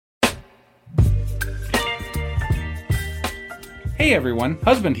Hey everyone,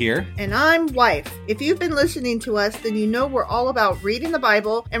 husband here. And I'm wife. If you've been listening to us, then you know we're all about reading the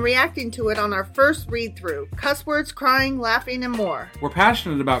Bible and reacting to it on our first read-through. Cuss words, crying, laughing, and more. We're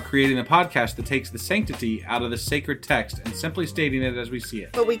passionate about creating a podcast that takes the sanctity out of the sacred text and simply stating it as we see it.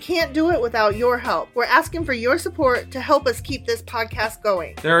 But we can't do it without your help. We're asking for your support to help us keep this podcast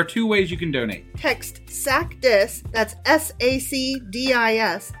going. There are two ways you can donate. Text SACDIS, that's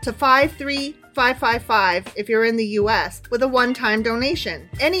SACDIS, to 53555 if you're in the U.S. with a one-time donation.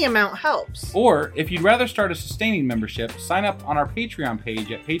 Any amount helps. Or, if you'd rather start a sustaining membership, sign up on our Patreon page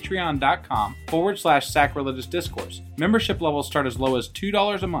at patreon.com/sacrilegious discourse. Membership levels start as low as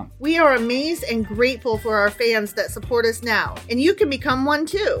 $2 a month. We are amazed and grateful for our fans that support us now, and you can become one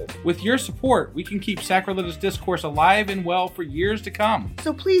too. With your support, we can keep Sacrilegious Discourse alive and well for years to come.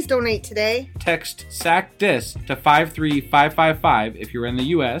 So please donate today. Text SACDIS to 53555 if you're in the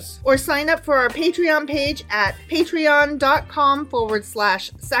U.S. Or sign up for our Patreon page at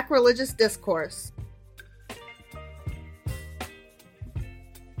patreon.com/sacrilegious discourse.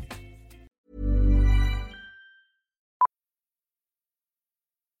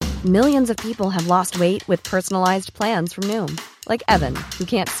 Millions of people have lost weight with personalized plans from Noom. Like Evan, who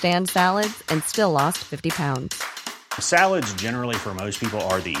can't stand salads and still lost 50 pounds. Salads generally for most people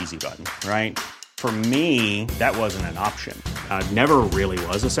are the easy button, right? For me, that wasn't an option. I never really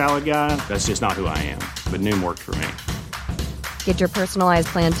was a salad guy. That's just not who I am. But Noom worked for me. Get your personalized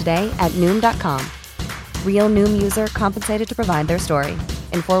plan today at Noom.com. Real Noom user compensated to provide their story.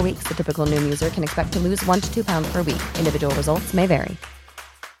 In 4 weeks, the typical Noom user can expect to lose 1 to 2 pounds per week. Individual results may vary.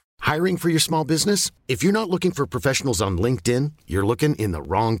 Hiring for your small business? If you're not looking for professionals on LinkedIn, you're looking in the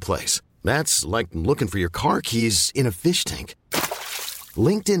wrong place. That's like looking for your car keys in a fish tank.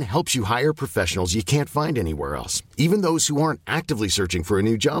 LinkedIn helps you hire professionals you can't find anywhere else, even those who aren't actively searching for a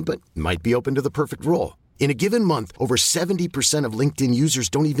new job but might be open to the perfect role. In a given month, over 70% of LinkedIn users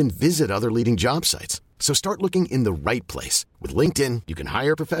don't even visit other leading job sites. So start looking in the right place. With LinkedIn, you can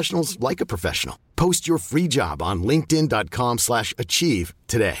hire professionals like a professional. Post your free job on linkedin.com/achieve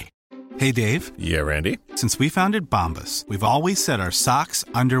today. Hey, Dave. Yeah, Randy. Since we founded Bombas, we've always said our socks,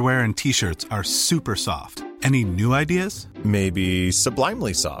 underwear, and T-shirts are super soft. Any new ideas? Maybe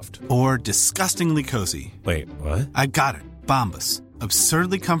sublimely soft. Or disgustingly cozy. Wait, what? I got it. Bombas.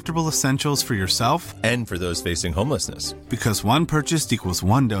 Absurdly comfortable essentials for yourself and for those facing homelessness. Because one purchased equals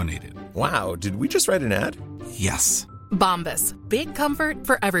one donated. Wow, did we just write an ad? Yes. Bombas. Big comfort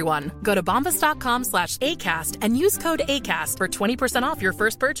for everyone. Go to bombas.com/ACAST and use code ACAST for 20% off your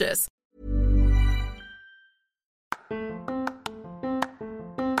first purchase.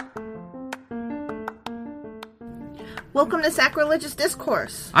 Welcome to Sacrilegious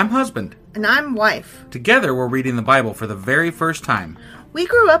Discourse. I'm husband. And I'm wife. Together, we're reading the Bible for the very first time. We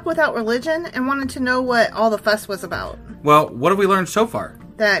grew up without religion and wanted to know what all the fuss was about. Well, what have we learned so far?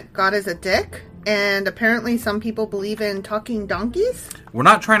 That God is a dick, and apparently some people believe in talking donkeys? We're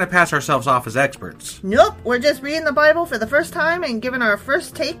not trying to pass ourselves off as experts. Nope, we're just reading the Bible for the first time and giving our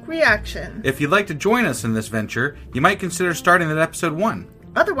first take reaction. If you'd like to join us in this venture, you might consider starting at episode 1.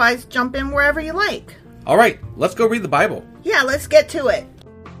 Otherwise, jump in wherever you like. All right, let's go read the Bible. Yeah, let's get to it.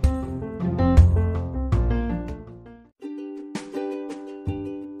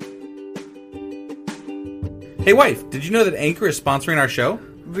 Hey wife, did you know that Anchor is sponsoring our show?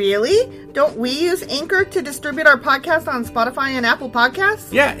 Really? Don't we use Anchor to distribute our podcast on Spotify and Apple Podcasts?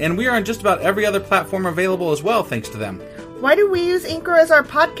 Yeah, and we are on just about every other platform available as well, thanks to them. Why do we use Anchor as our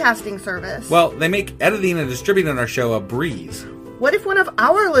podcasting service? Well, they make editing and distributing our show a breeze. What if one of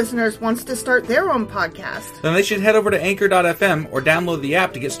our listeners wants to start their own podcast? Then they should head over to Anchor.fm or download the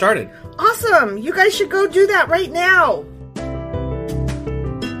app to get started. Awesome! You guys should go do that right now!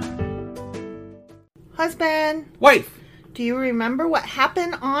 Husband. Wife. Do you remember what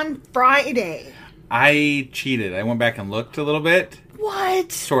happened on Friday? I cheated. I went back and looked a little bit.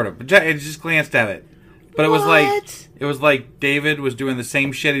 What? Sort of. I just glanced at it. But it was like David was doing the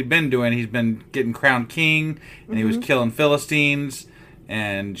same shit he'd been doing. He's been getting crowned king, and he was killing Philistines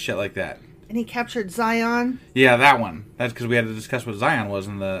and shit like that. And he captured Zion. Yeah, that one. That's because we had to discuss what Zion was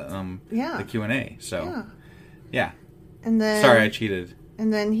in the Q&A. So, yeah. And then sorry, I cheated.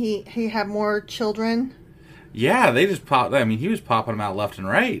 And then he had more children. Yeah, they just popped. I mean, he was popping them out left and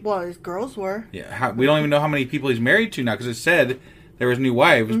right. Well, his girls were. Yeah, we don't even know how many people he's married to now because it said there was new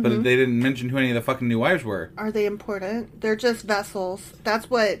wives, but they didn't mention who any of the fucking new wives were. Are they important? They're just vessels. That's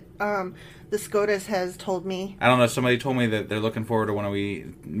what the SCOTUS has told me. I don't know. Somebody told me that they're looking forward to when we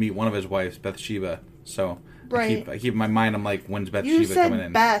meet one of his wives, Bathsheba. So Right. I keep in my mind, I'm like, when's You Bathsheba coming said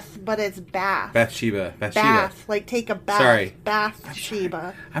in? Beth, but it's Bath. Bathsheba. Bath. Like take a bath. Sorry.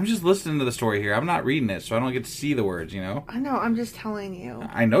 Bathsheba. I'm just listening to the story here. I'm not reading it, so I don't get to see the words, you know? I know, I'm just telling you.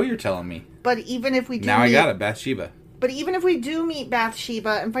 I know you're telling me. But even if we do Now I got it, Bathsheba. But even if we do meet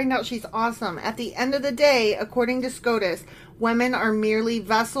Bathsheba and find out she's awesome, at the end of the day, according to SCOTUS, women are merely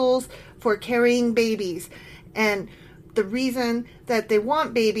vessels for carrying babies. And the reason that they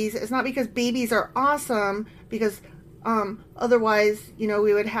want babies is not because babies are awesome, because otherwise, you know,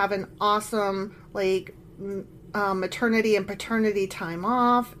 we would have an awesome, like, maternity and paternity time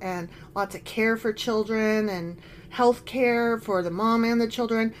off and lots of care for children and health care for the mom and the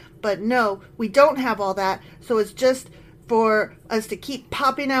children. But no, we don't have all that. So it's just for us to keep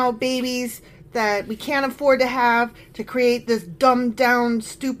popping out babies that we can't afford to have, to create this dumbed down,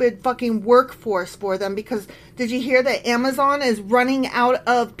 stupid fucking workforce for them. Because did you hear that Amazon is running out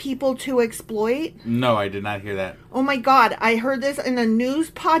of people to exploit? No, I did not hear that. Oh my God, I heard this in a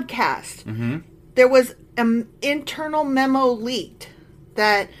news podcast. Mm-hmm. There was an internal memo leaked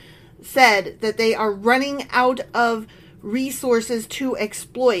that said that they are running out of resources to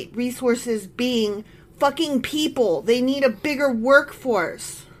exploit. Resources being fucking people. They need a bigger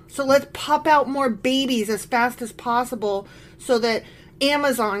workforce. So let's pop out more babies as fast as possible so that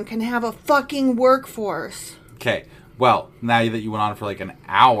Amazon can have a fucking workforce. Okay. Well, now that you went on for like an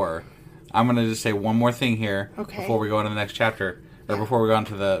hour, I'm going to just say one more thing here before we go into the next chapter, or before we go on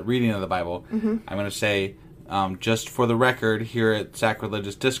to the reading of the Bible. Mm-hmm. I'm going to say, just for the record, here at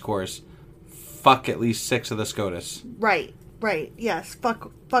Sacrilegious Discourse, fuck at least 6 of the SCOTUS. Right. Yes.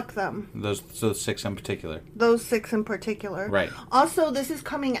 Fuck them. Those 6 in particular. Those 6 in particular. Right. Also, this is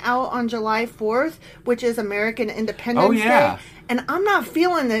coming out on July 4th, which is American Independence Oh, yeah. Day. And I'm not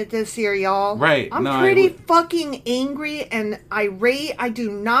feeling it this year, y'all. Right. I'm pretty fucking angry and irate. I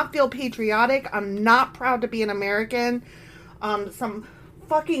do not feel patriotic. I'm not proud to be an American. Some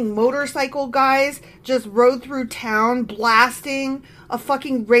fucking motorcycle guys just rode through town blasting a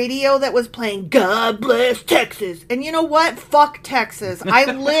fucking radio that was playing God Bless Texas. And you know what? Fuck Texas. I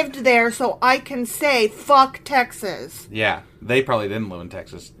lived there, so I can say fuck Texas. Yeah, they probably didn't live in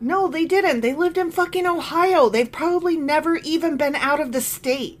Texas. No, they didn't. They lived in fucking Ohio. They've probably never even been out of the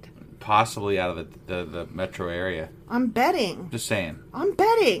state. Possibly out of the metro area. I'm betting. Just saying. I'm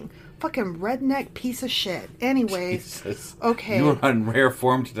betting. Fucking redneck piece of shit. Anyways. Jesus. Okay. You were on rare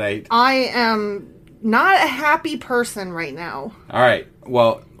form tonight. I am not a happy person right now. All right.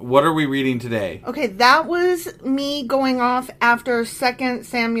 Well, what are we reading today? Okay, that was me going off after 2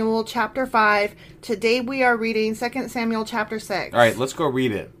 Samuel chapter 5. Today we are reading 2 Samuel chapter 6. All right, let's go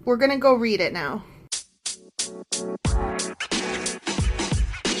read it. We're going to go read it now.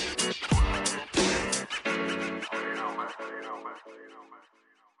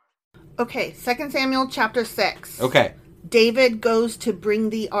 Okay, 2 Samuel chapter 6. Okay. David goes to bring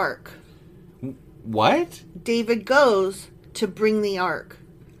the ark. What? David goes to bring the ark.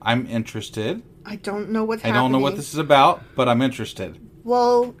 I'm interested. I don't know what's happening. I don't know what this is about, but I'm interested.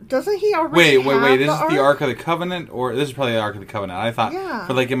 Well, doesn't he already Wait. have Is this the ark? Ark of the Covenant? Or this is probably the Ark of the Covenant. I thought, Yeah.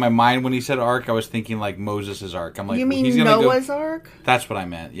 for like in my mind when he said Ark, I was thinking like Moses' Ark. I'm like, You mean he's gonna Noah's go... ark? That's what I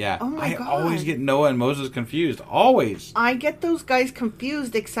meant, yeah. Oh my God. I always get Noah and Moses confused. Always. I get those guys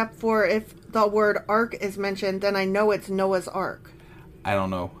confused, except for if the word ark is mentioned, then I know it's Noah's ark. I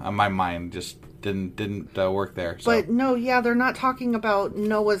don't know. My mind just didn't work there. So. But no, yeah, they're not talking about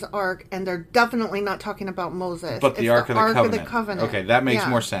Noah's ark, and they're definitely not talking about Moses. But the Ark of the Covenant. Okay, that makes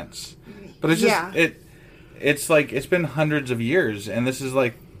more sense. But it's just it's like it's been hundreds of years, and this is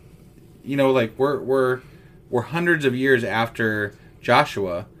like, you know, like we're hundreds of years after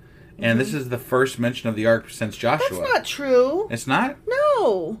Joshua, and this is the first mention of the Ark since Joshua. That's not true. It's not?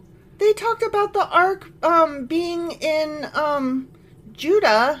 No, they talked about the ark being in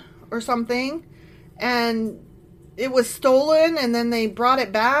Judah or something, and it was stolen, and then they brought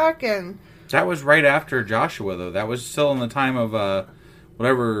it back, and that was right after Joshua, though. That was still in the time of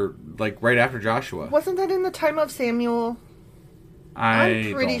whatever, like right after Joshua. Wasn't that in the time of Samuel?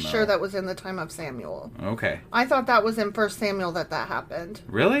 I'm pretty don't know. sure that was in the time of Samuel. Okay. I thought that was in 1 Samuel that happened.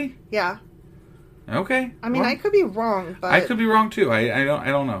 Really? Yeah. Okay. I mean, well, I could be wrong, but I could be wrong too. I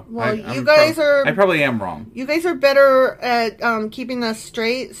don't know. Well, you guys are. I probably am wrong. You guys are better at keeping us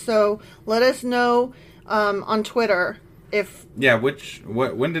straight, so let us know on Twitter if. Yeah.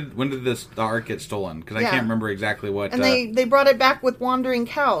 When did the Ark get stolen? Because I can't remember exactly what. And they brought it back with wandering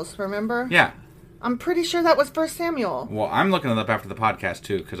cows. Remember? Yeah. I'm pretty sure that was 1 Samuel. Well, I'm looking it up after the podcast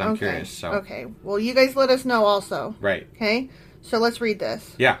too because I'm curious. So. Okay. Well, you guys let us know also. Right. Okay. So let's read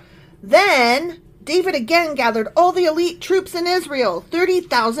this. Yeah. Then David again gathered all the elite troops in Israel,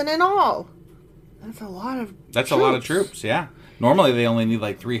 30,000 in all. That's a lot of a lot of troops, yeah. Normally they only need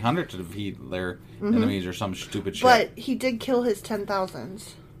like 300 to defeat their enemies or some stupid shit. But he did kill his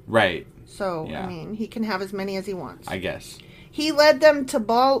 10,000s. Right. So, I mean, he can have as many as he wants. I guess. He led them to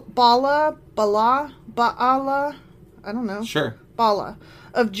Bala, I don't know. Sure. Bala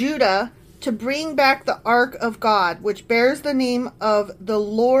of Judah to bring back the Ark of God, which bears the name of the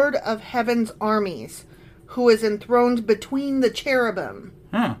Lord of Heaven's armies, who is enthroned between the cherubim.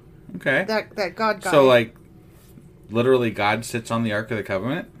 Huh. Okay. That God guy. So, like, literally God sits on the Ark of the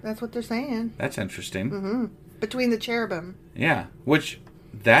Covenant? That's what they're saying. That's interesting. Mm-hmm. Between the cherubim. Yeah. Which,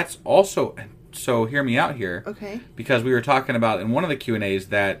 that's also... So, hear me out here. Okay. Because we were talking about, in one of the Q&As,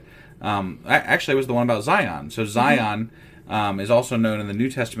 that... actually, it was the one about Zion. So, Zion is also known in the New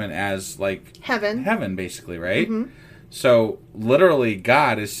Testament as, like... Heaven. Heaven, basically, right? Mm-hmm. So, literally,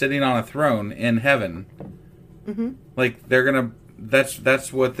 God is sitting on a throne in heaven. Mm-hmm. Like, they're gonna...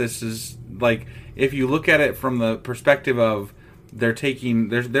 That's what this is... Like, if you look at it from the perspective of... They're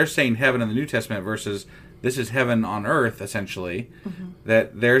saying heaven in the New Testament versus... This is heaven on earth, essentially. Mm-hmm.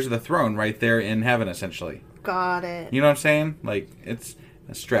 That there's the throne right there in heaven, essentially. Got it. You know what I'm saying? Like, it's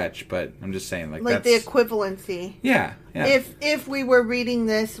a stretch, but I'm just saying, like that's... the equivalency. Yeah. If we were reading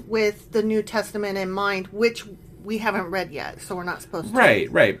this with the New Testament in mind, which we haven't read yet, so we're not supposed to.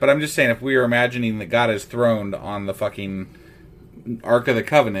 Right. But I'm just saying, if we are imagining that God is throned on the fucking Ark of the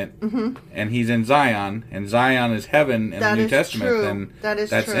Covenant, and he's in Zion, and Zion is heaven in the New Testament, then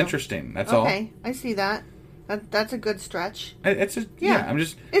that's true. Interesting. That's all. Okay, I see that. That's a good stretch. It's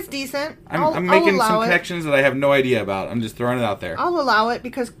decent. I'm making some connections that I have no idea about. I'm just throwing it out there. I'll allow it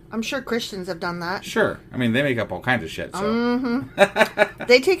because I'm sure Christians have done that. Sure. I mean, they make up all kinds of shit. So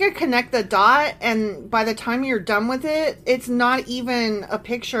they connect the dot, and by the time you're done with it, it's not even a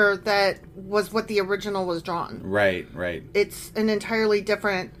picture that was what the original was drawn. Right. It's an entirely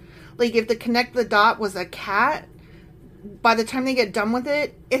different. Like if the connect the dot was a cat. By the time they get done with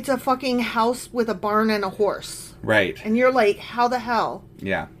it, it's a fucking house with a barn and a horse. Right. And you're like, how the hell?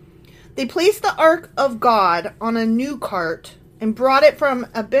 Yeah. They placed the Ark of God on a new cart and brought it from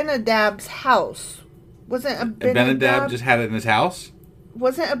Abinadab's house. Wasn't Abinadab just had it in his house?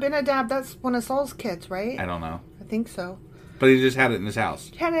 Wasn't Abinadab, that's one of Saul's kids, right? I don't know. I think so. But he just had it in his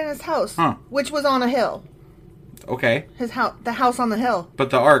house. He had it in his house. Huh. Which was on a hill. Okay. His house, the house on the hill. But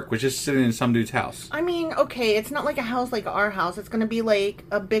the Ark was just sitting in some dude's house. I mean, okay, it's not like a house like our house. It's going to be like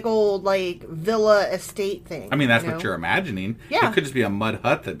a big old, like, villa estate thing. I mean, that's what you're imagining. Yeah. It could just be a mud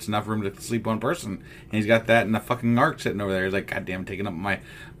hut that's enough room to sleep one person. And he's got that and a fucking Ark sitting over there. He's like, God damn, taking up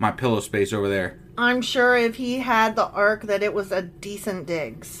my pillow space over there. I'm sure if he had the Ark that it was a decent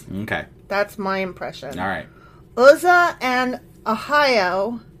digs. Okay. That's my impression. All right. Uzzah and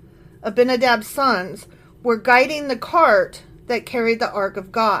Ahio, Abinadab's sons, were guiding the cart that carried the Ark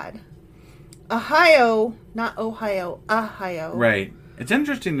of God. Ahio, not Ohio, Ahio. Right. It's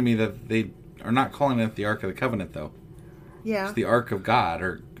interesting to me that they are not calling it the Ark of the Covenant, though. Yeah. It's the Ark of God,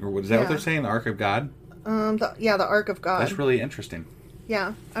 or is that what they're saying? The Ark of God? The Ark of God. That's really interesting.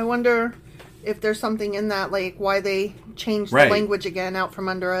 Yeah. I wonder if there's something in that, like why they changed the language again out from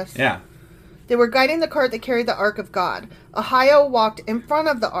under us. Yeah. They were guiding the cart that carried the Ark of God. Ahio walked in front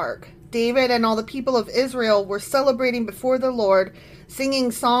of the Ark. David and all the people of Israel were celebrating before the Lord, singing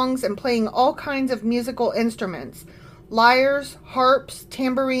songs and playing all kinds of musical instruments. Lyres, harps,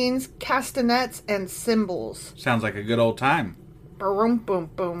 tambourines, castanets, and cymbals. Sounds like a good old time. Boom, boom,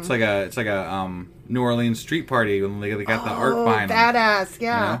 boom. It's like a New Orleans street party when they got the Ark behind them. Badass,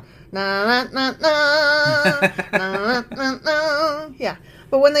 yeah. You know? Na, na, na, na, na, na, na. Yeah.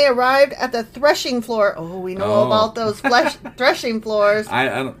 But when they arrived at the threshing floor, we know about those threshing floors. I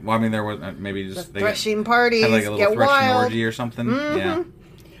don't. Well, I mean, there was maybe just the threshing parties. Had like a little get threshing wild. orgy or something. Mm-hmm. Yeah.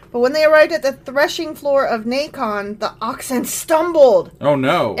 But when they arrived at the threshing floor of Nacon, the oxen stumbled. Oh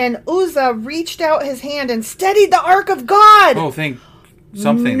no! And Uzzah reached out his hand and steadied the Ark of God. Oh, thank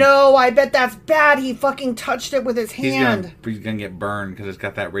something. No, I bet that's bad. He fucking touched it with his hand. He's gonna get burned because it's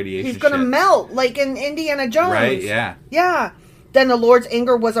got that radiation. He's gonna melt like in Indiana Jones. Right? Yeah. Yeah. Then the Lord's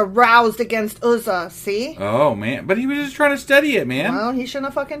anger was aroused against Uzzah, see? Oh, man. But he was just trying to steady it, man. Well, he shouldn't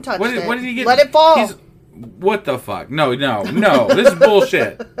have fucking touched it. What did he get? Let it fall. What the fuck? No. This is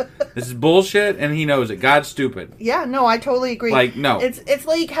bullshit. This is bullshit, and he knows it. God's stupid. Yeah, no, I totally agree. Like, no. It's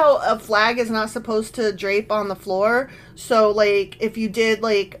like how a flag is not supposed to drape on the floor. So, like, if you did,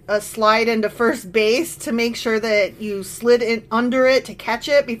 like, a slide into first base to make sure that you slid in under it to catch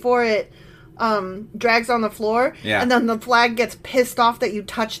it before it drags on the floor, and then the flag gets pissed off that you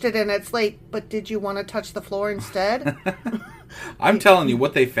touched it, and it's like, but did you want to touch the floor instead? I'm telling you,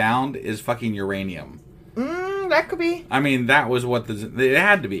 what they found is fucking uranium. that could be. I mean, that was what it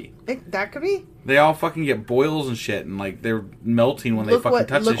had to be. That could be. They all fucking get boils and shit, and like they're melting when they fucking touch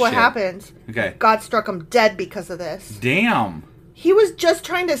this shit. Look what happens. Okay. God struck him dead because of this. Damn. He was just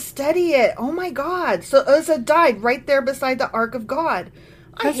trying to steady it. Oh my God. So Uzzah died right there beside the Ark of God.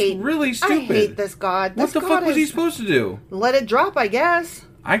 That's really stupid. I hate this God. What the fuck was he supposed to do? Let it drop, I guess.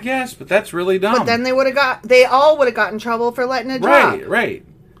 But that's really dumb. But then they all would have got in trouble for letting it drop. Right.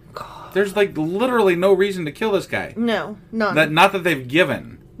 God. There's like literally no reason to kill this guy. No, none. Not that they've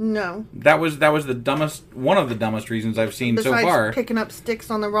given. No. That was one of the dumbest reasons I've seen so far. Besides picking up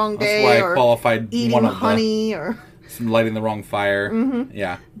sticks on the wrong day. That's why I qualified eating one of honey or lighting the wrong fire. Mm-hmm.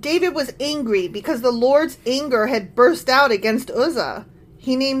 Yeah. David was angry because the Lord's anger had burst out against Uzzah.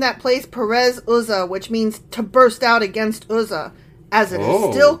 He named that place Perez Uzzah, which means to burst out against Uzzah, as it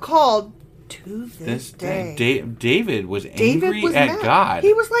is still called to this day. David was angry at mad. God.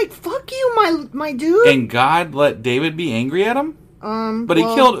 He was like, "Fuck you, my dude." And God let David be angry at him? But he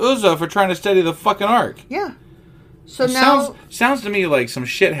killed Uzzah for trying to steady the fucking ark. Yeah. So now... Sounds to me like some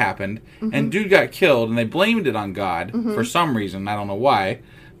shit happened, and dude got killed, and they blamed it on God for some reason. I don't know why.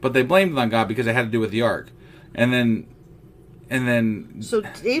 But they blamed it on God because it had to do with the ark. And then... So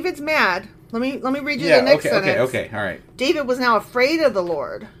David's mad. Let me read you the next sentence. Okay, all right. David was now afraid of the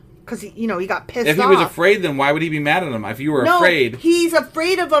Lord. Because, he got pissed off. If he was afraid, then why would he be mad at him? If you were afraid... No, he's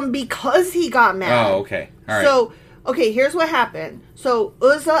afraid of him because he got mad. Oh, okay. All right. So... Okay, here's what happened. So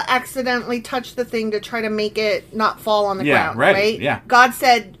Uzzah accidentally touched the thing to try to make it not fall on the ground, right? Yeah. God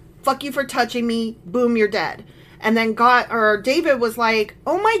said, "Fuck you for touching me." Boom, you're dead. And then David was like,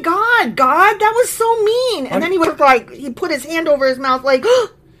 "Oh my God, that was so mean." And then he was like, he put his hand over his mouth like, oh,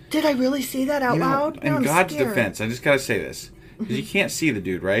 "Did I really say that out loud?" In God's defense, I just gotta say this. Because you can't see the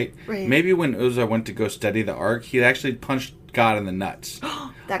dude, right? Right. Maybe when Uzzah went to go study the ark, he actually punched God in the nuts.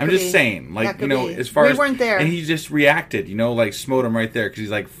 I'm just saying, like, as far as... We weren't there. And he just reacted, like smote him right there, because he's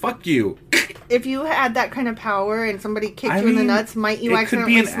like, fuck you. If you had that kind of power and somebody kicked you in the nuts, might you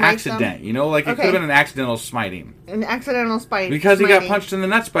accidentally smite them? It could be an accident, it could have been an accidental smiting. An accidental smiting. Because he got punched in the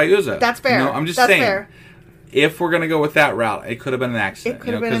nuts by Uzzah. That's fair. I'm just saying. Fair. If we're going to go with that route, it could have been an accident. It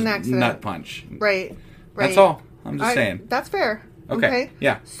could have been an accident. Nut punch. Right. That's all. I'm just saying. That's fair. Okay.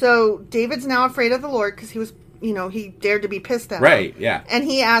 Yeah. So David's now afraid of the Lord because he was, he dared to be pissed at him. Right, yeah. And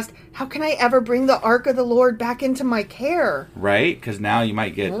he asked, "How can I ever bring the ark of the Lord back into my care?" Right, because now you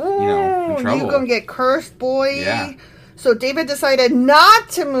might get, in trouble. You're going to get cursed, boy. Yeah. So David decided not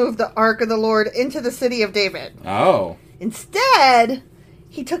to move the ark of the Lord into the city of David. Oh. Instead,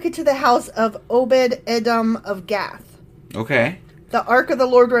 he took it to the house of Obed-Edom of Gath. Okay. The ark of the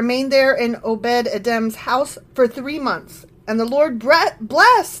Lord remained there in Obed-Edom's house for 3 months. And the Lord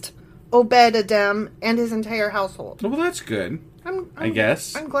blessed Obed-Edom and his entire household. Well, that's good. I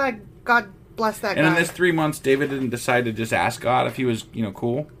guess. I'm glad God blessed that guy. And in this 3 months, David didn't decide to just ask God if he was,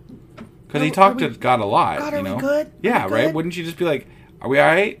 cool? Because he talked to God a lot, God, are we good? Yeah, we right? good? Wouldn't you just be like, are we all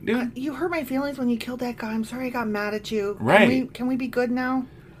right, dude? You hurt my feelings when you killed that guy. I'm sorry I got mad at you. Right. Can we be good now?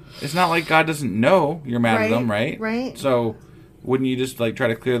 It's not like God doesn't know you're mad at him, right? Right. So, wouldn't you just, try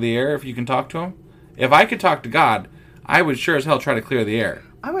to clear the air if you can talk to him? If I could talk to God, I would sure as hell try to clear the air.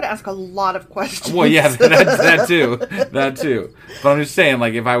 I would ask a lot of questions. Well, yeah, that too. That too. But I'm just saying,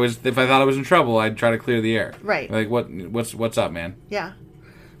 if I thought I was in trouble, I'd try to clear the air. Right. Like, what's up, man? Yeah.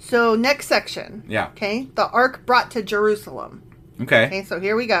 So, next section. Yeah. Okay. The ark brought to Jerusalem. Okay, so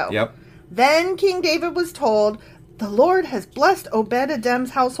here we go. Yep. Then King David was told, "The Lord has blessed Obed-Edom's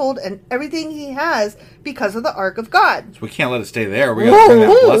household and everything he has because of the ark of God." So we can't let it stay there. We gotta bring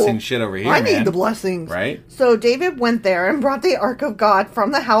that blessing shit over here, I need the blessings. Right? So David went there and brought the ark of God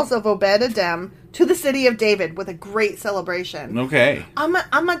from the house of Obed-Edom to the city of David with a great celebration. Okay. I'm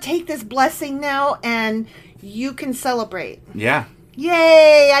gonna take this blessing now and you can celebrate. Yeah.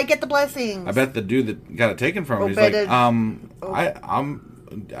 Yay, I get the blessings. I bet the dude that got it taken from him, he's like, I'm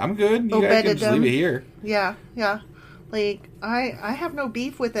good. You guys can just leave it here. Yeah. Like, I have no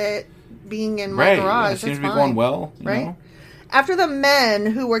beef with it being in my garage. It seems to be going well, right? know? After the men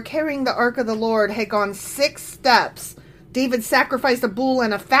who were carrying the ark of the Lord had gone 6 steps, David sacrificed a bull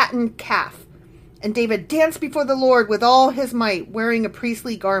and a fattened calf. And David danced before the Lord with all his might, wearing a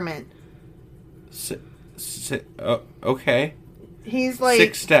priestly garment. Okay. He's like...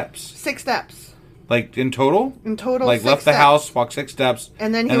 6 steps. 6 steps. Like, in total? In total, like, 6 left the house, walked 6 steps,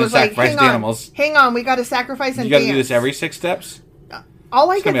 and then he was like, hang on, we got to sacrifice and you got to do this every 6 steps? It's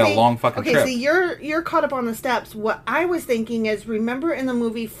going to be a long fucking trip. Okay, see, you're caught up on the steps. What I was thinking is, remember in the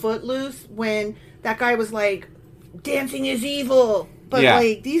movie Footloose, when that guy was like, dancing is evil?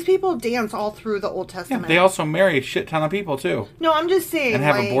 But, these people dance all through the Old Testament. Yeah, they also marry a shit ton of people, too. No, I'm just saying. And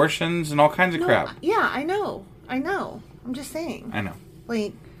have abortions and all kinds of crap. Yeah, I know. I know. I'm just saying. I know.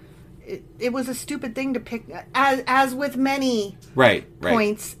 Like, it was a stupid thing to pick. As with many right.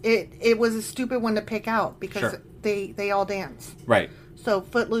 points, it was a stupid one to pick out because they all dance. Right. So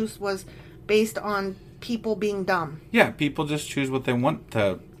Footloose was based on people being dumb. Yeah, people just choose what they want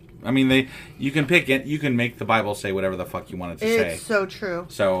to. I mean, you can pick it. You can make the Bible say whatever the fuck you want it to say. It's so true.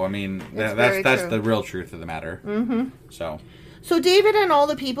 So I mean, that's the real truth of the matter. Mm-hmm. So David and all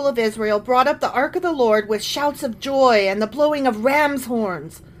the people of Israel brought up the ark of the Lord with shouts of joy and the blowing of ram's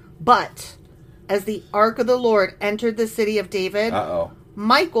horns. But as the ark of the Lord entered the city of David,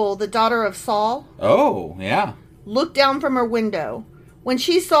 Michal, the daughter of Saul, looked down from her window. When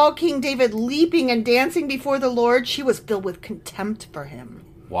she saw King David leaping and dancing before the Lord, she was filled with contempt for him.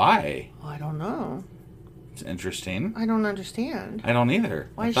 Why? I don't know. It's interesting. I don't understand. I don't either.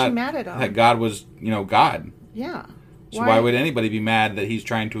 Why is she mad at him? That God was, God. Yeah. So why would anybody be mad that he's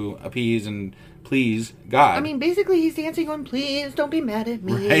trying to appease and please God? I mean, basically he's dancing on, please don't be mad at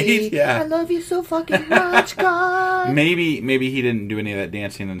me. Right? Yeah. I love you so fucking much, God. Maybe he didn't do any of that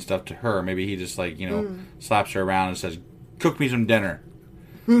dancing and stuff to her. Maybe he just slaps her around and says, cook me some dinner.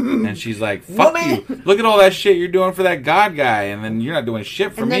 And she's like, fuck you. Look at all that shit you're doing for that God guy. And then you're not doing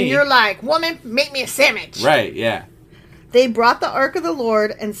shit for me. And then you're like, woman, make me a sandwich. Right, yeah. They brought the ark of the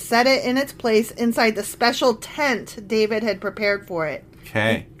Lord and set it in its place inside the special tent David had prepared for it.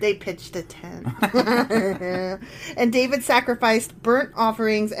 Okay. They pitched a tent. And David sacrificed burnt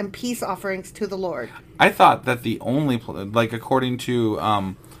offerings and peace offerings to the Lord. I thought that the only, according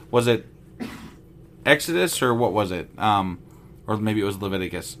to, was it Exodus or what was it? Or maybe it was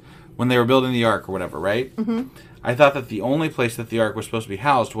Leviticus, when they were building the ark or whatever, right? Mm-hmm. I thought that the only place that the ark was supposed to be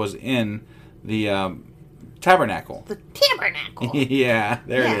housed was in the tabernacle. The tabernacle. Yeah,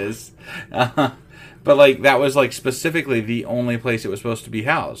 there it is. But that was specifically the only place it was supposed to be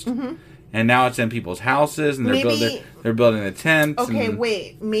housed. Mm-hmm. And now it's in people's houses, and they're building a tent. Okay,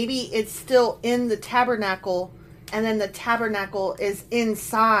 wait. Maybe it's still in the tabernacle, and then the tabernacle is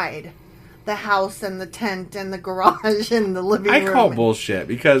inside the house and the tent and the garage and the living room. I call bullshit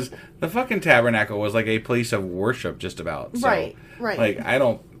because the fucking tabernacle was like a place of worship, just about. So, right. I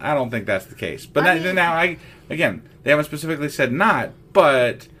don't think that's the case. But again, they haven't specifically said not,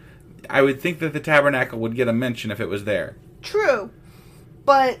 but I would think that the tabernacle would get a mention if it was there. True,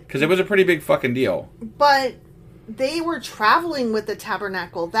 but because it was a pretty big fucking deal. But they were traveling with the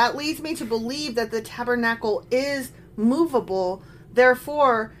tabernacle. That leads me to believe that the tabernacle is movable.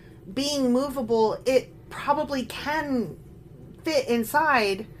 Therefore, being movable, it probably can fit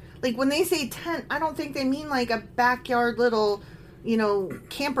inside. Like when they say tent, I don't think they mean like a backyard little,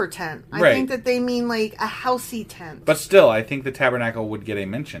 camper tent. I think that they mean like a housey tent. But still, I think the tabernacle would get a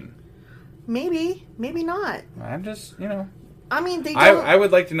mention. Maybe not. I'm just, I mean, they don't. I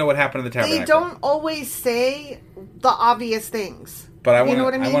would like to know what happened to the tabernacle. They don't always say the obvious things. But I want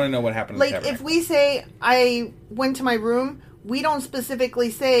to know what happened to the tabernacle. Like if we say I went to my room, we don't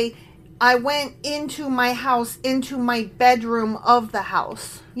specifically say I went into my house, into my bedroom of the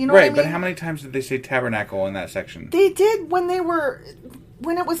house. You know what I mean? Right, but how many times did they say tabernacle in that section? They did when it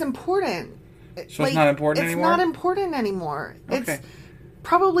was important. So it's not important anymore? It's not important anymore. Okay. It's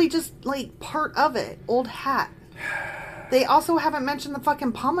probably just part of it. Old hat. They also haven't mentioned the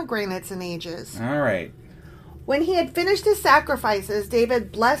fucking pomegranates in ages. All right. When he had finished his sacrifices,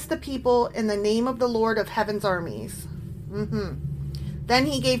 David blessed the people in the name of the Lord of Heaven's armies. Mm-hmm. Then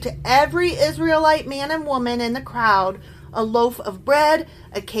he gave to every Israelite man and woman in the crowd a loaf of bread,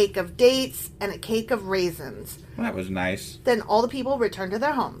 a cake of dates, and a cake of raisins. Well, that was nice. Then all the people returned to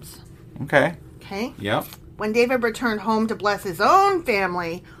their homes. Okay. Okay? Yep. When David returned home to bless his own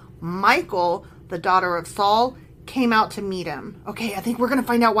family, Michal, the daughter of Saul, came out to meet him. Okay, I think we're going to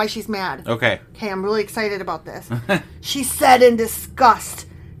find out why she's mad. Okay. Okay, I'm really excited about this. She said in disgust,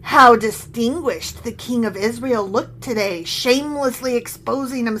 "How distinguished the king of Israel looked today, shamelessly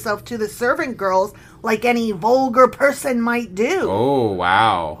exposing himself to the servant girls like any vulgar person might do." Oh,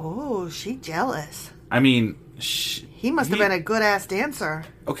 wow. Oh, she jealous. I mean, he must have been a good-ass dancer.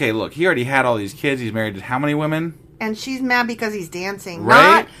 Okay, look, he already had all these kids. He's married to how many women? And she's mad because he's dancing.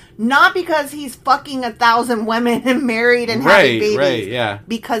 Right? Not because he's fucking 1,000 women and married and having babies. Right, yeah.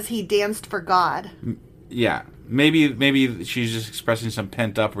 Because he danced for God. Yeah. Maybe she's just expressing some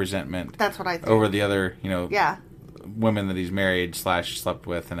pent-up resentment. That's what I think. Over the other, yeah, women that he's married / slept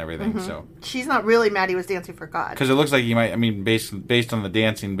with and everything. Mm-hmm. So she's not really mad he was dancing for God. Because it looks like he might. I mean, based on the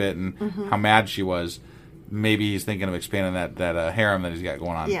dancing bit and how mad she was, maybe he's thinking of expanding that harem that he's got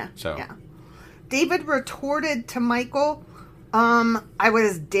going on. Yeah. So yeah. David retorted to Michal, "I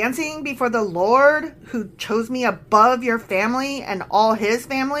was dancing before the Lord who chose me above your family and all his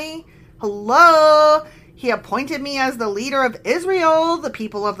family. Hello." He appointed me as the leader of Israel, the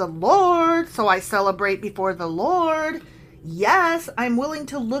people of the Lord, so I celebrate before the Lord. Yes, I'm willing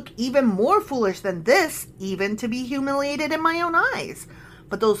to look even more foolish than this, even to be humiliated in my own eyes.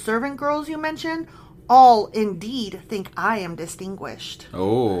 But those servant girls you mentioned, all indeed think I am distinguished.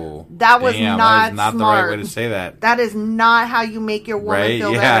 Oh. That was not smart. The right way to say that. That is not how you make your woman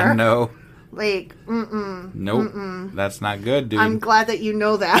feel better. Yeah, no. Like, Nope. That's not good, dude. I'm glad that you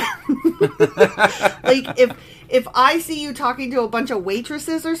know that. Like, if I see you talking to a bunch of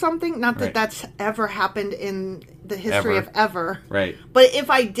waitresses or something, not that that's ever happened in the history of ever. Right. But if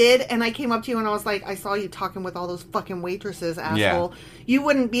I did and I came up to you and I was like, I saw you talking with all those fucking waitresses, asshole. Yeah. You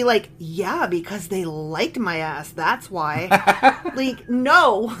wouldn't be like, yeah, because they liked my ass. That's why. Like,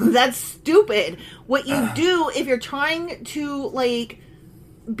 no, that's stupid. What you do if you're trying to, like,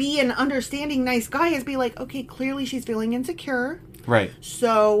 be an understanding nice guy is be like, okay, clearly she's feeling insecure. Right.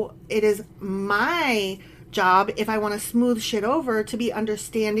 So it is my job, if I want to smooth shit over, to be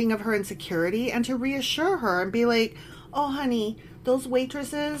understanding of her insecurity and to reassure her and be like, oh, honey, those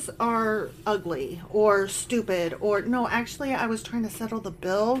waitresses are ugly or stupid, or no, actually, I was trying to settle the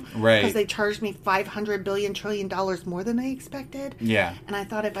bill because they charged me $500 billion trillion more than I expected. Yeah. And I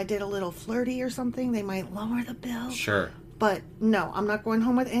thought if I did a little flirty or something, they might lower the bill. Sure. But no, I'm not going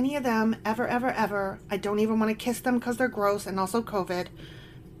home with any of them ever, ever, ever. I don't even want to kiss them because they're gross and also COVID.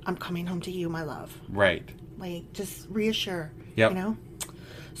 I'm coming home to you, my love. Right. Like, just reassure. Yep. You know?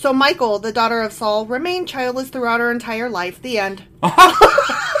 So Michal, the daughter of Saul, remained childless throughout her entire life. The end.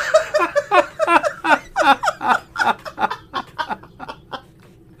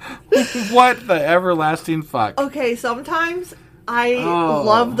 What the everlasting fuck? Okay, sometimes I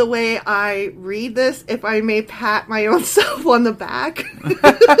love the way I read this, if I may pat my own self on the back.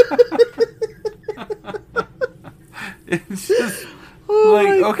 It's just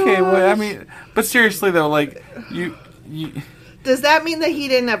okay, well, I mean, but seriously though, like, you does that mean that he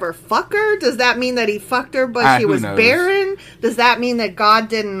didn't ever fuck her? Does that mean that he fucked her but she was barren? Does that mean that God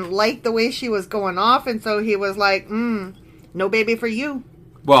didn't like the way she was going off and so he was like, no baby for you?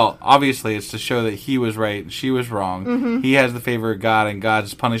 Well, obviously, it's to show that he was right and she was wrong. Mm-hmm. He has the favor of God, and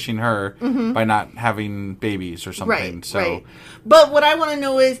God's punishing her by not having babies or something. Right, so. Right. But what I want to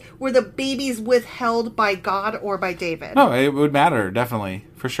know is, were the babies withheld by God or by David? No, it would matter, definitely,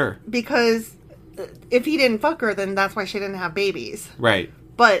 for sure. Because if he didn't fuck her, then that's why she didn't have babies. Right.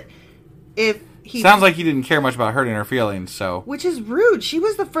 But if he... Sounds like he didn't care much about hurting her feelings, so... Which is rude. She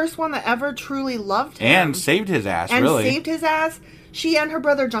was the first one that ever truly loved him. And saved his ass, really. And saved his ass. She and her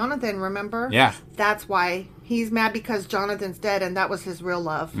brother Jonathan, remember? Yeah. That's why he's mad, because Jonathan's dead and that was his real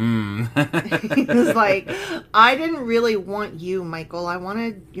love. He was like, I didn't really want you, Michal. I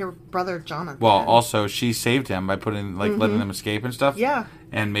wanted your brother Jonathan. Well, also, she saved him by putting, like, letting them escape and stuff. Yeah.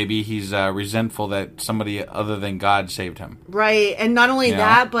 And maybe he's resentful that somebody other than God saved him. Right. And not only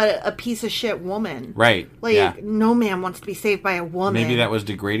that, but a piece of shit woman. Right. Like, no man wants to be saved by a woman. Maybe that was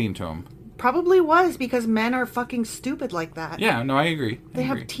degrading to him. Probably was, because men are fucking stupid like that. Yeah, no, I agree. They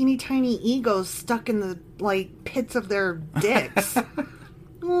have teeny tiny egos stuck in the, like, pits of their dicks.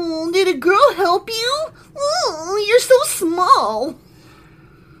 Oh, did a girl help you? Oh, you're so small.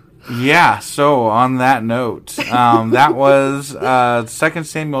 Yeah, so on that note, that was 2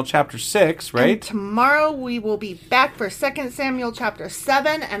 Samuel chapter 6, right? And tomorrow we will be back for 2 Samuel chapter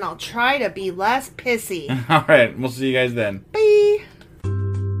 7, and I'll try to be less pissy. All right, we'll see you guys then. Bye.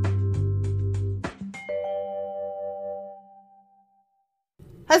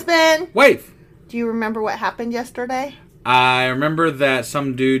 Husband! Wife! Do you remember what happened yesterday? I remember that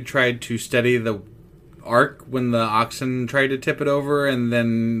some dude tried to steady the ark when the oxen tried to tip it over, and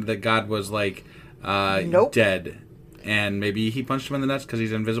then the god was like, dead. And maybe he punched him in the nuts because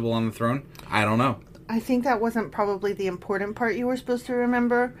he's invisible on the throne? I don't know. I think that wasn't probably the important part you were supposed to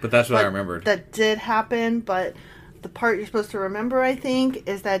remember. But that's what I remembered. That did happen, but... The part you're supposed to remember, I think,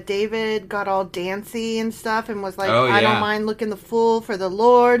 is that David got all dancy and stuff and was like, I don't mind looking the fool for the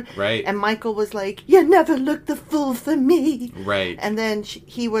Lord. Right. And Michal was like, you never look the fool for me. Right. And then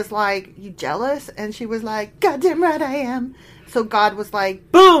he was like, you jealous? And she was like, goddamn right I am. So God was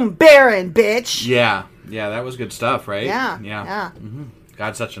like, boom, barren, bitch. Yeah. Yeah, that was good stuff, right? Yeah. Yeah. Mm-hmm.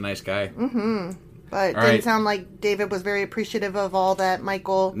 God's such a nice guy. Mm-hmm. But it didn't sound like David was very appreciative of all that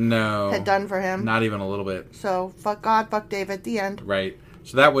Michal had done for him. Not even a little bit. So, fuck God, fuck David, the end. Right.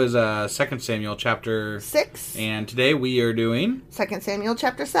 So that was 2 Samuel chapter 6. And today we are doing 2 Samuel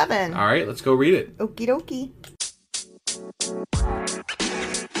chapter 7. All right, let's go read it. Okie dokie.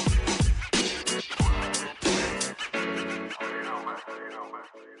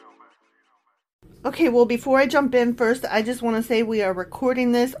 Okay, well, before I jump in first, I just want to say we are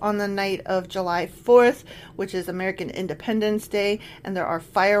recording this on the night of July 4th, which is American Independence Day, and there are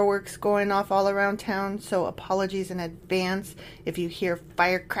fireworks going off all around town, so apologies in advance if you hear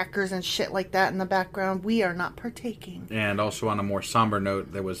firecrackers and shit like that in the background. We are not partaking. And also on a more somber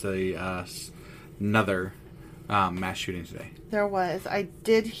note, there was another mass shooting today. There was. I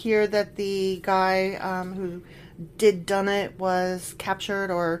did hear that the guy who did done it was captured,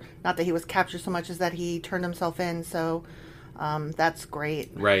 or not that he was captured so much as that he turned himself in, so that's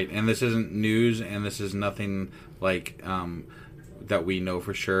great. Right, and this isn't news, and this is nothing like that we know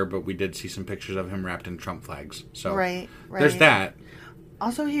for sure, but we did see some pictures of him wrapped in Trump flags. So right. There's that.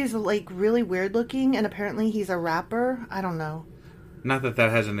 Also, he's like really weird looking, and apparently he's a rapper. I don't know. Not that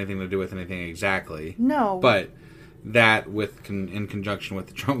has anything to do with anything exactly. No. But that, in conjunction with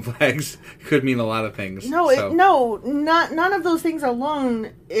the Trump flags, could mean a lot of things. None of those things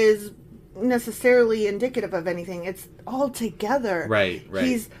alone is necessarily indicative of anything. It's all together. Right.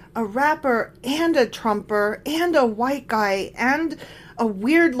 He's a rapper and a Trumper and a white guy and a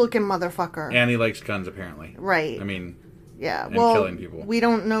weird-looking motherfucker. And he likes guns, apparently. Right. I mean, yeah. and well, killing people. We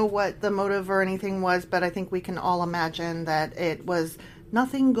don't know what the motive or anything was, but I think we can all imagine that it was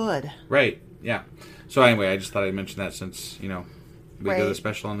nothing good. Right. Yeah. So anyway, I just thought I'd mention that since, we did a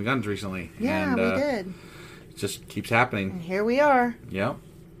special on the guns recently. Yeah, and, we did. It just keeps happening. And here we are. Yep.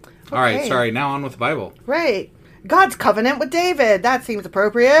 Okay. All right, sorry. Now on with the Bible. Right. God's covenant with David. That seems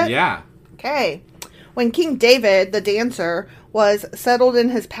appropriate. Yeah. Okay. When King David, the dancer, was settled in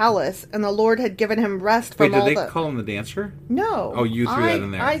his palace, and the Lord had given him rest from all the... Wait, did they call him the dancer? No. Oh, you threw that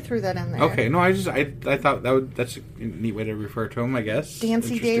in there. I threw that in there. Okay, no, I thought that's a neat way to refer to him, I guess.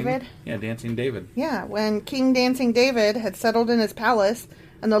 Dancing David? Yeah, Dancing David. Yeah, when King Dancing David had settled in his palace,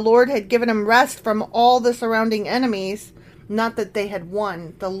 and the Lord had given him rest from all the surrounding enemies, not that they had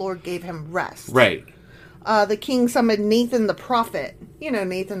won, the Lord gave him rest. Right. The king summoned Nathan the prophet. You know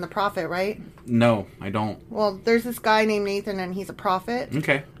Nathan the prophet, right? No, I don't. Well, there's this guy named Nathan, and he's a prophet.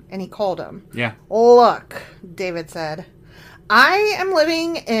 Okay. And he called him. Yeah. Look, David said, I am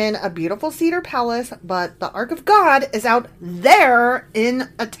living in a beautiful cedar palace, but the Ark of God is out there in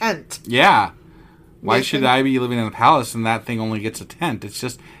a tent. Yeah. Why should I be living in a palace and that thing only gets a tent?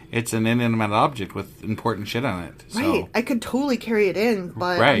 It's an inanimate object with important shit on it. So. Right. I could totally carry it in,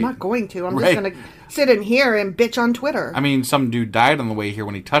 but right. I'm not going to. I'm just going to sit in here and bitch on Twitter. I mean, some dude died on the way here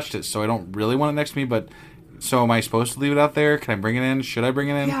when he touched it, so I don't really want it next to me, but so am I supposed to leave it out there? Can I bring it in? Should I bring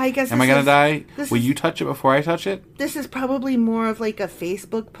it in? Yeah, I guess. Am I going to die? Will you touch it before I touch it? This is probably more of like a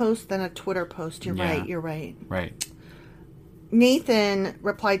Facebook post than a Twitter post. You're right. Right. Nathan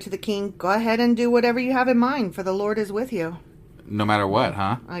replied to the king, go ahead and do whatever you have in mind, for the Lord is with you. No matter what,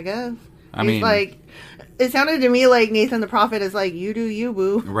 huh? I guess. I mean, like, it sounded to me like Nathan the prophet is like, you do you,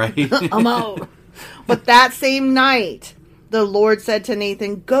 boo. Right. I'm out. But that same night, the Lord said to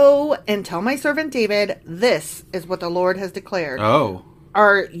Nathan, go and tell my servant David, this is what the Lord has declared. Oh.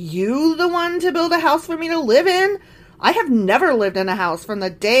 Are you the one to build a house for me to live in? I have never lived in a house from the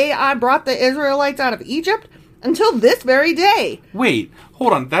day I brought the Israelites out of Egypt until this very day. Wait,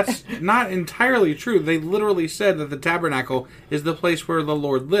 hold on. That's not entirely true. They literally said that the tabernacle is the place where the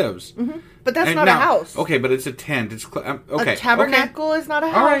Lord lives. Mm-hmm. But that's not a house. Okay, but it's a tent. It's okay. A tabernacle is not a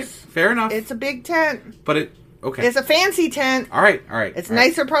house. All right, fair enough. It's a big tent. But okay. It's a fancy tent. All right. It's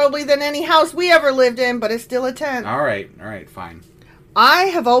nicer probably than any house we ever lived in, but it's still a tent. All right, fine. I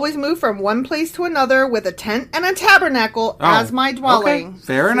have always moved from one place to another with a tent and a tabernacle as my dwelling. Okay.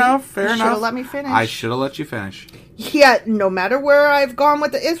 Fair enough. You should have let me finish. I should have let you finish. Yet, no matter where I've gone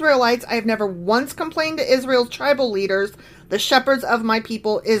with the Israelites, I have never once complained to Israel's tribal leaders, the shepherds of my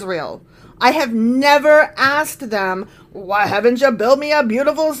people Israel. I have never asked them, why haven't you built me a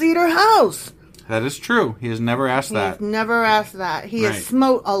beautiful cedar house? That is true. He has never asked that. He has never asked that. He has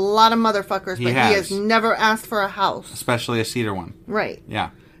smote a lot of motherfuckers, but he has never asked for a house. Especially a cedar one. Right. Yeah.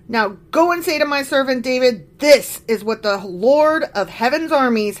 Now, go and say to my servant David, this is what the Lord of heaven's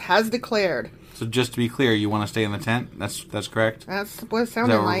armies has declared. So just to be clear, you want to stay in the tent? That's correct? That's what it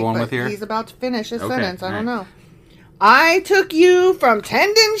sounded like, but he's about to finish his sentence. I don't know. I took you from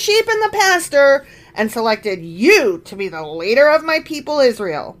tending sheep in the pasture and selected you to be the leader of my people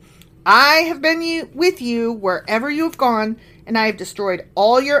Israel. I have been with you wherever you have gone, and I have destroyed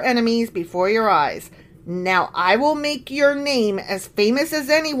all your enemies before your eyes. Now I will make your name as famous as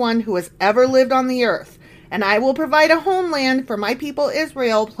anyone who has ever lived on the earth, and I will provide a homeland for my people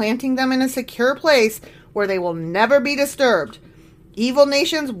Israel, planting them in a secure place where they will never be disturbed. Evil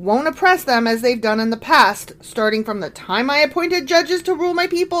nations won't oppress them as they've done in the past, starting from the time I appointed judges to rule my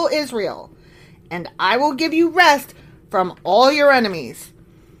people Israel. And I will give you rest from all your enemies.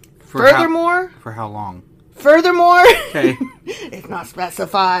 Furthermore... For how long? Furthermore... Okay. It's not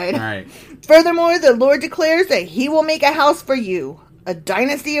specified. All right. Furthermore, the Lord declares that he will make a house for you, a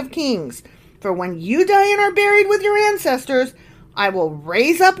dynasty of kings. For when you die and are buried with your ancestors, I will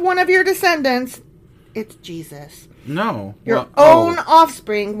raise up one of your descendants. It's Jesus. No. Your own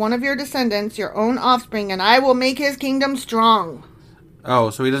offspring, one of your descendants, your own offspring, and I will make his kingdom strong. Oh,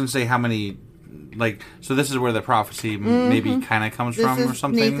 so he doesn't say how many, like, so this is where the prophecy maybe kind of comes from or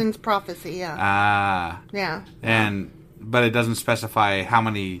something? This is Nathan's prophecy, yeah. Ah. Yeah. But it doesn't specify how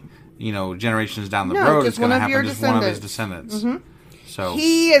many, generations down the road it's going to happen. Just one of his descendants. Mm-hmm. So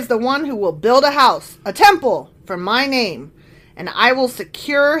he is the one who will build a house, a temple, for my name, and I will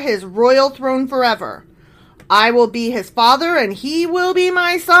secure his royal throne forever. I will be his father, and he will be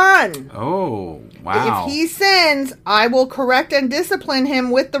my son. Oh, wow. If he sins, I will correct and discipline him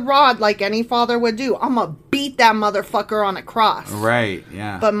with the rod like any father would do. I'm going to beat that motherfucker on a cross. Right,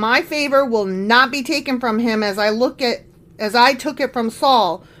 yeah. But my favor will not be taken from him as I took it from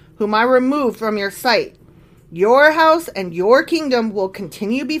Saul, whom I removed from your sight. Your house and your kingdom will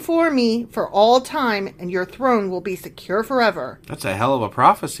continue before me for all time, and your throne will be secure forever. That's a hell of a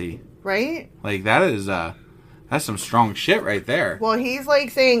prophecy. Right? Like, that's some strong shit right there. Well, he's like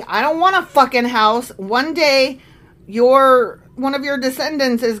saying, I don't want a fucking house. One day, one of your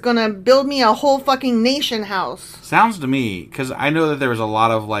descendants is going to build me a whole fucking nation house. Sounds to me, because I know that there was a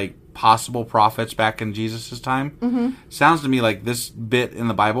lot of, like, possible prophets back in Jesus' time. Mm-hmm. Sounds to me like this bit in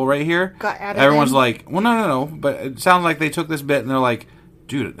the Bible right here, got added everyone's in. Like, well, no. But it sounds like they took this bit and they're like,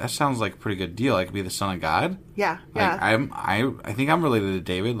 dude, that sounds like a pretty good deal. I could be the son of God. Yeah, like, yeah. I think I'm related to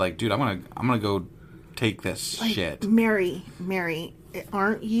David. Like, dude, I'm gonna go take this shit. Mary,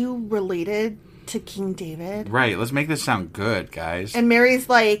 aren't you related to King David? Right. Let's make this sound good, guys. And Mary's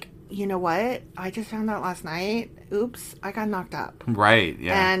like, you know what? I just found out last night. Oops, I got knocked up. Right,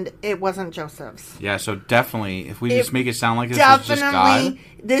 yeah. And it wasn't Joseph's. Yeah, so definitely, if we just make it sound like this is just God.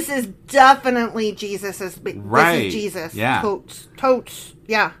 This is definitely Jesus's. Right. This is Jesus. Yeah. Totes.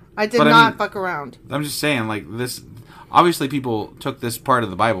 Yeah. I did not fuck around. I'm just saying, like, this... Obviously, people took this part of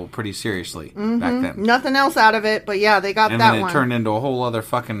the Bible pretty seriously back then. Nothing else out of it, but yeah, they got that one. And then it turned into a whole other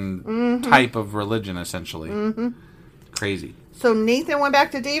fucking type of religion, essentially. Mm-hmm. Crazy. So Nathan went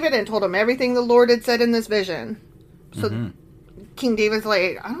back to David and told him everything the Lord had said in this vision. So King David's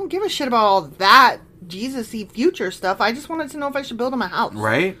like, I don't give a shit about all that Jesus-y future stuff. I just wanted to know if I should build him a house.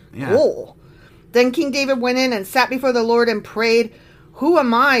 Right? Yeah. Cool. Then King David went in and sat before the Lord and prayed, Who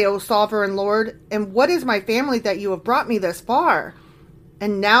am I, O sovereign Lord? And what is my family that you have brought me this far?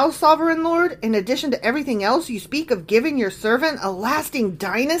 And now, sovereign Lord, in addition to everything else, you speak of giving your servant a lasting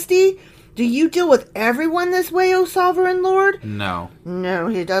dynasty? Do you deal with everyone this way, O sovereign Lord? No. No,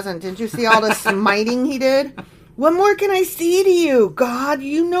 he doesn't. Didn't you see all the smiting he did? What more can I say to you? God,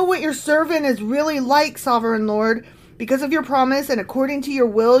 you know what your servant is really like, sovereign Lord. Because of your promise and according to your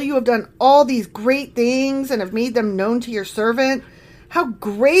will, you have done all these great things and have made them known to your servant. How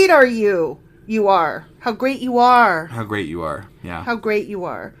great are you? You are. How great you are. How great you are. Yeah. How great you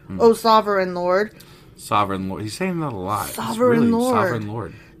are. O sovereign Lord. Sovereign Lord. He's saying that a lot. Sovereign Lord. Sovereign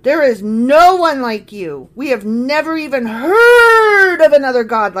Lord. There is no one like you. We have never even heard of another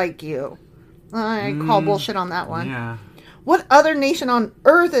God like you. I call bullshit on that one. Yeah. What other nation on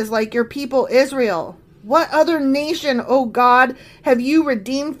earth is like your people Israel? What other nation, O God, have you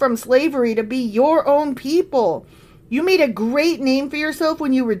redeemed from slavery to be your own people? You made a great name for yourself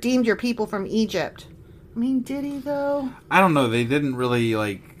when you redeemed your people from Egypt. I mean, did he, though? I don't know. They didn't really,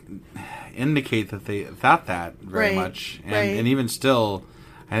 like, indicate that they thought that very much. And even still,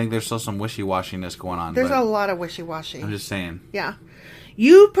 I think there's still some wishy-washiness going on. There's a lot of wishy-washy. I'm just saying. Yeah.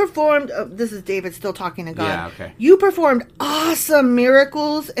 You performed, this is David still talking to God. Yeah, okay. You performed awesome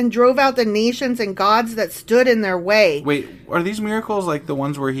miracles and drove out the nations and gods that stood in their way. Wait, are these miracles like the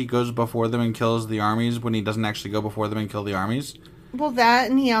ones where he goes before them and kills the armies when he doesn't actually go before them and kill the armies? Well, that,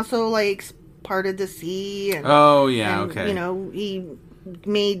 and he also, like, parted the sea. And, okay. You know, he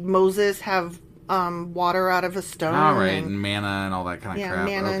made Moses have water out of a stone. All right, and manna and all that kind of crap.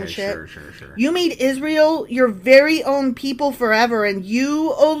 Yeah, manna and shit. Sure. You made Israel your very own people forever, and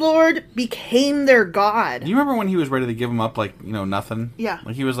you, O Lord, became their God. Do you remember when he was ready to give them up, like, nothing? Yeah.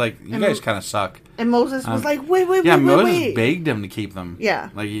 Like, he was like, you guys kind of suck. And Moses was like, wait. Yeah, Moses begged him to keep them. Yeah.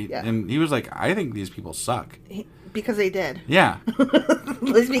 And he was like, I think these people suck. Because they did. Yeah.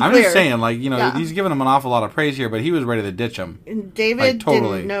 Let's be clear. I'm just saying, like, he's giving them an awful lot of praise here, but he was ready to ditch them. And David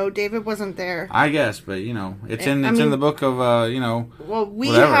didn't know. David wasn't there. I guess, but, it's in the book of, Well, we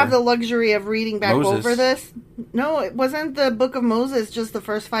whatever. have the luxury of reading back Moses. over this. No, it wasn't the book of Moses, just the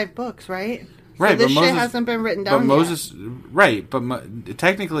first 5 books, right? Right, so this shit hasn't been written down yet. Right, but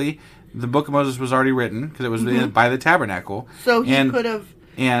technically, the book of Moses was already written because it was by the tabernacle. So he could have...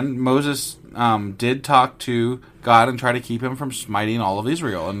 And Moses did talk to God and try to keep him from smiting all of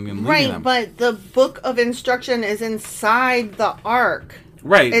Israel and leading them. But the book of instruction is inside the ark.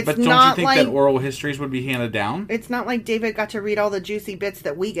 Right, but don't you think that oral histories would be handed down? It's not like David got to read all the juicy bits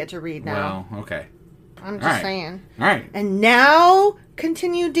that we get to read now. Well, okay. I'm just saying. All right. And now,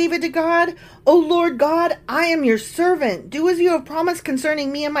 continued David to God, O Lord God, I am your servant. Do as you have promised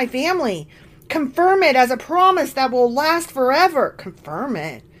concerning me and my family. Confirm it as a promise that will last forever. Confirm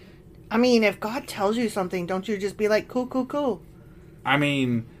it. I mean, if God tells you something, don't you just be like, cool, cool, cool? I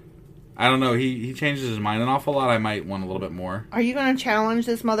mean, I don't know. He changes his mind an awful lot. I might want a little bit more. Are you going to challenge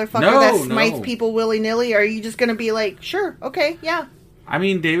this motherfucker that smites people willy-nilly? Or are you just going to be like, sure, okay, yeah. I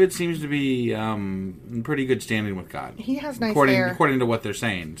mean, David seems to be in pretty good standing with God. He has nice hair. According to what they're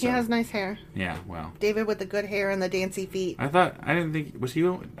saying. So. He has nice hair. Yeah, well. David with the good hair and the dancy feet. I didn't think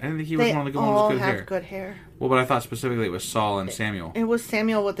he was one of the good ones with good hair. They all have good hair. Well, but I thought specifically it was Saul and Samuel. It was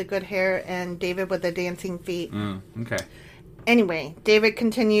Samuel with the good hair and David with the dancing feet. Okay. Anyway, David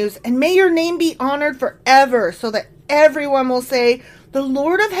continues, and may your name be honored forever so that everyone will say, the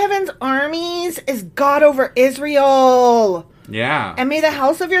Lord of Heaven's armies is God over Israel. Yeah. And may the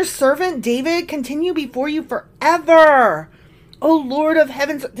house of your servant David continue before you forever. O Lord of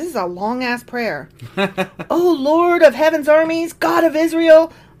heaven's... This is a long-ass prayer. O Lord of heaven's armies, God of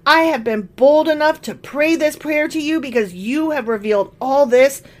Israel, I have been bold enough to pray this prayer to you because you have revealed all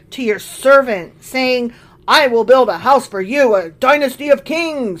this to your servant, saying, I will build a house for you, a dynasty of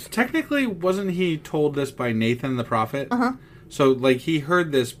kings. Technically, wasn't he told this by Nathan the prophet? Uh-huh. So, he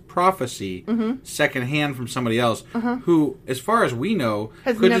heard this prophecy secondhand from somebody else who, as far as we know,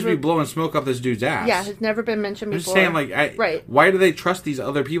 could just be blowing smoke up this dude's ass. Yeah, has never been mentioned before. I'm just saying, right. Why do they trust these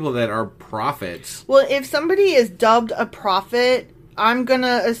other people that are prophets? Well, if somebody is dubbed a prophet, I'm going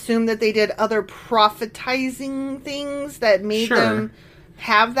to assume that they did other prophetizing things that made them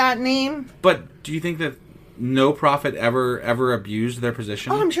have that name. But do you think that no prophet ever abused their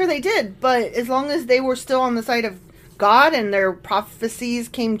position? Oh, I'm sure they did. But as long as they were still on the side of God and their prophecies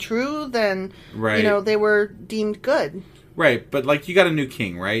came true, then they were deemed good. Right, but you got a new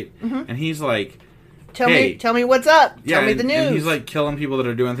king, right? Mm-hmm. And he's like, tell me what's up. Tell me the news. And he's killing people that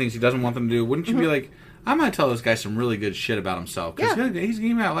are doing things he doesn't want them to do. Wouldn't you be like, I'm going to tell this guy some really good shit about himself because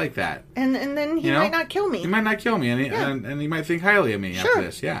he might like that. And then he might not kill me. He might not kill me, and he might think highly of me after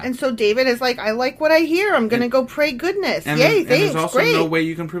this. Yeah. And so David is like, I like what I hear. I'm going to go pray goodness. Yay, thanks. And there's also no way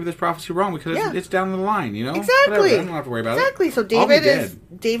you can prove this prophecy wrong because it's down the line. Exactly. Whatever. I don't have to worry about it. Exactly. So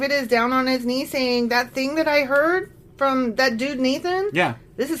David is down on his knees saying that thing that I heard from that dude Nathan. Yeah.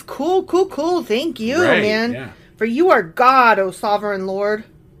 This is cool. Thank you, man. Yeah. For you are God, O sovereign Lord.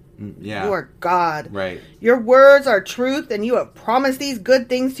 Yeah. You are God. Right. Your words are truth, and you have promised these good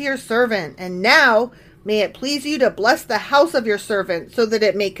things to your servant. And now, may it please you to bless the house of your servant, so that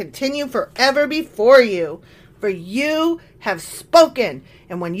it may continue forever before you. For you have spoken,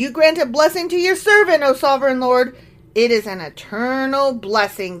 and when you grant a blessing to your servant, O sovereign Lord, it is an eternal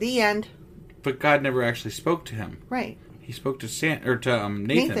blessing. The end. But God never actually spoke to him. Right. He spoke to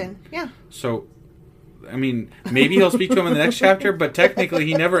Nathan. Yeah. So, I mean, maybe he'll speak to him in the next chapter, but technically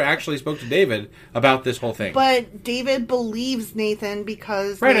he never actually spoke to David about this whole thing. But David believes Nathan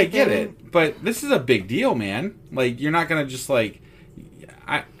because Nathan... I get it. But this is a big deal, man. You're not going to just, Well,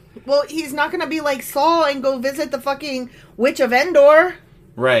 he's not going to be like Saul and go visit the fucking Witch of Endor.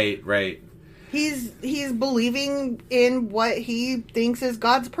 Right. He's believing in what he thinks is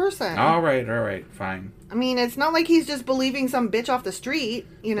God's person. All right, fine. I mean, it's not like he's just believing some bitch off the street,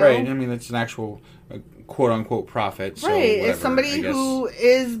 Right, I mean, it's an actual... quote-unquote prophet. So right, whatever, it's somebody who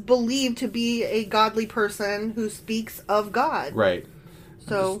is believed to be a godly person who speaks of God. Right.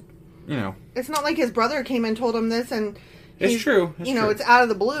 So, just, it's not like his brother came and told him this and... It's true. It's out of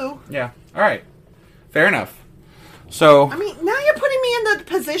the blue. Yeah. All right. Fair enough. So... I mean, now you're putting me in the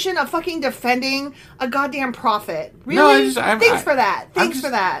position of fucking defending a goddamn prophet. Really? No, Thanks for that.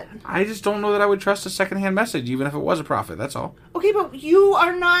 I just don't know that I would trust a secondhand message, even if it was a prophet. That's all. Okay, but you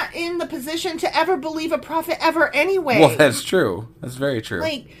are not in the position to ever believe a prophet ever anyway. Well, that's true. That's very true.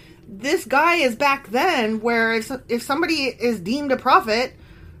 This guy is back then where if somebody is deemed a prophet,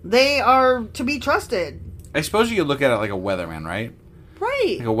 they are to be trusted. I suppose you could look at it like a weatherman, right?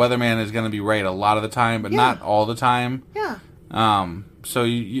 Right. A weatherman is going to be right a lot of the time, but not all the time. Yeah. So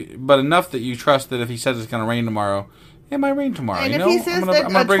but enough that you trust that if he says it's going to rain tomorrow, it might rain tomorrow. And if he says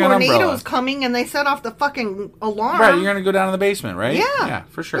that a tornado is coming and they set off the fucking alarm, right? You're going to go down in the basement, right? Yeah. Yeah,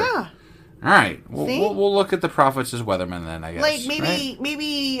 for sure. Yeah. All right. We'll look at the prophets as weathermen then, I guess. Like,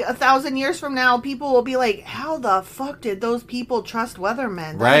 maybe 1,000 years from now, people will be like, how the fuck did those people trust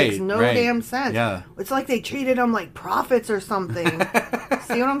weathermen? That makes no damn sense. Yeah. It's like they treated them like prophets or something.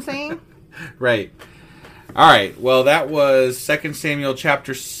 See what I'm saying? Right. All right. Well, that was 2 Samuel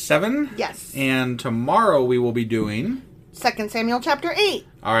chapter 7. Yes. And tomorrow we will be doing 2 Samuel chapter 8.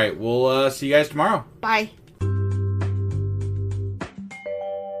 All right. We'll see you guys tomorrow. Bye.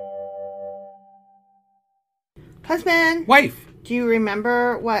 Husband. Wife. Do you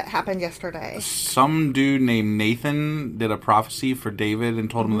remember what happened yesterday? Some dude named Nathan did a prophecy for David and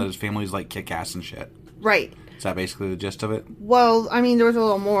told him that his family's like kick-ass and shit. Right. Is that basically the gist of it? Well, I mean, there was a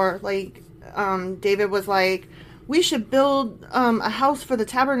little more. Like, David was like, we should build a house for the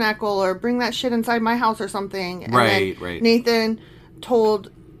tabernacle or bring that shit inside my house or something. And right. Nathan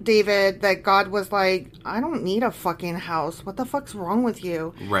told David that God was like, I don't need a fucking house. What the fuck's wrong with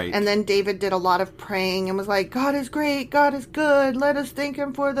you? Right. And then David did a lot of praying and was like, God is great. God is good. Let us thank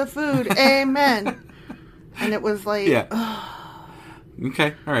him for the food. Amen. And it was like... Yeah.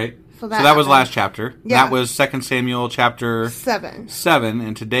 Okay. All right. So that was last chapter. Yeah. That was 2 Samuel chapter 7.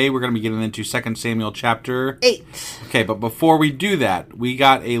 And today we're going to be getting into 2 Samuel chapter 8. Okay, but before we do that, we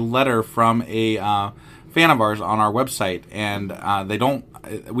got a letter from a fan of ours on our website, and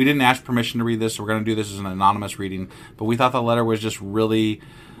we didn't ask permission to read this, so we're going to do this as an anonymous reading, but we thought the letter was just really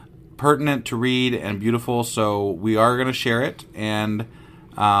pertinent to read and beautiful, so we are going to share it, and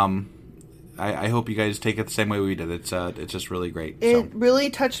I hope you guys take it the same way we did. It's just really great. It really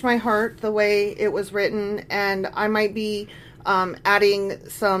touched my heart the way it was written, and I might be adding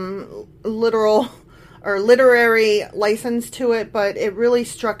some literal or literary license to it, but it really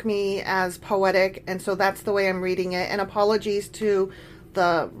struck me as poetic, and so that's the way I'm reading it. And apologies to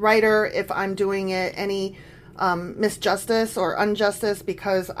the writer if I'm doing it any misjustice or injustice,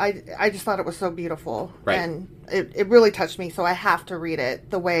 because I just thought it was so beautiful. Right. And it really touched me, so I have to read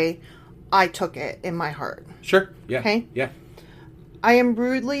it the way I took it in my heart. Sure. Yeah. Okay? Yeah. I am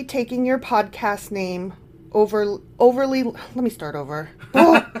rudely taking your podcast name overly... Let me start over.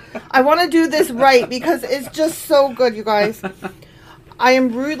 Oh, I want to do this right because it's just so good, you guys. I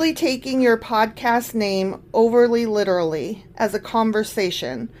am rudely taking your podcast name overly literally as a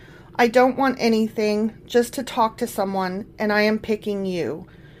conversation. I don't want anything, just to talk to someone, and I am picking you.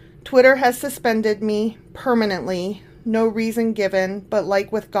 Twitter has suspended me permanently. No reason given, but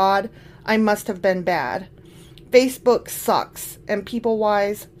like with God, I must have been bad. Facebook sucks, and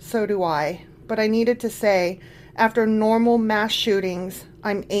people-wise, so do I. But I needed to say, after normal mass shootings,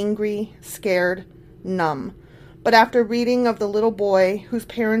 I'm angry, scared, numb. But after reading of the little boy whose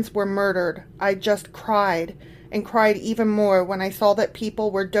parents were murdered, I just cried, and cried even more when I saw that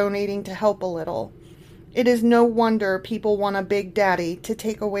people were donating to help a little. It is no wonder people want a big daddy to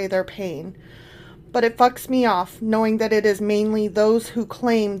take away their pain. But it fucks me off knowing that it is mainly those who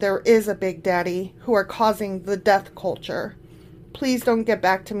claim there is a big daddy who are causing the death culture. Please don't get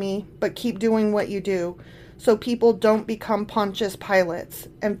back to me, but keep doing what you do, so people don't become Pontius Pilates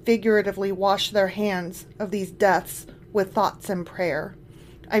and figuratively wash their hands of these deaths with thoughts and prayer.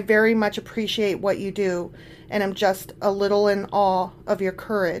 I very much appreciate what you do, and am just a little in awe of your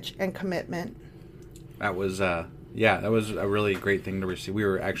courage and commitment. That was, that was a really great thing to receive. We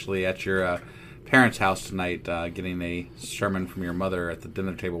were actually at your parents' house tonight getting a sermon from your mother at the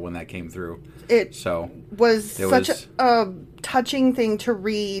dinner table when that came through. It was such a touching thing to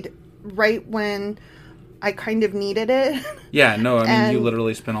read right when I kind of needed it. Yeah, no, I mean, you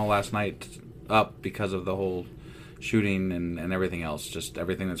literally spent all last night up because of the whole shooting and everything else, just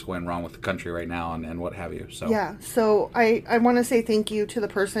everything that's going wrong with the country right now and what have you. So yeah, so I want to say thank you to the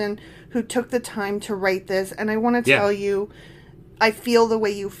person who took the time to write this, and I want to tell you, I feel the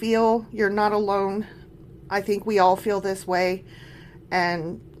way you feel. You're not alone. I think we all feel this way,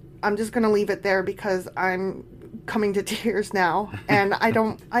 and I'm just going to leave it there because I'm coming to tears now, and I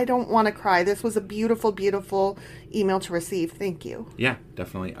don't want to cry. This was a beautiful, beautiful email to receive. Thank you. Yeah,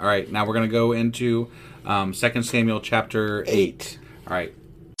 definitely. All right, now we're going to go into 2 Samuel chapter 8. All right.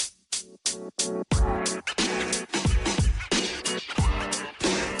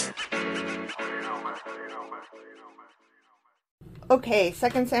 Okay,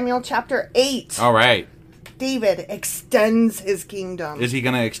 2 Samuel chapter 8. All right. David extends his kingdom. Is he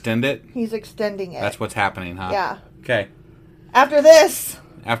going to extend it? He's extending it. That's what's happening, huh? Yeah. Okay. After this?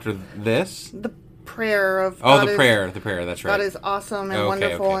 The prayer of God. The prayer, that's right. God is awesome and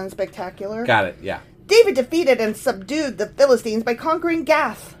wonderful and spectacular. Got it, yeah. David defeated and subdued the Philistines by conquering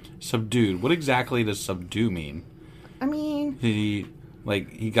Gath. Subdued. What exactly does subdue mean? I mean... He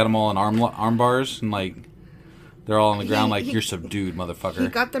got them all in arm bars and, They're all on the ground like, you're subdued, motherfucker. He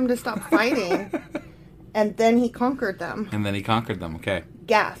got them to stop fighting, and then he conquered them. Okay.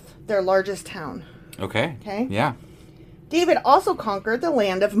 Gath, their largest town. Okay. Okay? Yeah. David also conquered the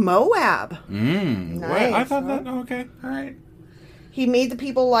land of Moab. Nice. What? I thought that... Okay. All right. He made the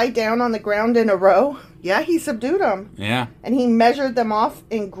people lie down on the ground in a row. Yeah, he subdued them. Yeah. And he measured them off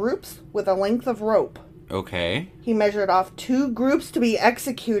in groups with a length of rope. Okay. He measured off 2 groups to be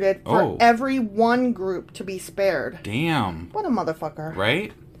executed for every 1 group to be spared. Damn. What a motherfucker.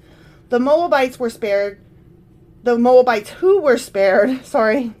 Right? The Moabites were spared. The Moabites who were spared,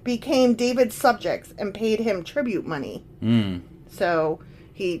 became David's subjects and paid him tribute money. So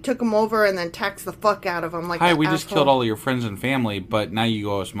he took them over and then taxed the fuck out of them. Like, hi, we just killed all of your friends and family, but now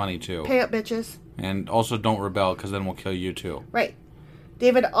you owe us money too. Pay up, bitches. And also don't rebel, because then we'll kill you too. Right.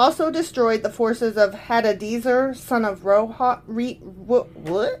 David also destroyed the forces of Hadadezer, son of Rehab.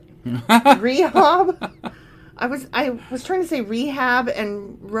 I was trying to say Rehab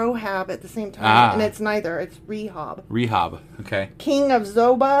and Rohab at the same time, and it's neither. It's Rehab. Rehab, okay. King of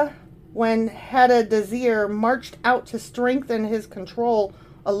Zobah, when Hadadezer marched out to strengthen his control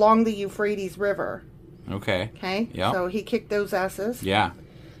along the Euphrates River. Okay. Okay? Yeah. So he kicked those asses. Yeah.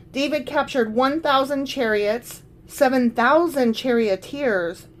 David captured 1,000 chariots, 7,000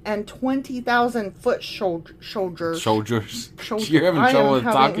 charioteers, and 20,000 foot soldiers. Soldiers. You're having trouble with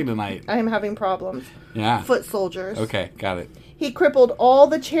talking tonight. I am having problems. Yeah. Foot soldiers. Okay, got it. He crippled all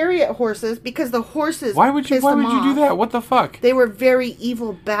the chariot horses because the horses Why would you do that? What the fuck? They were very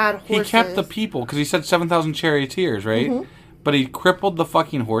evil, bad horses. He kept the people, because he said 7,000 charioteers, right? Mm-hmm. But he crippled the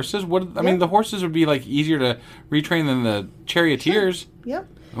fucking horses? I mean, the horses would be, like, easier to retrain than the charioteers. Sure. Yep.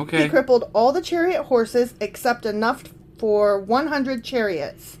 Okay. He crippled all the chariot horses except enough for 100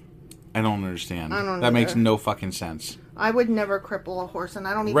 chariots. I don't understand. I don't That either. makes no fucking sense. I would never cripple a horse, and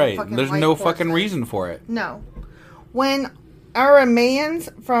I don't even fucking There's like no horses. fucking reason for it. No. When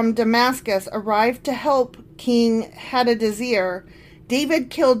Arameans from Damascus arrived to help King Hadadezer, David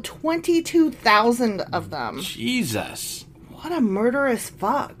killed 22,000 of them. Jesus. What a murderous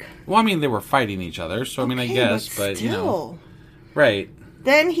fuck. Well, I mean, they were fighting each other, so I mean, I guess, but you know. Right.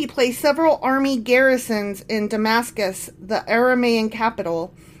 Then he placed several army garrisons in Damascus, the Aramean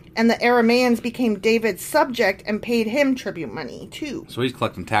capital, and the Arameans became David's subject and paid him tribute money, too. So he's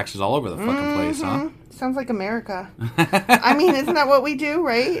collecting taxes all over the fucking place, huh? Sounds like America. I mean, isn't that what we do,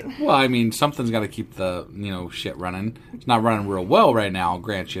 right? Well, I mean, something's got to keep the, shit running. It's not running real well right now, I'll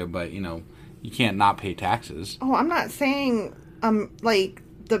grant you, but, you can't not pay taxes. Oh, I'm not saying, like,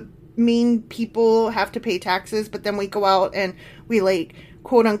 the mean people have to pay taxes, but then we go out and we, like,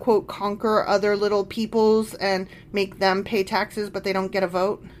 quote-unquote conquer other little peoples and make them pay taxes, but they don't get a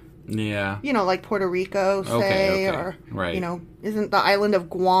vote. Yeah. Like Puerto Rico, say, or, right. Isn't the island of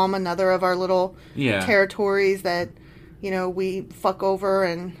Guam another of our little territories that, we fuck over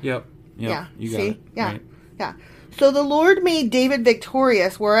and... Yep. Yeah. You got it. Yeah. Right. Yeah. So the Lord made David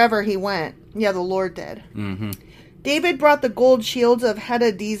victorious wherever he went. Yeah, the Lord did. Mm-hmm. David brought the gold shields of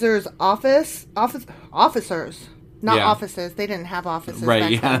Hadadezer's officers. Not offices. They didn't have offices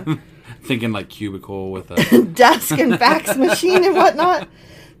back then. Thinking like cubicle with a... desk and fax machine and whatnot.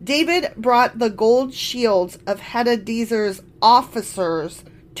 David brought the gold shields of Hadadezer's officers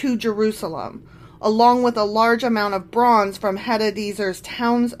to Jerusalem, along with a large amount of bronze from Hadadezer's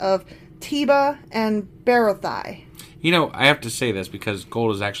towns of Teba and Berothai. I have to say this because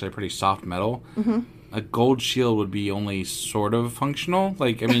gold is actually a pretty soft metal. Mm-hmm. A gold shield would be only sort of functional.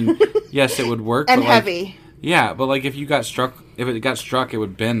 Like, I mean, yes, it would work. And but heavy. Yeah, but like if it got struck, it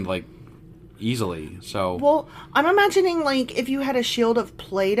would bend like easily. So well, I'm imagining like if you had a shield of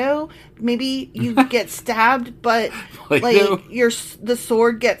Play-Doh, maybe you get stabbed, but Play-Doh? like the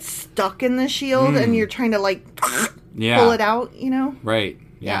sword gets stuck in the shield, and you're trying to like pull it out. Right.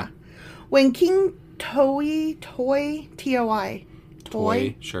 Yeah. When King Toi, T-O-I,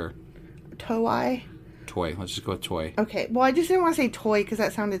 sure. Toi. Let's just go with Toy. Okay. Well, I just didn't want to say Toy because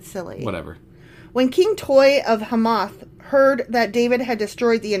that sounded silly. Whatever. When King Toi of Hamath heard that David had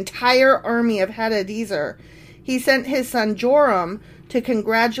destroyed the entire army of Hadadezer, he sent his son Joram to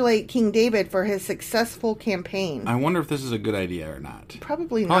congratulate King David for his successful campaign. I wonder if this is a good idea or not.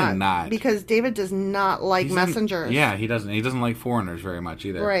 Probably not. Because David does not like messengers. Yeah, he doesn't. He doesn't like foreigners very much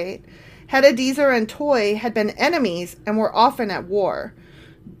either. Right. Hadadezer and Toi had been enemies and were often at war.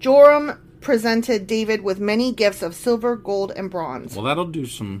 Joram presented David with many gifts of silver, gold, and bronze. Well, that'll do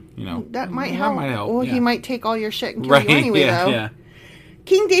some, That might help. Well, he might take all your shit and kill you anyway, though. Yeah.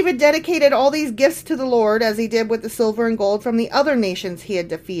 King David dedicated all these gifts to the Lord, as he did with the silver and gold from the other nations he had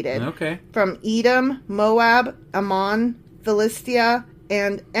defeated. Okay. From Edom, Moab, Ammon, Philistia,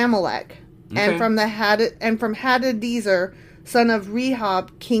 and Amalek. Okay. And from Hadadezer, son of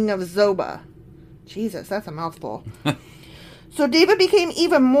Rehob, king of Zobah. Jesus, that's a mouthful. So David became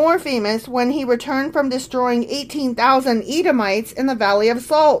even more famous when he returned from destroying 18,000 Edomites in the Valley of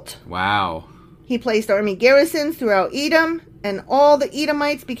Salt. Wow. He placed army garrisons throughout Edom, and all the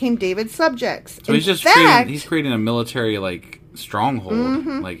Edomites became David's subjects. So he's creating a military, like, stronghold,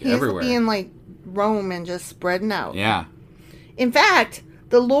 everywhere. He's being like Rome and just spreading out. Yeah. In fact,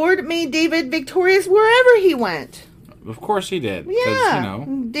 the Lord made David victorious wherever he went. Of course he did. Yeah.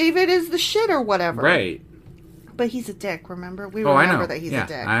 David is the shit or whatever. Right. But he's a dick, remember? We remember that he's a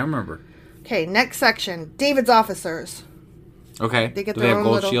dick. I remember. Okay, next section. David's officers. Okay. They get Do they have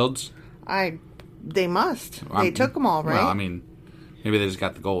gold shields? They must. They took them all, right? Well, I mean, maybe they just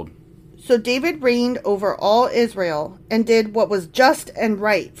got the gold. So David reigned over all Israel and did what was just and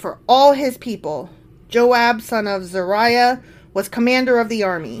right for all his people. Joab, son of Zeruiah, was commander of the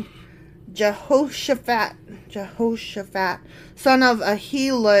army. Jehoshaphat, son of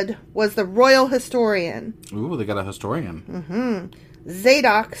Ahilud, was the royal historian. Ooh, they got a historian. Mm-hmm.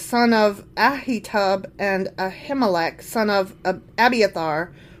 Zadok, son of Ahitub, and Ahimelech, son of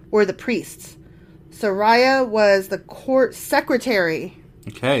Abiathar, were the priests. Sariah was the court secretary.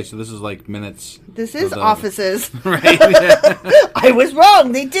 Okay, so this is like minutes. This is offices. Right. Yeah. I was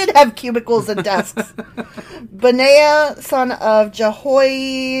wrong. They did have cubicles and desks. Benaiah, son of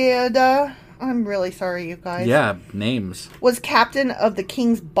Jehoiada. I'm really sorry, you guys. Yeah, names. Was captain of the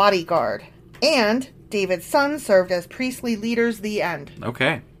king's bodyguard. And David's son served as priestly leaders the end.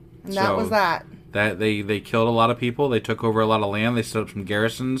 Okay. And that was that. That they killed a lot of people. They took over a lot of land. They set up some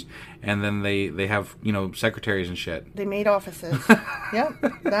garrisons, and then they have secretaries and shit. They made offices.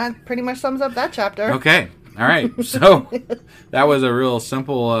 Yep, that pretty much sums up that chapter. Okay, all right. So that was a real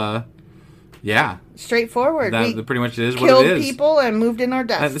simple, straightforward. That pretty much is what it is. Killed is. People and moved in our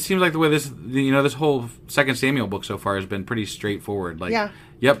deaths. It seems like the way this whole 2 Samuel book so far has been pretty straightforward. Like,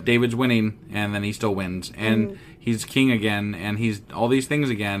 yep, David's winning, and then he still wins, and he's king again, and he's all these things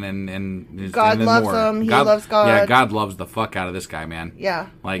again, and God and then loves more. him. He loves God. Yeah, God loves the fuck out of this guy, man. Yeah,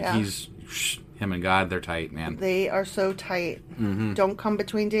 he's him and God. They're tight, man. They are so tight. Mm-hmm. Don't come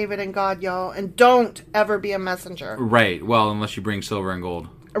between David and God, y'all, and don't ever be a messenger. Right. Well, unless you bring silver and gold.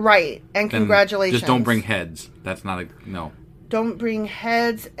 Right, and then congratulations. Just don't bring heads. That's not no. Don't bring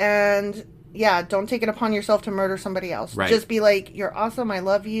heads, and don't take it upon yourself to murder somebody else. Right. Just be like, you're awesome, I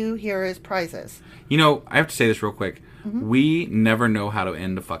love you, here is prizes. I have to say this real quick. Mm-hmm. We never know how to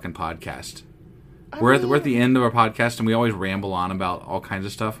end a fucking podcast. We're at the end of our podcast, and we always ramble on about all kinds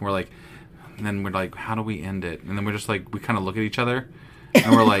of stuff, and we're like, how do we end it? And then we're just like, we kind of look at each other,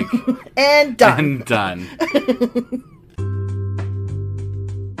 and we're like... and done. And done.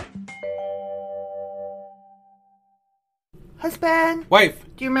 Husband. Wife.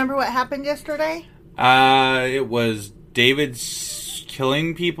 Do you remember what happened yesterday? It was David's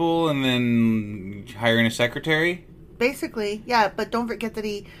killing people and then hiring a secretary. Basically, yeah, but don't forget that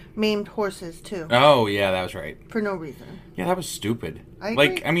he maimed horses too. Oh, yeah, that was right. For no reason. Yeah, that was stupid. I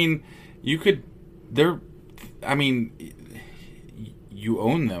agree. You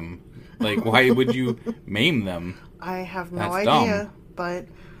own them. Like, why would you maim them? I have no idea, but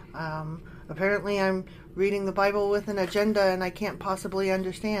apparently I'm reading the Bible with an agenda and I can't possibly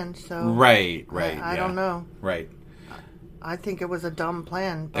understand, so... Right. I don't know. Right. I think it was a dumb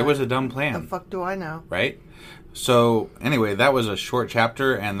plan. It was a dumb plan. The fuck do I know? Right? So, anyway, that was a short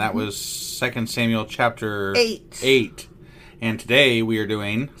chapter, and that was 2 Samuel chapter... 8. And today we are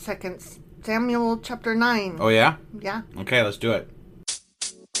doing... 2 Samuel chapter 9. Oh, yeah? Yeah. Okay, let's do it.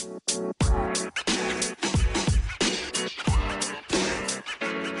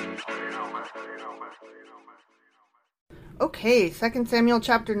 Okay, 2 Samuel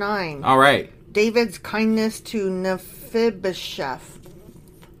chapter 9. All right. David's kindness to Mephibosheth.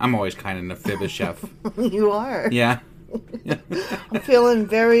 I'm always kind of Mephibosheth. You are. Yeah. I'm feeling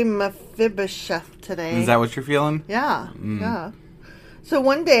very Mephibosheth today. Is that what you're feeling? Yeah. Yeah. So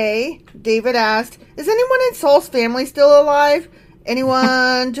one day, David asked, "Is anyone in Saul's family still alive?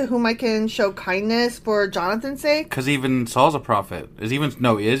 Anyone to whom I can show kindness for Jonathan's sake?" Because even Saul's a prophet. Is even Saul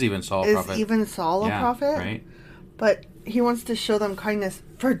a prophet? Is even Saul a prophet? Right. But he wants to show them kindness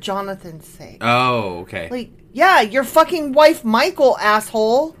for Jonathan's sake. Oh, okay. Like, yeah, your fucking wife, Michael,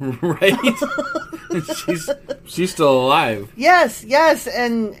 asshole. Right. she's still alive. Yes,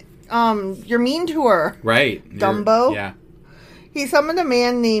 and you're mean to her. Right. Dumbo. Yeah. He summoned a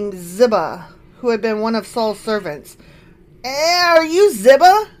man named Ziba, who had been one of Saul's servants. Are you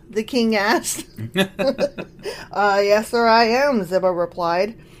Ziba? The king asked. Yes, sir, I am, Ziba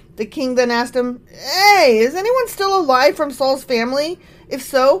replied. The king then asked him, "Hey, is anyone still alive from Saul's family? If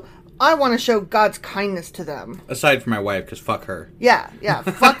so, I want to show God's kindness to them. Aside from my wife, because fuck her. Yeah.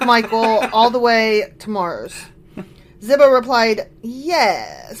 Fuck Michael all the way to Mars. Ziba replied,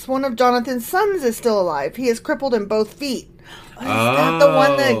 yes, one of Jonathan's sons is still alive. He is crippled in both feet. Is that the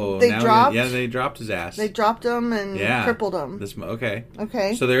one that they dropped? They dropped his ass. They dropped him and crippled him.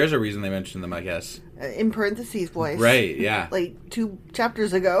 Okay. So there is a reason they mentioned them, I guess. In parentheses, voice. Right, yeah. Like 2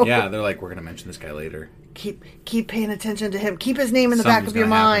 chapters ago. Yeah, they're like, we're going to mention this guy later. Keep paying attention to him. Keep his name in the back of your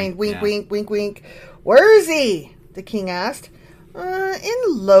mind. Wink, wink, wink, wink. Where is he? The king asked. In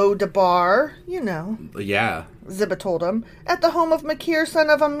Lo-Debar, you know. Yeah. Ziba told him. At the home of Makir,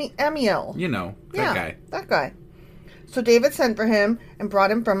 son of Amiel. You know, guy. That guy. So David sent for him and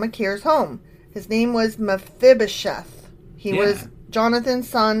brought him from Makir's home. His name was Mephibosheth. He was Jonathan's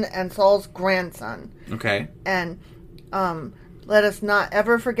son and Saul's grandson. Okay. And let us not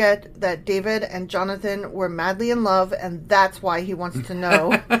ever forget that David and Jonathan were madly in love, and that's why he wants to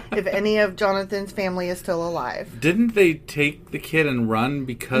know if any of Jonathan's family is still alive. Didn't they take the kid and run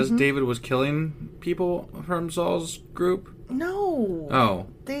because David was killing people from Saul's group? No. Oh.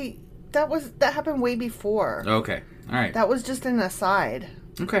 That happened way before. Okay. All right. That was just an aside.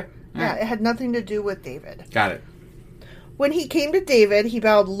 Okay. Yeah, it had nothing to do with David. Got it. When he came to David, he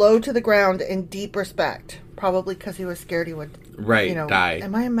bowed low to the ground in deep respect. Probably because he was scared he would, die.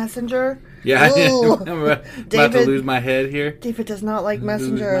 Am I a messenger? Yeah. I'm about to lose my head here. David does not like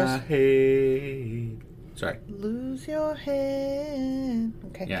messengers. Lose my head. Sorry. Lose your head.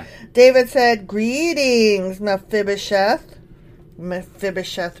 Okay. Yeah. David said, greetings, Mephibosheth.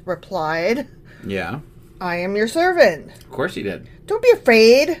 Mephibosheth replied. Yeah. I am your servant. Of course he did. Don't be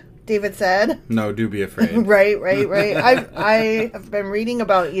afraid, David said. No, do be afraid. Right. I have been reading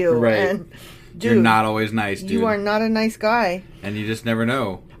about you. Right. And, dude, you're not always nice, dude. You are not a nice guy. And you just never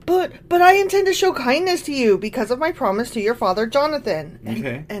know. But I intend to show kindness to you because of my promise to your father Jonathan.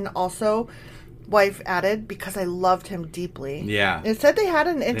 Okay. And also, wife added, because I loved him deeply. Yeah. It said they had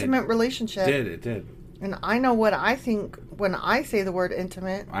an intimate relationship. It did. And I know what I think when I say the word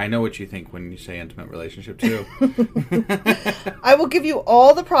intimate. I know what you think when you say intimate relationship, too. I will give you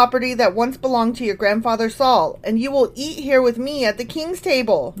all the property that once belonged to your grandfather Saul, and you will eat here with me at the king's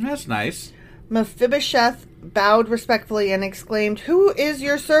table. That's nice. Mephibosheth bowed respectfully and exclaimed, who is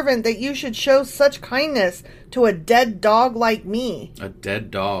your servant that you should show such kindness to a dead dog like me? A dead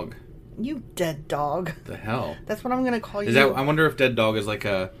dog? You dead dog. The hell? That's what I'm going to call you. I wonder if dead dog is like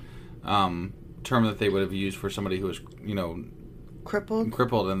a term that they would have used for somebody who was,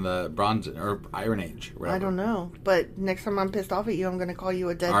 crippled in the Bronze or Iron Age. Whatever. I don't know. But next time I'm pissed off at you, I'm going to call you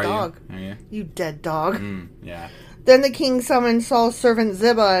a dead dog. Are you? You dead dog. Yeah. Then the king summoned Saul's servant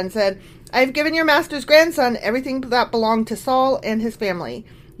Ziba and said, I have given your master's grandson everything that belonged to Saul and his family.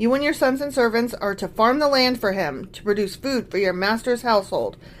 You and your sons and servants are to farm the land for him, to produce food for your master's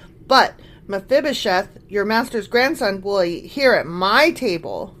household. But Mephibosheth, your master's grandson, will eat here at my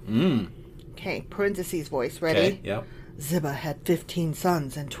table. Okay, parentheses voice, ready? Okay, yep. Ziba had 15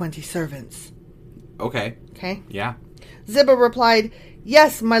 sons and 20 servants. Okay. Okay? Yeah. Ziba replied,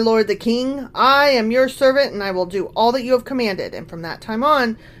 yes, my lord the king, I am your servant, and I will do all that you have commanded. And from that time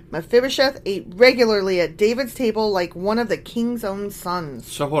on, Mephibosheth ate regularly at David's table like one of the king's own sons.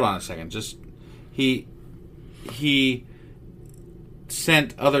 So hold on a second. Just, he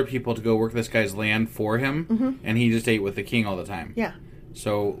sent other people to go work this guy's land for him, and he just ate with the king all the time. Yeah.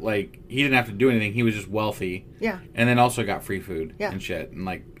 So, he didn't have to do anything. He was just wealthy. Yeah. And then also got free food and shit. And,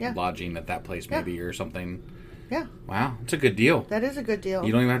 lodging at that place maybe or something. Yeah. Wow. It's a good deal. That is a good deal.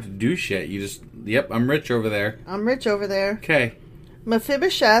 You don't even have to do shit. You just, I'm rich over there. I'm rich over there. Okay.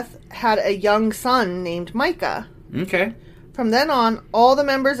 Mephibosheth had a young son named Micah. Okay. From then on, all the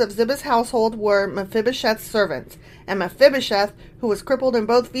members of Ziba's household were Mephibosheth's servants. And Mephibosheth, who was crippled in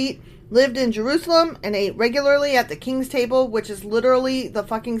both feet, lived in Jerusalem and ate regularly at the king's table, which is literally the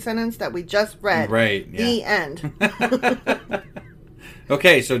fucking sentence that we just read. Right. Yeah. The end.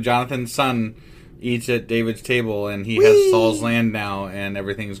 Okay, so Jonathan's son eats at David's table, and he has Saul's land now, and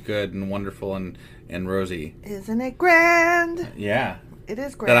everything's good and wonderful and rosy. Isn't it grand? Yeah. It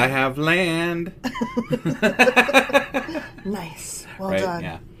is grand. That I have land. Nice. Well done.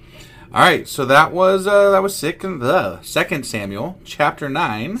 Yeah. All right, so that was 2 Samuel, chapter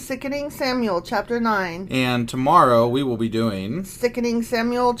 9. Sickening Samuel, chapter 9. And tomorrow we will be doing Sickening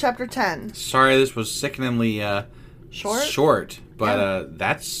Samuel, chapter 10. Sorry, this was sickeningly short, but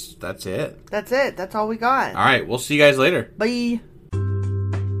that's it. That's it. That's all we got. All right, we'll see you guys later. Bye.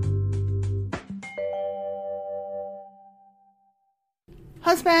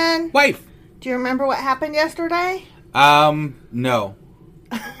 Husband. Wife. Do you remember what happened yesterday? No.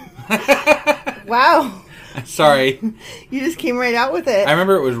 Wow. Sorry. You just came right out with it. I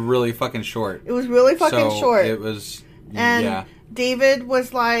remember it was really fucking short. It was really fucking short. It was... And David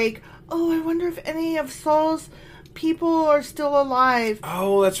was like, oh, I wonder if any of Saul's people are still alive.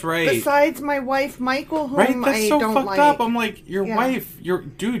 Oh, that's right. Besides my wife, Michal, whom right? That's I so don't fucked like. up. I'm like, your wife. Your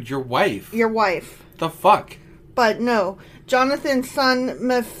wife. Your wife. The fuck? But no. Jonathan's son,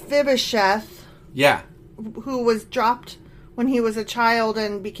 Mephibosheth. Yeah. Who was dropped when he was a child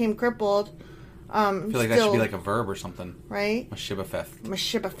and became crippled. I feel like that should be like a verb or something. Right?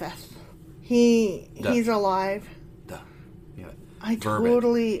 Mephibosheth. He's alive. Duh. Yeah. I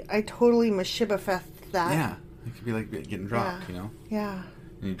totally Mephibosheth that. Yeah. It could be like getting dropped, you know? Yeah.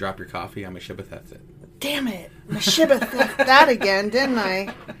 And you drop your coffee, I'm Mephibosheth it. Damn it. Mephibosheth that again, didn't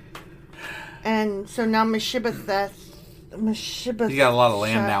I? And so now Mephibosheth. He's got a lot of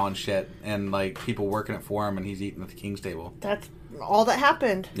land now and shit, and like people working it for him, and he's eating at the king's table. That's all that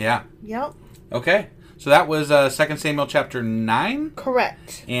happened. Yeah. Yep. Okay. So that was 2 Samuel chapter 9?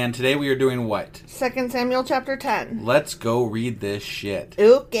 Correct. And today we are doing what? 2 Samuel chapter 10. Let's go read this shit.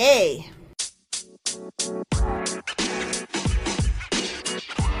 Okay.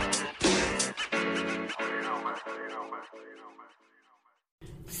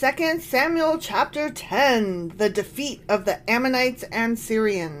 2 Samuel chapter 10. The defeat of the Ammonites and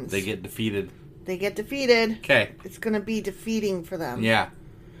Syrians. They get defeated. Okay. It's going to be defeating for them. Yeah.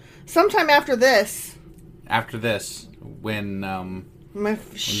 Sometime after this, when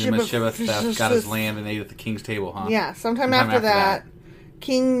Mephibosheth got his land and ate at the king's table, huh? Yeah, sometime after that,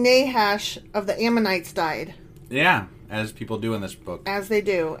 King Nahash of the Ammonites died. Yeah, as people do in this book. As they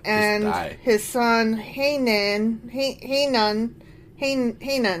do. And his son Hanan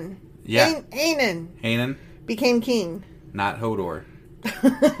became king. Not Hodor.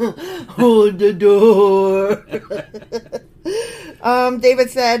 Hold the door. David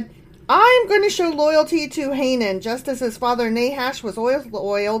said, I'm going to show loyalty to Hanan, just as his father Nahash was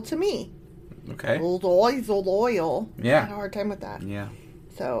loyal to me. Okay. Loyal. Yeah. I had a hard time with that. Yeah.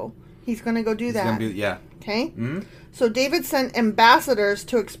 So, he's going to go do that. Yeah. Okay? Mm-hmm. So, David sent ambassadors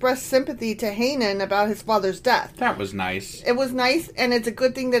to express sympathy to Hanan about his father's death. That was nice. It was nice, and it's a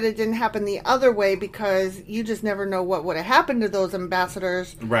good thing that it didn't happen the other way, because you just never know what would have happened to those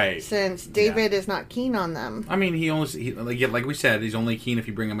ambassadors. Right. Since David is not keen on them. I mean, like we said, he's only keen if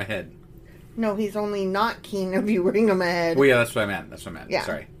you bring him ahead. No, he's only not keen if you bring him ahead. Well, yeah, that's what I meant. Yeah.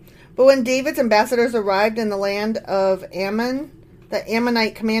 Sorry. But when David's ambassadors arrived in the land of Ammon, the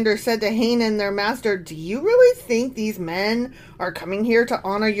Ammonite commander said to Hanan, their master, do you really think these men are coming here to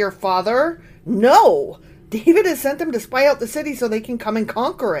honor your father? No! David has sent them to spy out the city so they can come and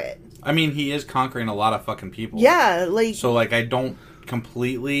conquer it. I mean, he is conquering a lot of fucking people. Yeah, like... So, like, I don't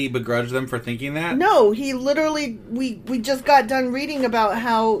completely begrudge them for thinking that. No, he literally... We just got done reading about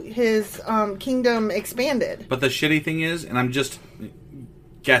how his kingdom expanded. But the shitty thing is, and I'm just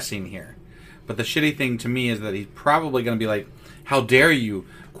guessing here, but the shitty thing to me is that he's probably going to be like, how dare you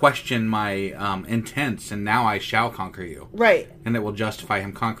question my intents, and now I shall conquer you. Right. And it will justify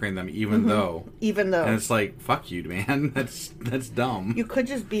him conquering them, even though. And it's like, fuck you, man. That's dumb. You could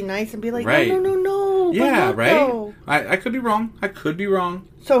just be nice and be like, right. No. Yeah, right? I could be wrong.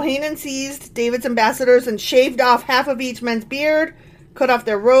 So Hanan seized David's ambassadors and shaved off half of each man's beard, cut off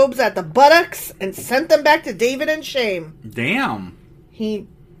their robes at the buttocks, and sent them back to David in shame. Damn. He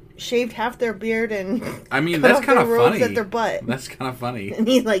shaved half their beard and that's kind of funny. At their butt. That's kind of funny. And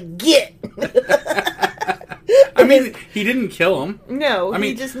he's like, get. I mean, he didn't kill him. No,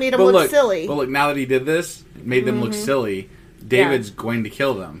 he just made them look silly. But look, now that he did this, made them look silly, David's going to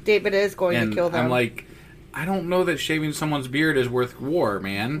kill them. David is going to kill them. I'm like, I don't know that shaving someone's beard is worth war,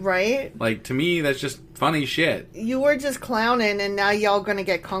 man. Right? Like, to me, that's just funny shit. You were just clowning, and now y'all gonna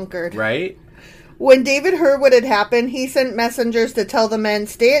get conquered. Right? When David heard what had happened, he sent messengers to tell the men,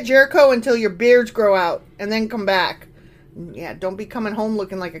 stay at Jericho until your beards grow out, and then come back. Yeah, don't be coming home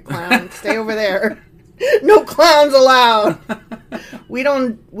looking like a clown. Stay over there. No clowns allowed. We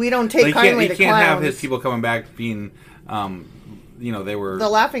don't take kindly to clowns. He can't have his people coming back being, they were... the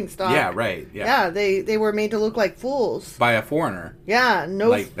laughing stock. Yeah, right. Yeah, they were made to look like fools. By a foreigner. Yeah,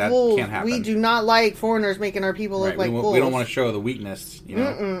 that fools. Can't happen. We do not like foreigners making our people look like fools. We don't want to show the weakness, you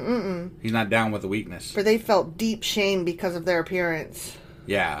know. He's not down with the weakness. For they felt deep shame because of their appearance.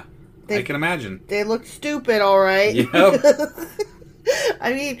 Yeah. I can imagine. They looked stupid, all right. Yep.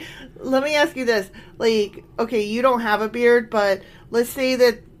 I mean, let me ask you this. Like, okay, you don't have a beard, but let's say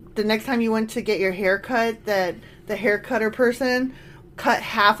that the next time you went to get your hair cut, that the hair cutter person cut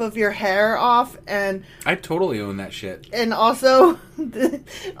half of your hair off, and... I totally own that shit. And also... You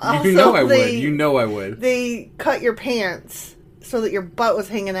know I would. They cut your pants so that your butt was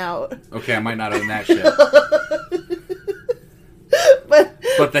hanging out. Okay, I might not own that shit.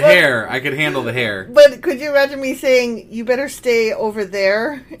 But the hair, I could handle the hair. But could you imagine me saying, you better stay over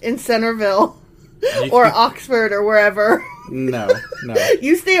there in Centerville or Oxford or wherever? No.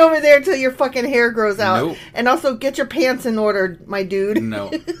 You stay over there till your fucking hair grows out. Nope. And also get your pants in order, my dude.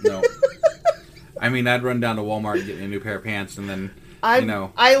 No. I mean, I'd run down to Walmart and get me a new pair of pants and then,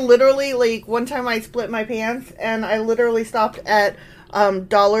 I literally, like, one time I split my pants and I literally stopped at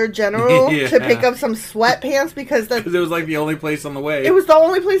Dollar General to pick up some sweatpants because it was like the only place on the way. It was the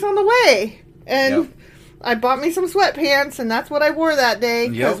only place on the way. And I bought me some sweatpants and that's what I wore that day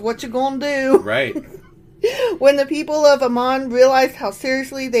because what you gonna do? Right. When the people of Ammon realized how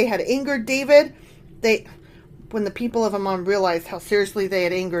seriously they had angered David,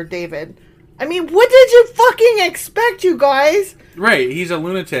 I mean, what did you fucking expect, you guys? Right, he's a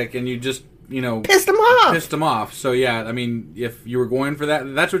lunatic and you just, pissed him off. So, yeah, I mean, if you were going for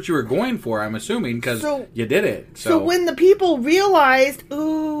that, that's what you were going for, I'm assuming, because you did it. So when the people realized,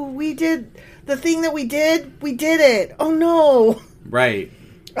 ooh, we did the thing that we did it. Oh, no. Right.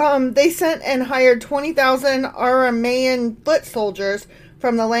 They sent and hired 20,000 Aramean foot soldiers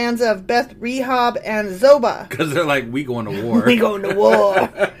from the lands of Beth Rehob and Zobah. Because they're like, we going to war.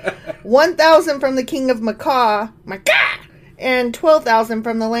 1,000 from the king of Makkah, and 12,000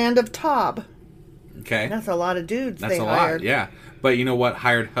 from the land of Tob. Okay. That's a lot of dudes That's a lot, yeah. But you know what?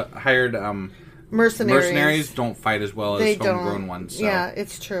 Hired mercenaries don't fight as well as homegrown ones. So. Yeah,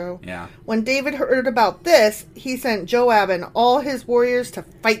 it's true. Yeah. When David heard about this, he sent Joab and all his warriors to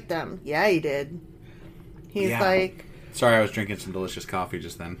fight them. Yeah, he did. He's like... Sorry, I was drinking some delicious coffee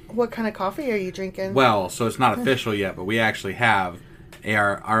just then. What kind of coffee are you drinking? Well, so it's not official yet, but we actually have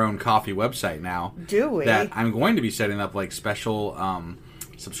our own coffee website now. Do we? That I'm going to be setting up like special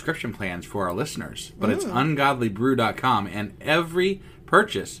subscription plans for our listeners. But it's ungodlybrew.com, and every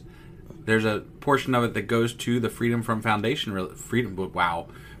purchase, there's a portion of it that goes to the Freedom from Religion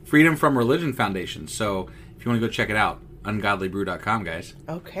Foundation. So if you want to go check it out, ungodlybrew.com, guys.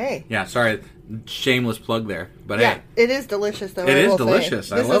 Okay. Yeah, sorry, shameless plug there, but yeah, hey, it is delicious though. It is delicious.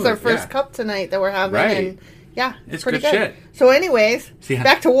 This is our first cup tonight that we're having, and it's pretty good. Shit. So, anyways,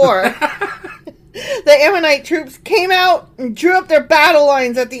 back to war. The Ammonite troops came out and drew up their battle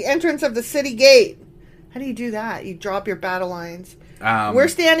lines at the entrance of the city gate. How do you do that? You drop your battle lines. We're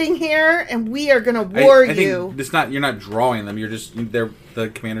standing here, and we are going to war you. It's not. You're not drawing them. You're just. The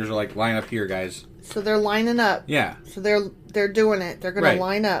commanders are like, line up here, guys. So they're lining up. Yeah. So they're doing it. They're going to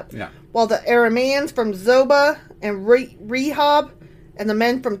line up. Yeah. While the Arameans from Zobah and Rehob and the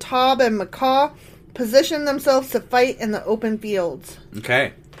men from Tob and Makkah position themselves to fight in the open fields.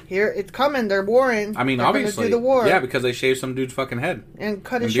 Okay. Here, it's coming. They're warring. I mean, they're obviously. Do the war. Yeah, because they shaved some dude's fucking head. And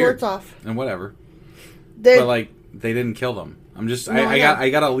cut his shorts off. And whatever. But, like, they didn't kill them. I'm just... I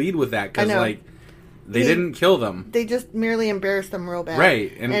got to lead with that, because, like, they didn't kill them. They just merely embarrassed them real bad.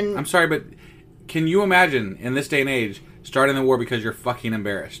 Right. And I'm sorry, but can you imagine, in this day and age, starting the war because you're fucking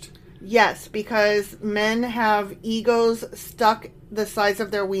embarrassed? Yes, because men have egos stuck the size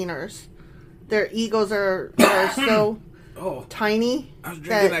of their wieners. Their egos are so tiny. I was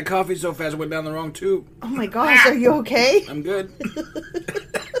drinking that coffee so fast it went down the wrong tube. Oh my gosh, are you okay? I'm good.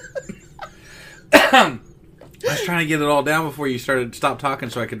 I was trying to get it all down before you stopped talking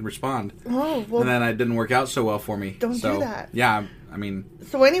so I could respond. Oh, well. And then it didn't work out so well for me. Don't do that. Yeah, I mean.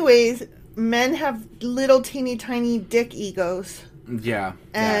 So anyways, men have little teeny tiny dick egos. Yeah.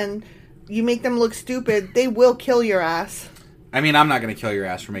 And you make them look stupid, they will kill your ass. I mean, I'm not going to kill your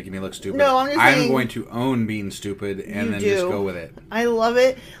ass for making me look stupid. No, I'm just saying... I'm going to own being stupid and then just go with it. I love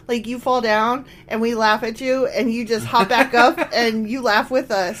it. Like, you fall down and we laugh at you and you just hop back up and you laugh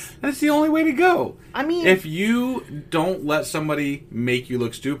with us. That's the only way to go. I mean... If you don't let somebody make you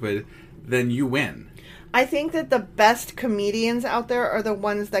look stupid, then you win. I think that the best comedians out there are the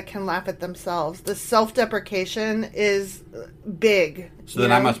ones that can laugh at themselves. The self-deprecation is big. So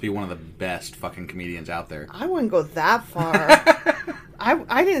then I must be one of the best fucking comedians out there. I wouldn't go that far.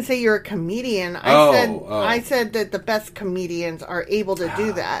 I didn't say you're a comedian. I said that the best comedians are able to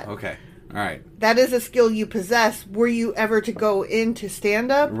do that. Okay. All right. That is a skill you possess. Were you ever to go into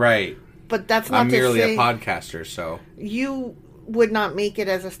stand-up? Right. But that's not I'm to merely say... a podcaster, so... You would not make it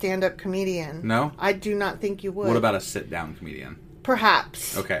as a stand-up comedian. No? I do not think you would. What about a sit-down comedian?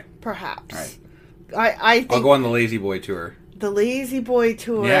 Perhaps. Okay. Perhaps. All right. I think I'll go on the Lazy Boy tour. The Lazy Boy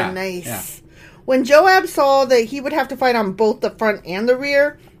tour. Yeah. Nice. Yeah. When Joab saw that he would have to fight on both the front and the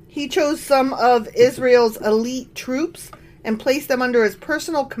rear, he chose some of Israel's elite troops and placed them under his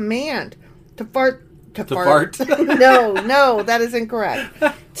personal command to fart. No, that is incorrect.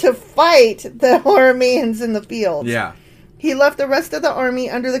 To fight the Arameans in the field. Yeah. He left the rest of the army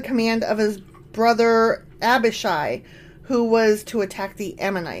under the command of his brother Abishai, who was to attack the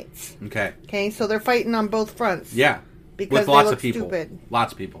Ammonites. Okay. Okay, so they're fighting on both fronts. Yeah. Because with they lots look of people. stupid.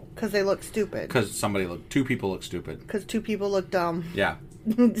 Lots of people. Because they look stupid. Because two people look stupid. Because two people look dumb. Yeah.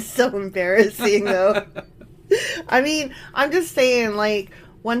 So embarrassing, though. I mean, I'm just saying, like,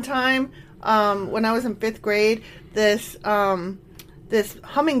 one time, when I was in 5th grade, this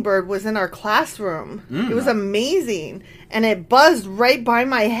hummingbird was in our classroom. It was amazing. And it buzzed right by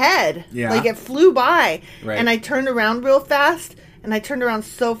my head. Yeah. Like, it flew by. Right. And I turned around real fast. And I turned around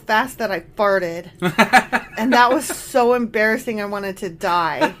so fast that I farted. And that was so embarrassing. I wanted to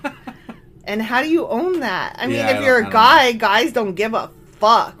die. And how do you own that? I mean, if you're a guy, guys don't give a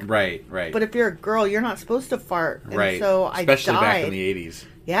fuck. Right, right. But if you're a girl, you're not supposed to fart. And right. so I died. Especially back in the 80s.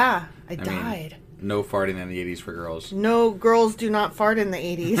 Yeah, I died. No farting in the 80s for girls. No, girls do not fart in the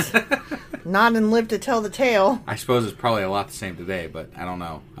 80s. Not in Live to Tell the Tale. I suppose it's probably a lot the same today, but I don't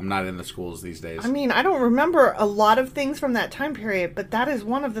know. I'm not in the schools these days. I mean, I don't remember a lot of things from that time period, but that is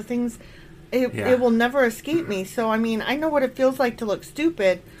one of the things, it will never escape me. So, I mean, I know what it feels like to look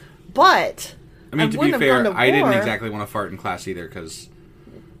stupid, but I mean, to be fair, I didn't exactly want to fart in class either, because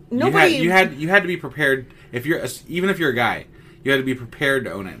you had to be prepared. Even if you're a guy, you had to be prepared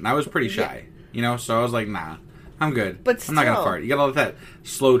to own it. And I was pretty shy, so I was like, nah. I'm good. But still, I'm not going to fart. You got to let that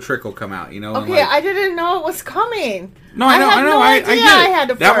slow trickle come out, Okay, I didn't know it was coming. No, I know. I get it. I had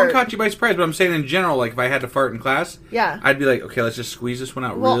to that fart. one caught you by surprise, but I'm saying in general, like if I had to fart in class, I'd be like, okay, let's just squeeze this one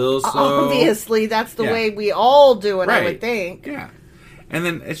out real slow. Obviously, that's the way we all do it, right. I would think. Yeah. And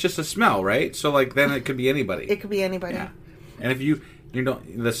then it's just a smell, right? So like then it could be anybody. It could be anybody. Yeah. And if you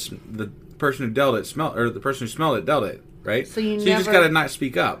don't, the person who dealt it the person who smelled it dealt it, right? So you just got to not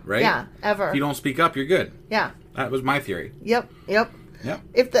speak up, right? Yeah, ever. If you don't speak up, you're good. Yeah. That was my theory. Yep. Yep.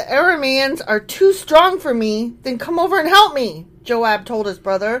 If the Arameans are too strong for me, then come over and help me, Joab told his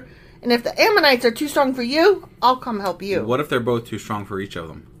brother. And if the Ammonites are too strong for you, I'll come help you. What if they're both too strong for each of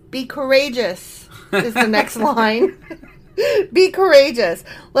them? Be courageous is the next line. Be courageous.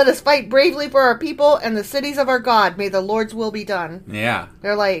 Let us fight bravely for our people and the cities of our God. May the Lord's will be done. Yeah.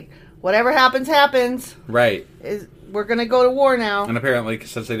 They're like, whatever happens, happens. Right. We're going to go to war now. And apparently,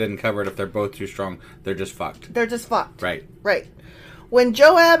 since they didn't cover it, if they're both too strong, they're just fucked. They're just fucked. Right. Right. When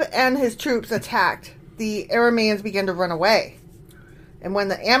Joab and his troops attacked, the Arameans began to run away. And when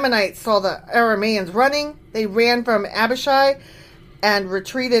the Ammonites saw the Arameans running, they ran from Abishai and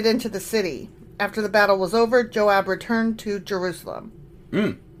retreated into the city. After the battle was over, Joab returned to Jerusalem.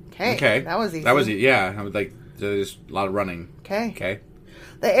 Okay. That was easy. That was easy. Yeah. I would like there's a lot of running. Okay.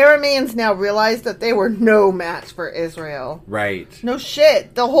 The Arameans now realized that they were no match for Israel. Right. No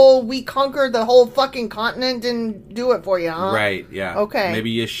shit. We conquered the whole fucking continent didn't do it for you, huh? Right, yeah. Okay.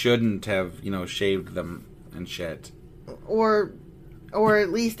 Maybe you shouldn't have, shaved them and shit. Or at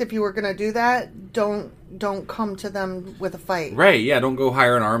least if you were going to do that, don't come to them with a fight. Right, yeah. Don't go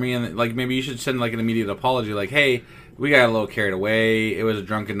hire an army and, maybe you should send, an immediate apology. Like, hey, we got a little carried away. It was a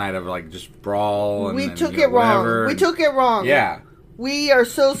drunken night of, just brawl. And, we took it wrong. We took it wrong. Yeah. We are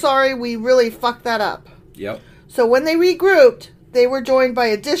so sorry. We really fucked that up. Yep. So when they regrouped, they were joined by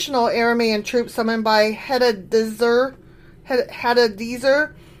additional Aramean troops summoned by Hadadezer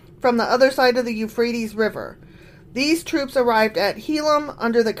from the other side of the Euphrates River. These troops arrived at Helam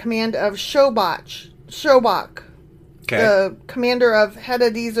under the command of Shobach, the commander of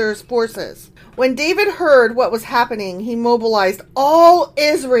Hadadezer's forces. When David heard what was happening, he mobilized all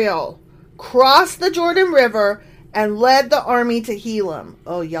Israel, crossed the Jordan River, and led the army to Helam.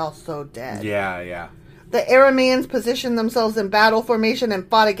 Oh, y'all so dead. Yeah. The Arameans positioned themselves in battle formation and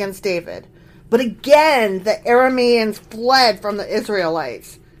fought against David. But again, the Arameans fled from the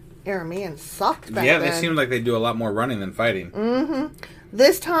Israelites. Arameans sucked back then. Yeah, they seemed like they do a lot more running than fighting. Mm-hmm.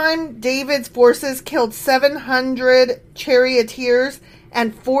 This time, David's forces killed 700 charioteers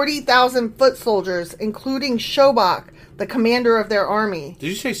and 40,000 foot soldiers, including Shobach, the commander of their army. Did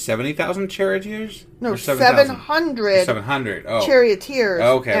you say 70,000 charioteers? No, 700 charioteers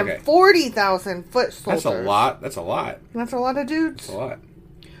and 40,000 foot soldiers. That's a lot. That's a lot. That's a lot of dudes. That's a lot.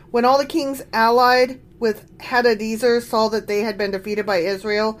 When all the kings allied with Hadadezer saw that they had been defeated by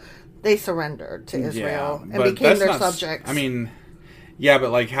Israel, they surrendered to Israel and became their subjects. I mean, yeah,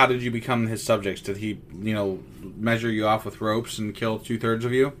 but how did you become his subjects? Did he, measure you off with ropes and kill 2/3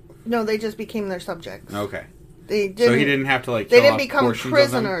 of you? No, they just became their subjects. Okay. So he didn't have to They didn't become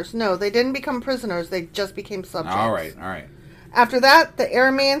prisoners. No, they didn't become prisoners. They just became subjects. All right. After that, the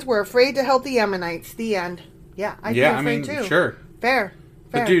Arameans were afraid to help the Ammonites. The end. Yeah, I'd be afraid too. Sure. Fair.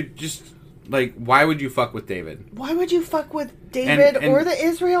 But dude, just like, why would you fuck with David? Why would you fuck with David or the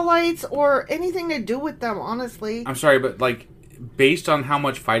Israelites or anything to do with them, honestly? I'm sorry, but, like, based on how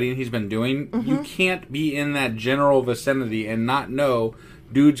much fighting he's been doing, you can't be in that general vicinity and not know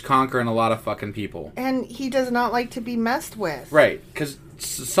dude's conquering a lot of fucking people. And he does not like to be messed with. Right, because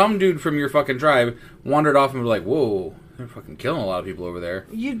some dude from your fucking tribe wandered off and was like, whoa, they're fucking killing a lot of people over there.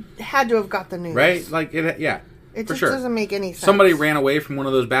 You had to have got the news. Right? Like, it just doesn't make any sense. Somebody ran away from one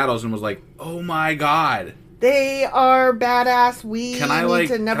of those battles and was like, oh my god. They are badass. We need to never fight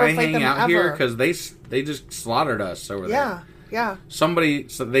them ever. Can I hang out here? Because they just slaughtered us over there. Yeah.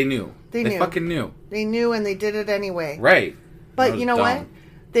 They knew. They fucking knew. They knew and they did it anyway. Right. But you know what?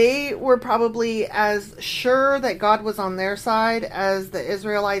 They were probably as sure that God was on their side as the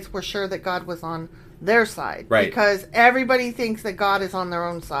Israelites were sure that God was on their side. Right. Because everybody thinks that God is on their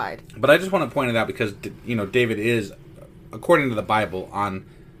own side. But I just want to point it out because, you know, David is, according to the Bible, on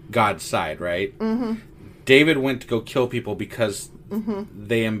God's side, right? Mm-hmm. David went to go kill people because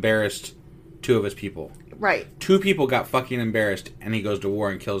they embarrassed 2 of his people. Right. 2 people got fucking embarrassed, and he goes to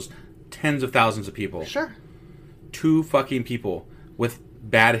war and kills tens of thousands of people. Sure. 2 fucking people with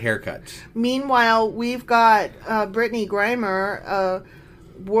bad haircuts. Meanwhile, we've got Brittany Griner, a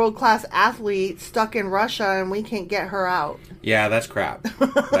world-class athlete, stuck in Russia, and we can't get her out. Yeah, that's crap.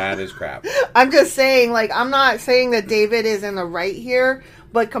 That is crap. I'm just saying, like, I'm not saying that David is in the right here,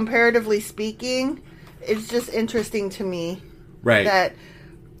 but comparatively speaking, it's just interesting to me. Right. That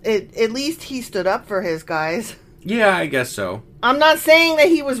at least he stood up for his guys. Yeah, I guess so. I'm not saying that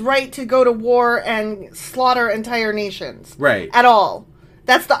he was right to go to war and slaughter entire nations. Right. At all.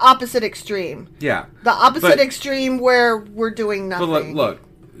 That's the opposite extreme. Yeah. The opposite extreme where we're doing nothing. But look,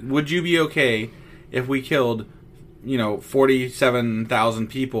 would you be okay if we killed, 47,000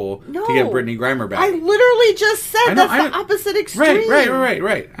 people to get Brittany Griner back? I literally just said the opposite extreme.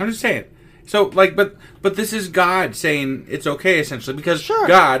 Right. I'm just saying. So, like, but this is God saying it's okay, essentially, because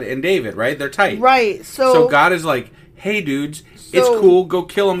God and David, right? They're tight. Right. So God is like, hey, dudes, it's cool. Go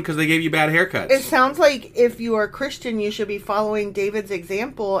kill them because they gave you bad haircuts. It sounds like if you are Christian, you should be following David's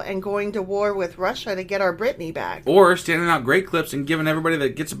example and going to war with Russia to get our Brittany back. Or standing out great clips and giving everybody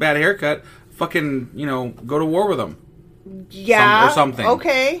that gets a bad haircut fucking, go to war with them. Yeah. Or something.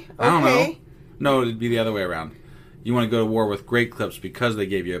 Okay. I don't know. No, it'd be the other way around. You want to go to war with Great Clips because they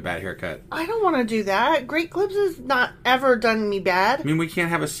gave you a bad haircut. I don't want to do that. Great Clips has not ever done me bad. I mean, we can't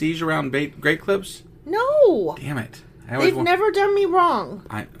have a siege around Great Clips? No. Damn it. They've never done me wrong.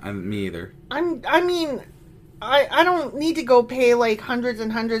 Me either. I don't need to go pay like hundreds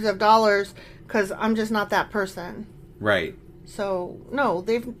and hundreds of dollars because I'm just not that person. Right. So, no,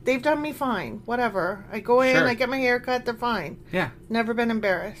 they've done me fine. Whatever. I go in, I get my hair cut, they're fine. Yeah. Never been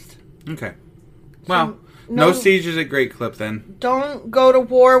embarrassed. Okay. Well, no sieges at Great Clip then. Don't go to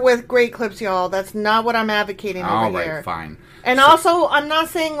war with Great Clips, y'all. That's not what I'm advocating over here. All right, fine. And also, I'm not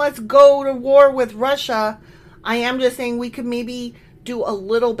saying let's go to war with Russia. I am just saying we could maybe do a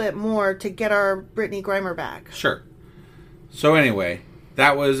little bit more to get our Brittany Griner back. Sure. So anyway,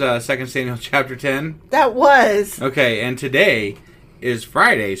 that was 2 Samuel chapter 10. That was. Okay, and today is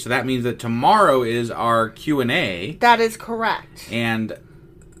Friday, so that means that tomorrow is our Q&A. That is correct. And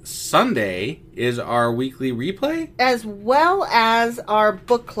Sunday is our weekly replay? As well as our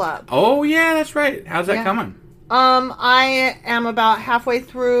book club. Oh, yeah, that's right. How's that coming? I am about halfway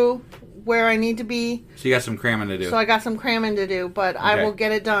through where I need to be. So you got some cramming to do. So I got some cramming to do, but okay. I will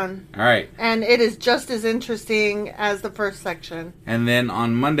get it done. All right. And it is just as interesting as the first section. And then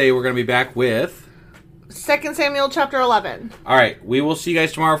on Monday, we're going to be back with 2 Samuel chapter 11. All right. We will see you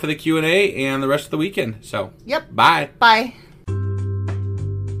guys tomorrow for the Q&A and the rest of the weekend. So, yep. Bye. Bye.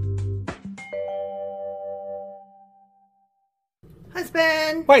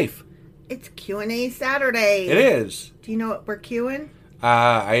 Husband. Wife. It's Q&A Saturday. It is. Do you know what we're queuing?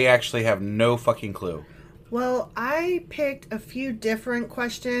 I actually have no fucking clue. Well, I picked a few different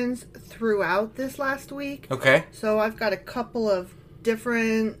questions throughout this last week. Okay. So I've got a couple of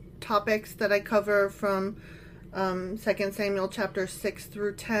different topics that I cover from 2 Samuel chapter 6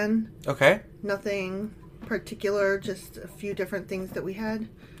 through 10. Okay. Nothing particular, just a few different things that we had.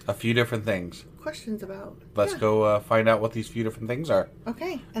 A few different things. Questions about. Let's go find out what these few different things are.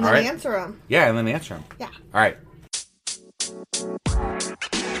 Okay. And then answer them. Yeah, and then answer them. Yeah. All right.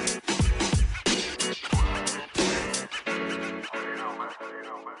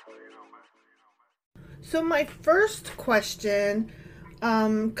 So my first question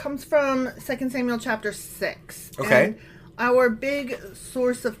comes from 2 Samuel chapter 6. Okay. And our big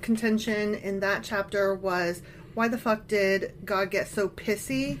source of contention in that chapter was, why the fuck did God get so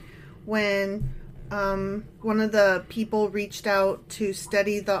pissy when one of the people reached out to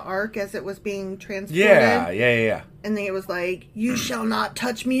steady the ark as it was being transported. Yeah. And it was like, you shall not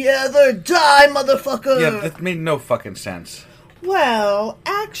touch me ever, die, motherfucker! Yeah, that made no fucking sense. Well,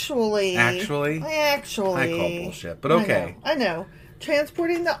 actually... Actually? I call bullshit, but okay. I know.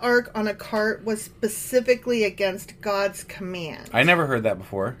 Transporting the ark on a cart was specifically against God's command. I never heard that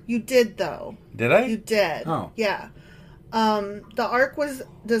before. You did, though. Did I? You did. Oh. Yeah. The ark was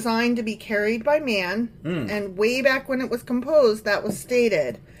designed to be carried by man, and way back when it was composed, that was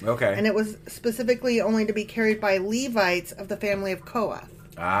stated. Okay. And it was specifically only to be carried by Levites of the family of Kohath.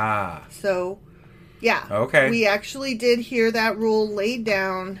 Ah. So, yeah. Okay. We actually did hear that rule laid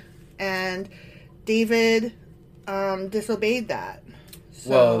down, and David disobeyed that. So,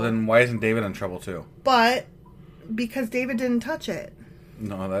 well, then why isn't David in trouble too? But because David didn't touch it.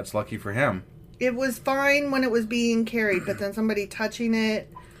 No, that's lucky for him. It was fine when it was being carried, but then somebody touching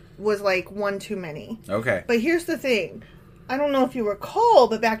it was like one too many. Okay. But here's the thing. I don't know if you recall,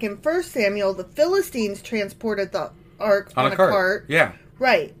 but back in 1 Samuel, the Philistines transported the ark on a cart. Yeah.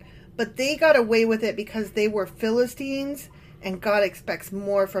 Right. But they got away with it because they were Philistines, and God expects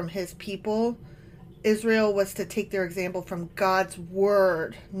more from his people. Israel was to take their example from God's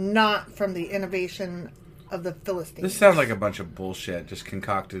word, not from the innovation of the Philistines. This sounds like a bunch of bullshit, just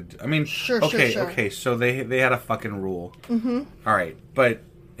concocted. I mean, sure. Okay, so they had a fucking rule. Mm-hmm. All right, but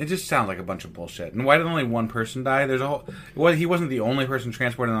it just sounds like a bunch of bullshit. And why did only one person die? There's a whole. Well, he wasn't the only person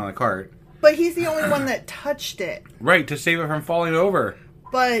transported on the cart. But he's the only one that touched it. Right, to save it from falling over.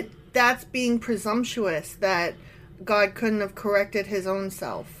 But that's being presumptuous that God couldn't have corrected his own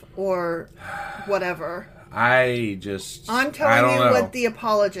self or whatever. I'm telling you what the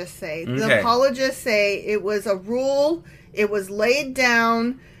apologists say. Okay. The apologists say it was a rule, it was laid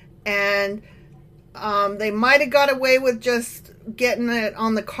down, and they might have got away with just getting it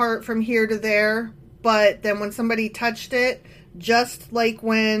on the cart from here to there, but then when somebody touched it, just like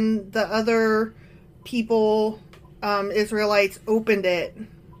when the other people, Israelites, opened it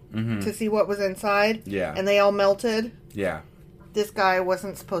to see what was inside, and they all melted. Yeah. This guy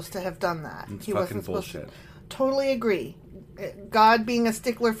wasn't supposed to have done that. He wasn't supposed to. Totally agree. God being a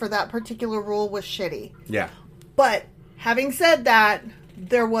stickler for that particular rule was shitty. Yeah. But having said that,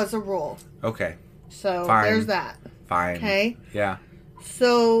 there was a rule. Okay. So fine. There's that. Fine. Okay. Yeah.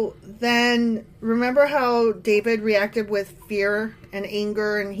 So then, remember how David reacted with fear and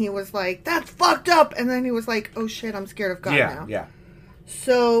anger, and he was like, "That's fucked up," and then he was like, "Oh shit, I'm scared of God now." Yeah.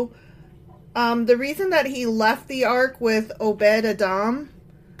 So, the reason that he left the ark with Obed-Edom,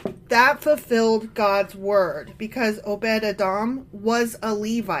 that fulfilled God's word, because Obed-Edom was a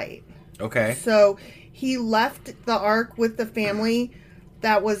Levite. Okay. So he left the ark with the family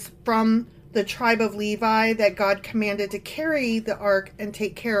that was from the tribe of Levi that God commanded to carry the ark and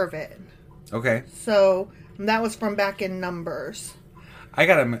take care of it. Okay. So that was from back in Numbers. I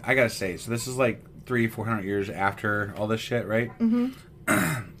gotta say, so this is like 300-400 years after all this shit, right?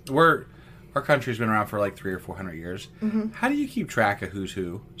 Mm-hmm. Our country's been around for like 300 or 400 years. Mm-hmm. How do you keep track of who's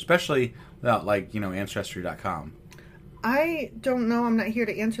who, especially without Ancestry.com? I don't know. I'm not here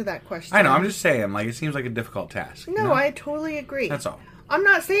to answer that question. I know. I'm just saying, it seems like a difficult task. No, you know? I totally agree. That's all. I'm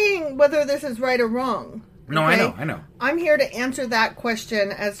not saying whether this is right or wrong. No, okay? I know. I'm here to answer that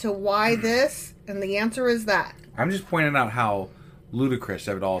question as to why this, and the answer is that. I'm just pointing out how ludicrous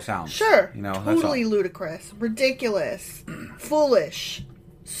it all sounds. Sure. Totally ludicrous, ridiculous, foolish,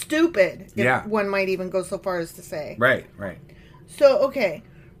 stupid. If one might even go so far as to say. Right. So, okay.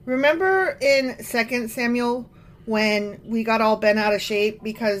 Remember in 2 Samuel when we got all bent out of shape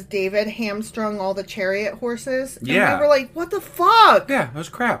because David hamstrung all the chariot horses? And we were like, what the fuck? Yeah, that was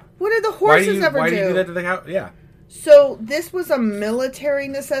crap. What did the horses ever do? Why did you do that to the house? Yeah. So this was a military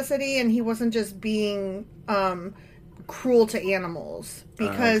necessity, and he wasn't just being cruel to animals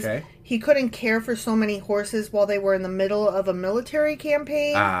because he couldn't care for so many horses while they were in the middle of a military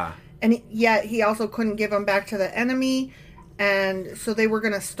campaign. And yet he also couldn't give them back to the enemy. And so they were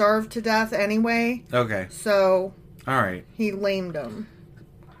going to starve to death anyway. Okay. So. All right. He lamed them.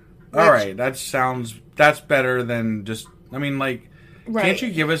 All right. That's better than just, right. Can't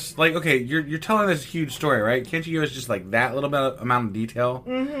you give us, okay, you're telling this huge story, right? Can't you give us just, that little bit amount of detail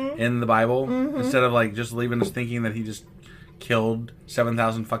in the Bible instead of, just leaving us thinking that he just killed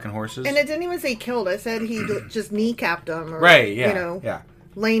 7,000 fucking horses? And it didn't even say killed. It said he just kneecapped them. Or, right, yeah.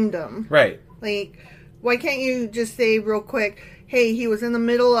 Lamed them. Right. Why can't you just say real quick, hey, he was in the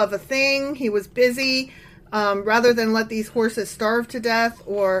middle of a thing, he was busy, rather than let these horses starve to death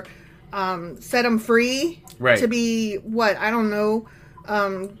or set them free to be,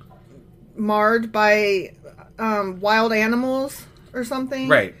 marred by wild animals or something.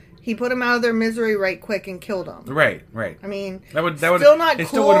 Right. He put them out of their misery right quick and killed them. Right. I mean, that would still not cool,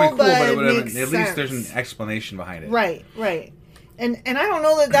 still wouldn't be cool, but it would have at least there's an explanation behind it. Right. And I don't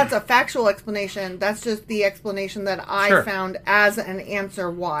know that that's a factual explanation. That's just the explanation that I found as an answer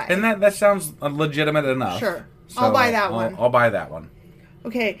why. And that sounds legitimate enough. Sure. So I'll buy that one. I'll buy that one.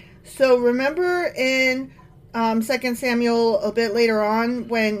 Okay. So remember in 2 Samuel a bit later on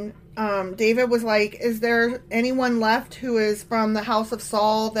when David was like, is there anyone left who is from the house of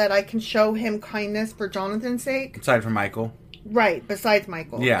Saul that I can show him kindness for Jonathan's sake? Aside from Michal. Right, besides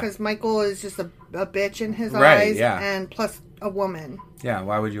Michal. Yeah. Because Michal is just a bitch in his eyes. Yeah. And plus a woman. Yeah,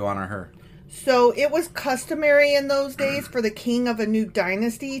 why would you honor her? So it was customary in those days for the king of a new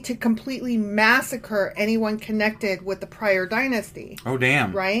dynasty to completely massacre anyone connected with the prior dynasty. Oh,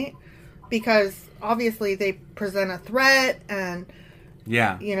 damn. Right? Because obviously they present a threat and...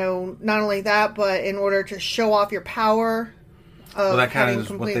 Yeah. You know, not only that, but in order to show off your power. Well, that kind of is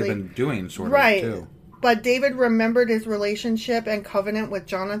what they've been doing, sort of, too. But David remembered his relationship and covenant with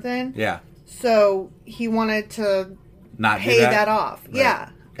Jonathan. Yeah. So he wanted to not pay that off. Right. Yeah.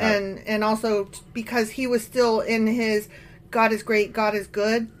 And also because he was still in his God is great, God is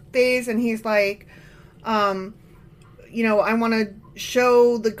good phase. And he's like, you know, I want to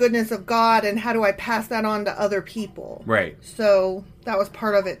show the goodness of God, and how do I pass that on to other people? Right. So that was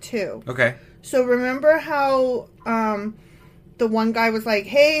part of it too. Okay. So remember how the one guy was like,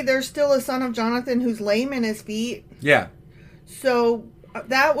 hey, there's still a son of Jonathan who's lame in his feet? Yeah. So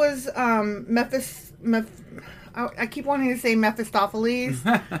that was I keep wanting to say Mephistopheles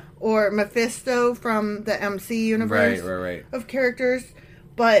or Mephisto from the MC universe right. of characters.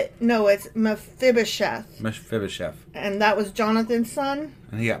 But no, it's Mephibosheth. And that was Jonathan's son.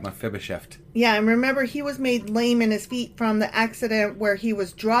 And he got Mephibosheth. Yeah, and remember, he was made lame in his feet from the accident where he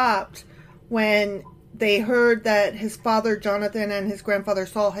was dropped when they heard that his father Jonathan and his grandfather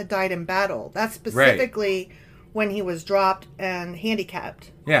Saul had died in battle. That's specifically when he was dropped and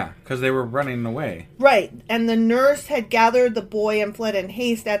handicapped. Yeah, because they were running away. Right, and the nurse had gathered the boy and fled in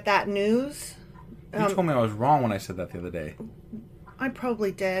haste at that news. You told me I was wrong when I said that the other day. I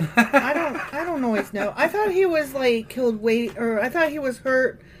probably did. I don't always know. I thought he was like killed I thought he was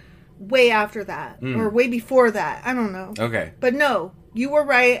hurt way after that or way before that. I don't know. Okay. But no, you were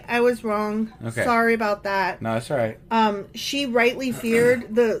right. I was wrong. Okay. Sorry about that. No, that's all right. She rightly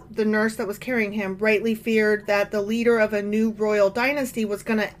feared the nurse that was carrying him rightly feared that the leader of a new royal dynasty was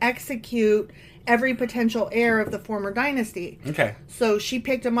going to execute every potential heir of the former dynasty. Okay. So she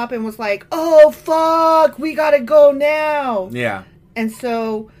picked him up and was like, "Oh fuck, we got to go now." Yeah. And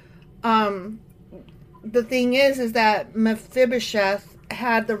so, the thing is that Mephibosheth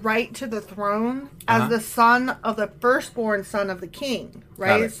had the right to the throne as the son of the firstborn son of the king,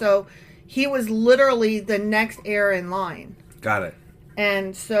 right? So, he was literally the next heir in line. Got it.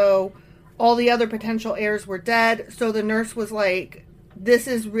 And so, all the other potential heirs were dead. So, the nurse was like, this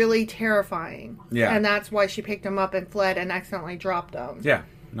is really terrifying. Yeah. And that's why she picked him up and fled and accidentally dropped him. Yeah.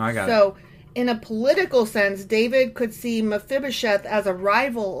 No, I got it. So, in a political sense, David could see Mephibosheth as a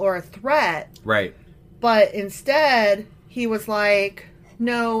rival or a threat. Right. But instead, he was like,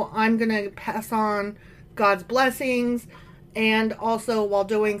 no, I'm going to pass on God's blessings and also, while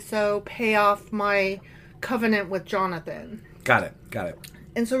doing so, pay off my covenant with Jonathan. Got it.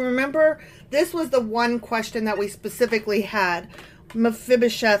 And so remember, this was the one question that we specifically had.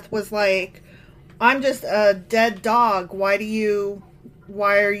 Mephibosheth was like, I'm just a dead dog. Why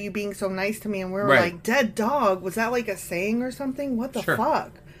are you being so nice to me? And we were like, dead dog? Was that like a saying or something? What the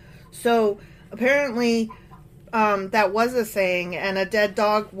fuck? So apparently that was a saying, and a dead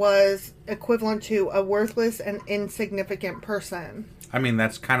dog was equivalent to a worthless and insignificant person. I mean,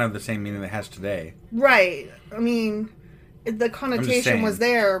 that's kind of the same meaning it has today. Right. I mean, the connotation was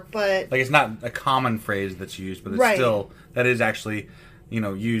there, but... Like, it's not a common phrase that's used, but it's still... That is actually,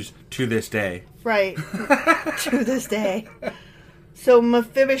 used to this day. Right. To this day. So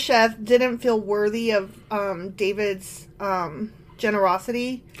Mephibosheth didn't feel worthy of David's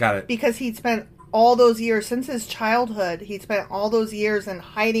generosity. Got it. Because he'd spent all those years, since his childhood, he'd spent all those years in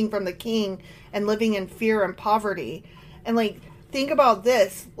hiding from the king and living in fear and poverty. And, think about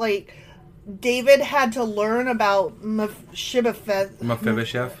this. David had to learn about Mephibosheth,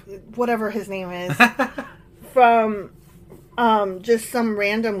 whatever his name is, from just some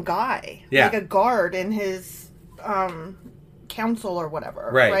random guy. Yeah. Like a guard in his... council or whatever,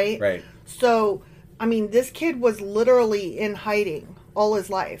 right? So, I mean, this kid was literally in hiding all his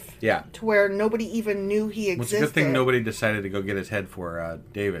life. Yeah. To where nobody even knew he existed. Well, it's a good thing nobody decided to go get his head for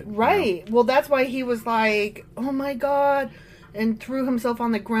David. Right. Well, that's why he was like, oh my God, and threw himself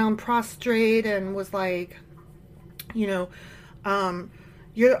on the ground prostrate and was like,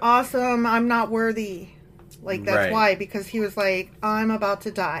 you're awesome, I'm not worthy. Like, that's why, because he was like, I'm about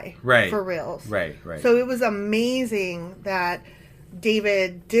to die. Right. For reals. Right. So it was amazing that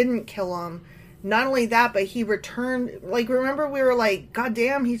David didn't kill him. Not only that, but he returned. Like, remember we were like, God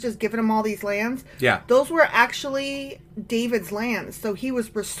damn, he's just giving him all these lands? Yeah. Those were actually David's lands. So he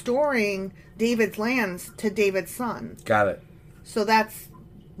was restoring David's lands to David's son. Got it. So that's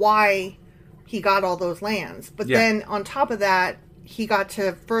why he got all those lands. But then on top of that, he got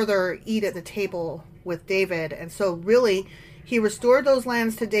to further eat at the table with David. And so really, he restored those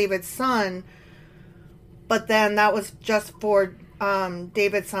lands to David's son. But then that was just for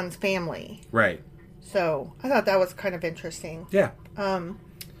David's son's family. Right. So I thought that was kind of interesting. Yeah.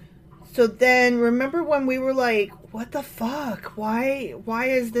 So then, remember when we were like, what the fuck? Why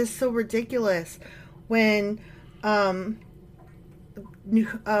is this so ridiculous? When Hanun.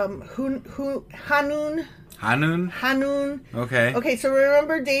 Okay, so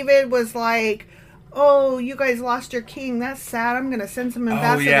remember David was like, oh, you guys lost your king. That's sad. I'm going to send some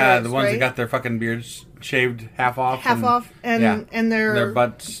ambassadors. Oh, yeah, the ones that got their fucking beards shaved half off. And their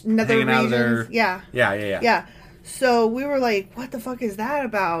butts nether hanging out of regions. their... Yeah. So we were like, what the fuck is that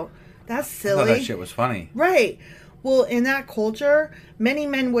about? That's silly. I thought that shit was funny. Right. Well, in that culture, many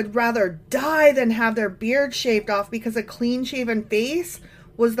men would rather die than have their beard shaved off because a clean-shaven face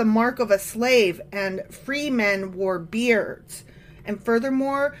was the mark of a slave, and free men wore beards. And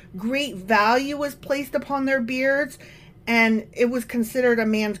furthermore, great value was placed upon their beards, and it was considered a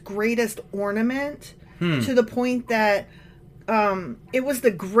man's greatest ornament, to the point that it was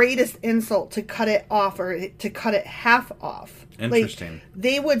the greatest insult to cut it off or to cut it half off. Interesting. Like,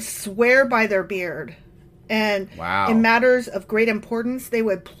 they would swear by their beard. And in matters of great importance, they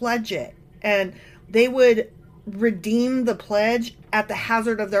would pledge it. And they would redeem the pledge at the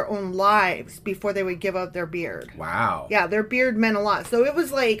hazard of their own lives before they would give up their beard. Wow. Yeah, their beard meant a lot. So it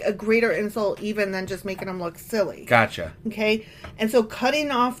was like a greater insult even than just making them look silly. Gotcha. Okay? And so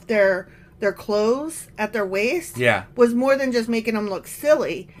cutting off their clothes at their waist was more than just making them look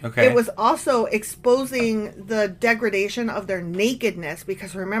silly. Okay. It was also exposing the degradation of their nakedness,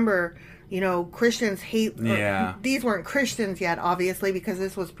 because remember, Christians hate... These weren't Christians yet, obviously, because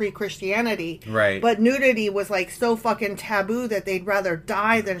this was pre-Christianity. Right. But nudity was, like, so fucking taboo that they'd rather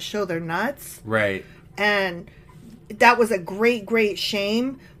die than show their nuts. Right. And that was a great, great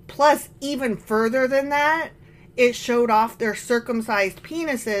shame. Plus, even further than that, it showed off their circumcised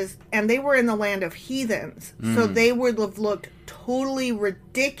penises, and they were in the land of heathens. So they would have looked totally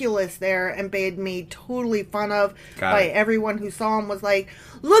ridiculous there and been made totally fun of by everyone who saw them. Was like,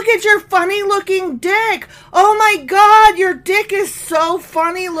 look at your funny looking dick. Oh my God, your dick is so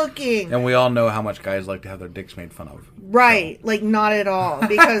funny looking. And we all know how much guys like to have their dicks made fun of. Right. So. Like, not at all.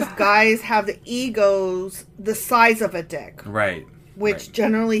 Because guys have the egos the size of a dick. Right. Which,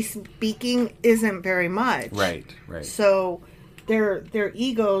 generally speaking, isn't very much. Right. So their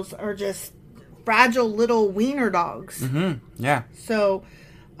egos are just fragile little wiener dogs. Mm-hmm. Yeah. So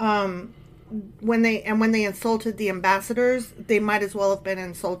when they insulted the ambassadors, they might as well have been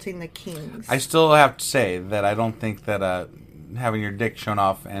insulting the kings. I still have to say that I don't think that having your dick shown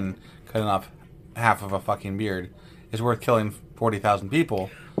off and cutting off half of a fucking beard is worth killing 40,000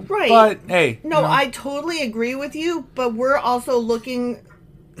 people. Right. But, hey. No, I totally agree with you, but we're also looking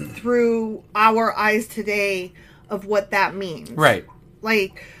through our eyes today of what that means. Right.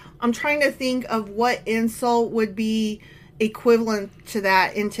 Like, I'm trying to think of what insult would be equivalent to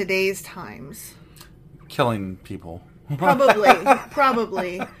that in today's times. Killing people.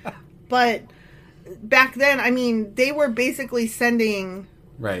 Probably. But back then, I mean, they were basically sending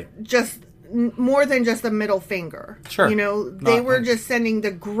just more than just a middle finger. Sure. They were just sending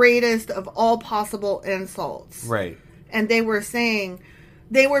the greatest of all possible insults. Right. And they were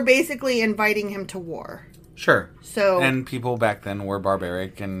basically inviting him to war. Sure. So, and people back then were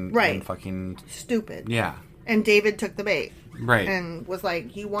barbaric and fucking stupid. Yeah. And David took the bait. Right. And was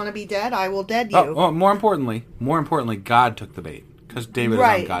like, you want to be dead? I will dead you. Oh, well, more importantly, God took the bait. Because David is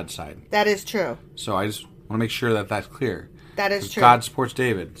on God's side. That is true. So I just want to make sure that that's clear. That is true. God supports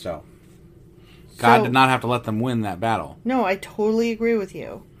David, so God did not have to let them win that battle. No, I totally agree with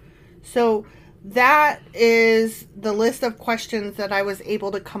you. So that is the list of questions that I was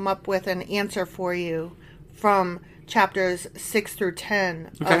able to come up with and answer for you from chapters 6 through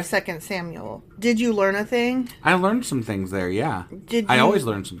 10 of 2 Samuel. Did you learn a thing? I learned some things there, yeah. I always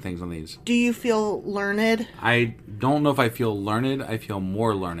learn some things on these. Do you feel learned? I don't know if I feel learned. I feel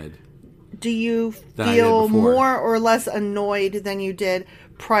more learned. Do you feel more or less annoyed than you did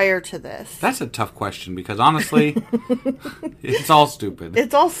prior to this? That's a tough question because honestly, it's all stupid.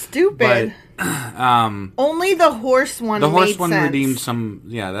 It's all stupid. But, only the horse one. The horse one sense. redeemed some.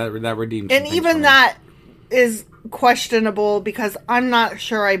 Yeah, that redeemed. And even that is questionable because I'm not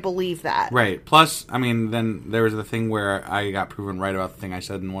sure I believe that. Right. Plus, I mean, then there was the thing where I got proven right about the thing I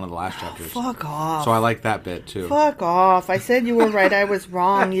said in one of the last chapters. Fuck off. So I like that bit too. Fuck off. I said you were right. I was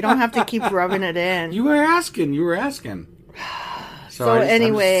wrong. You don't have to keep rubbing it in. You were asking. So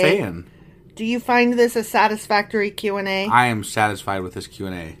anyway, I'm just saying. Do you find this a satisfactory Q&A? I am satisfied with this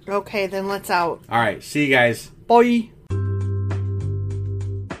Q&A. Okay, then let's out. All right. See you guys. Bye.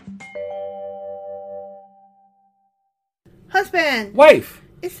 Husband. Wife.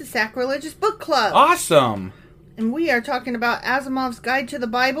 It's the Sacrilegious Book Club. Awesome. And we are talking about Asimov's Guide to the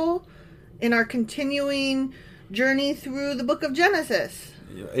Bible in our continuing journey through the book of Genesis.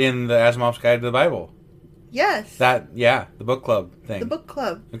 In the Asimov's Guide to the Bible. Yes. The book club thing. The book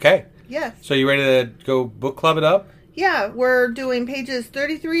club. Okay. Yes. So you ready to go book club it up? Yeah, we're doing pages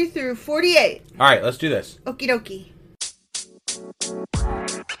 33 through 48. All right, let's do this. Okie dokie.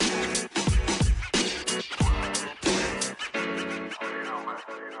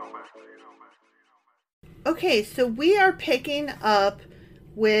 Okay, so we are picking up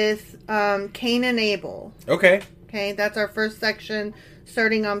with Cain and Abel. Okay. Okay, that's our first section,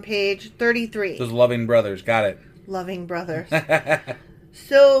 starting on page 33. Those loving brothers, got it. Loving brothers.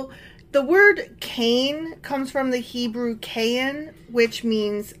 So, the word Cain comes from the Hebrew Cain, which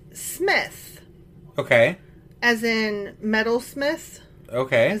means smith. Okay. As in metalsmith.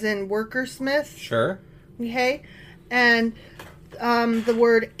 Okay. As in workersmith. Sure. Okay. And the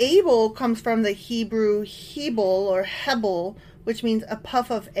word Abel comes from the Hebrew Hebel or Hebel, which means a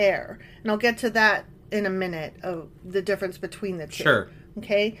puff of air. And I'll get to that in a minute, of the difference between the two. Sure.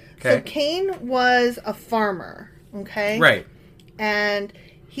 Okay? So Cain was a farmer. Okay? Right. And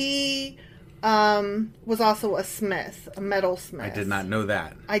he was also a smith, a metalsmith. I did not know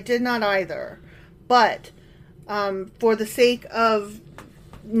that. I did not either. But for the sake of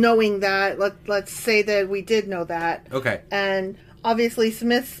knowing that, let's say that we did know that. Okay. And obviously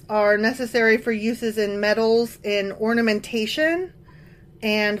smiths are necessary for uses in metals in ornamentation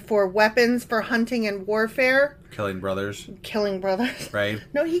and for weapons for hunting and warfare. Killing brothers. Right.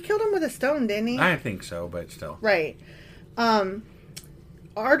 No, he killed him with a stone, didn't he? I think so, but still. Right.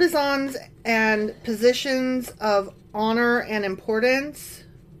 Artisans and positions of honor and importance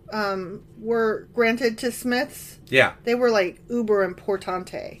were granted to smiths. Yeah. They were like uber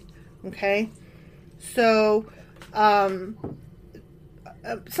importante. Okay? So,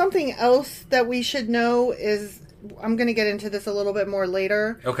 something else that we should know is, I'm going to get into this a little bit more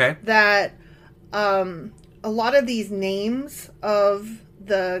later. Okay. That a lot of these names of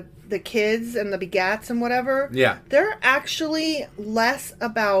the kids and the begats and whatever, yeah, they're actually less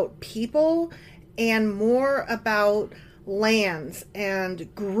about people and more about lands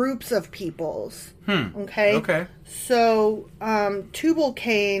and groups of peoples. Okay? Okay. So,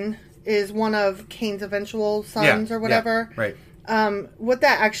 Tubal-Cain is one of Cain's eventual sons or whatever. Yeah, right. What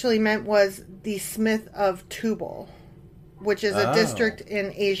that actually meant was the Smith of Tubal, which is a district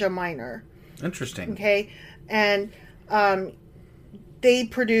in Asia Minor. Interesting. Okay? And they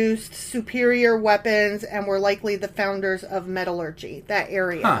produced superior weapons and were likely the founders of metallurgy, that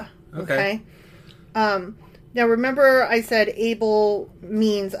area. Huh. Okay. Now, remember I said Abel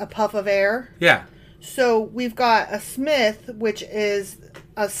means a puff of air? Yeah. So we've got a smith, which is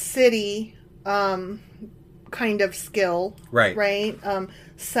a city kind of skill. Right. Right?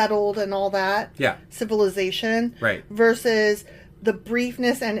 Settled and all that. Yeah. Civilization. Right. Versus the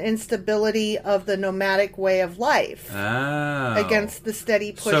briefness and instability of the nomadic way of life. Oh. Against the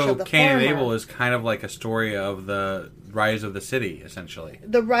steady push of the farmer. So Cain and Abel is kind of like a story of the rise of the city, essentially.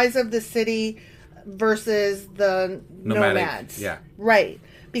 The rise of the city versus the nomads. Yeah. Right.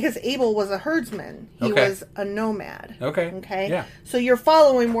 Because Abel was a herdsman. He was a nomad. Okay. Okay? Yeah. So you're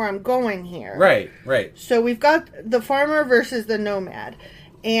following where I'm going here. Right, right. So we've got the farmer versus the nomad.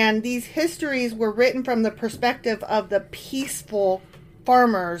 And these histories were written from the perspective of the peaceful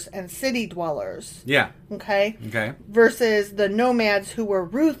farmers and city dwellers. Yeah. Okay? Okay. Versus the nomads who were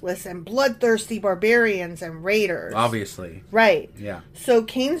ruthless and bloodthirsty barbarians and raiders. Obviously. Right. Yeah. So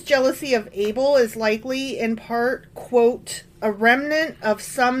Cain's jealousy of Abel is likely in part, quote, a remnant of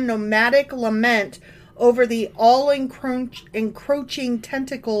some nomadic lament over the all-encroaching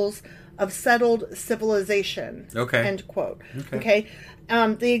tentacles of settled civilization. Okay. End quote. Okay.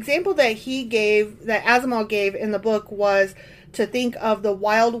 The example that Asimov gave in the book was to think of the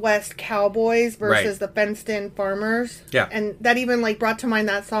Wild West cowboys versus the fenced-in farmers. Yeah. And that even brought to mind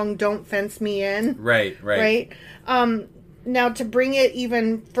that song, Don't Fence Me In. Right. Now, to bring it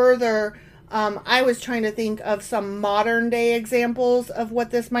even further, I was trying to think of some modern day examples of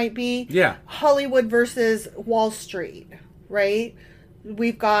what this might be. Yeah. Hollywood versus Wall Street, right?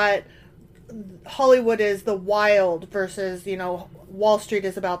 We've got Hollywood is the wild versus, Wall Street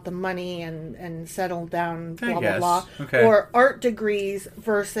is about the money and settle down, blah, blah, blah. Okay. Or art degrees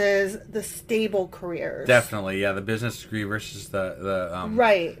versus the stable careers. Definitely, yeah. The business degree versus the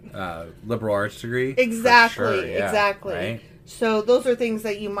right. Liberal arts degree. Exactly, sure, yeah, exactly. Right? So those are things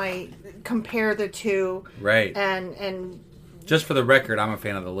that you might compare the two. Right. And just for the record, I'm a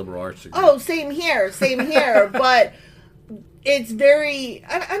fan of the liberal arts degree. Oh, same here. But it's very,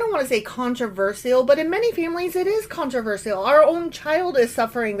 I don't want to say controversial, but in many families it is controversial. Our own child is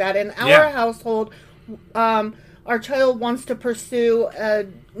suffering that. In our household, our child wants to pursue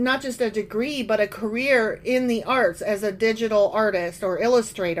not just a degree, but a career in the arts as a digital artist or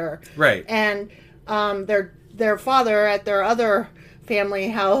illustrator. Right. And their father at their other family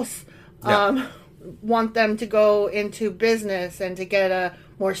house want them to go into business and to get a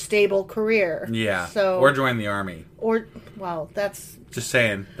more stable career. Yeah. So, or join the army. That's... Just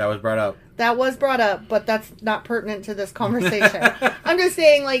saying. That was brought up. That was brought up, but that's not pertinent to this conversation. I'm just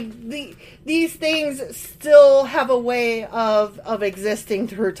saying, these things still have a way of existing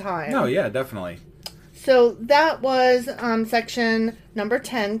through time. No, yeah, definitely. So that was section number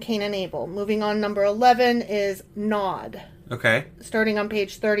 10, Cain and Abel. Moving on, number 11 is Nod. Okay. Starting on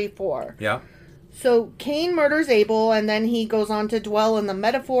page 34. Yeah. So Cain murders Abel, and then he goes on to dwell in the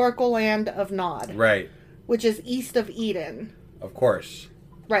metaphorical land of Nod. Right. Which is east of Eden. Of course.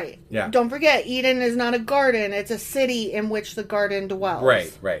 Right. Yeah. Don't forget, Eden is not a garden. It's a city in which the garden dwells.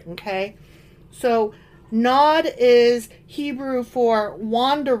 Right. Okay? So, Nod is Hebrew for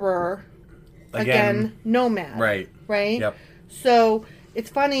wanderer. Again, nomad. Right. Right? Yep. So, it's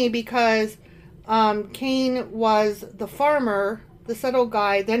funny because Cain was the farmer, the settled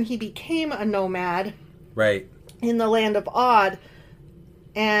guy. Then he became a nomad. Right. In the land of Od.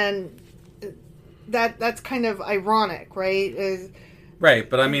 And that's kind of ironic, right? Right,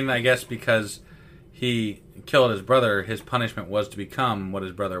 but I mean, I guess because he killed his brother, his punishment was to become what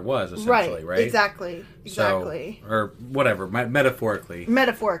his brother was, essentially, right? Exactly. So, or whatever, metaphorically.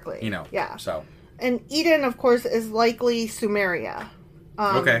 Yeah. So. And Eden, of course, is likely Sumeria.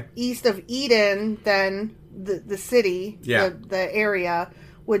 Okay. East of Eden, then the city, the area,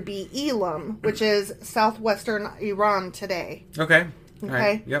 would be Elam, which is southwestern Iran today. Okay. Okay.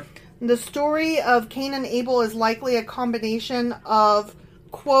 Right. Yep. The story of Cain and Abel is likely a combination of,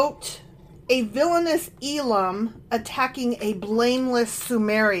 quote, a villainous Elam attacking a blameless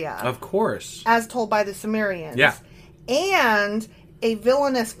Sumeria. Of course. As told by the Sumerians. Yeah. And a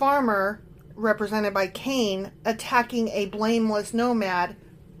villainous farmer, represented by Cain, attacking a blameless nomad,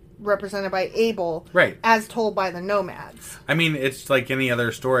 represented by Abel. Right. As told by the nomads. I mean, it's like any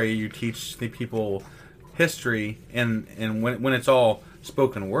other story. You teach the people history, and when it's all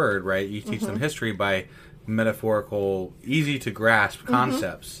spoken word, right? You teach them history by metaphorical, easy to grasp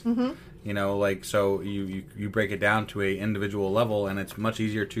concepts. So you break it down to a individual level, and it's much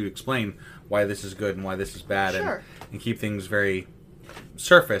easier to explain why this is good and why this is bad, and keep things very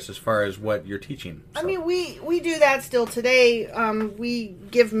surface as far as what you're teaching. So. I mean, we do that still today. We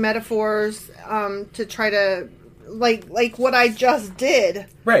give metaphors to try to like what I just did,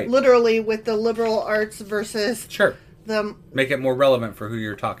 right? Literally with the liberal arts versus make it more relevant for who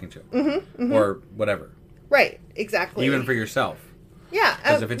you're talking to, or whatever. Right, exactly. Even for yourself. Yeah,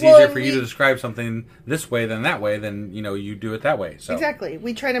 because if it's easier for you to describe something this way than that way, then you do it that way. So exactly,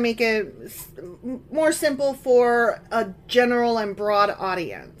 we try to make it more simple for a general and broad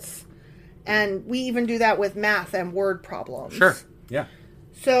audience, and we even do that with math and word problems. Sure. Yeah.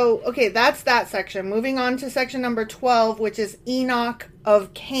 So, okay, that's that section. Moving on to section number 12, which is Enoch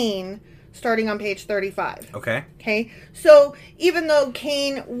of Cain, starting on page 35. Okay. Okay. So, even though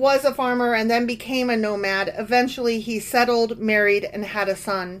Cain was a farmer and then became a nomad, eventually he settled, married, and had a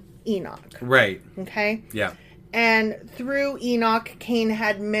son, Enoch. Right. Okay? Yeah. And through Enoch, Cain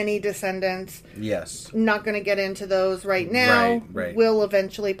had many descendants. Yes. Not going to get into those right now. Right. Will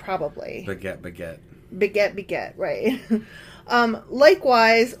eventually, probably. Beget, right.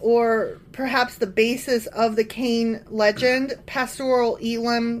 Likewise, or perhaps the basis of the Cain legend, pastoral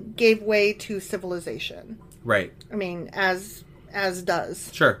Elam gave way to civilization. Right. I mean, as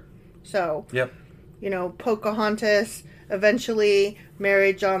does. Sure. So. Yep. Pocahontas eventually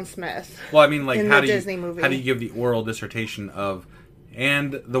married John Smith. Well, I mean, like, how do you give the oral dissertation of,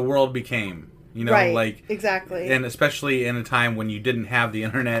 and the world became, right, like exactly, and especially in a time when you didn't have the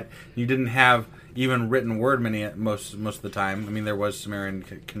internet, you didn't have even written word most of the time. I mean, there was Sumerian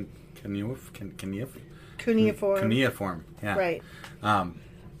Kenyuf. Cuneiform. Yeah. Right.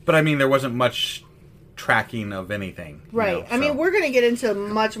 But I mean, there wasn't much tracking of anything. Right. You know, I mean, we're going to get into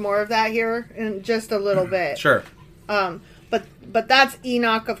much more of that here in just a little bit. Sure. But that's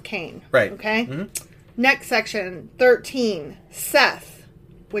Enoch of Cain. Right. Okay? Next section, 13, Seth,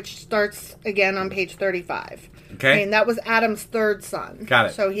 which starts again on page 35. Okay. And that was Adam's third son. Got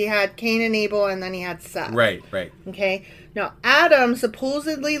it. So he had Cain and Abel, and then he had Seth. Right. Okay? Now, Adam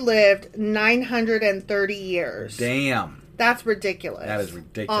supposedly lived 930 years. Damn. That's ridiculous. That is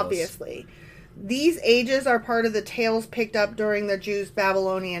ridiculous. Obviously. These ages are part of the tales picked up during the Jews'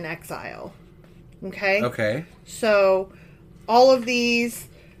 Babylonian exile. Okay? Okay. So, all of these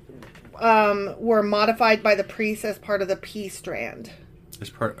were modified by the priests as part of the P strand.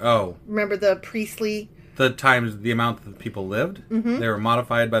 Remember the priestly? The amount that people lived? Mm-hmm. They were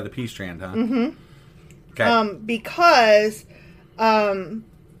modified by the P strand, huh? Mm-hmm. Okay. Because, I'm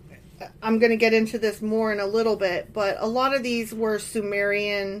going to get into this more in a little bit, but a lot of these were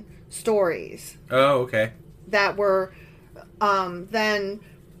Sumerian stories. Oh, okay. That were then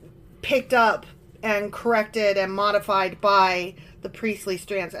picked up and corrected and modified by the priestly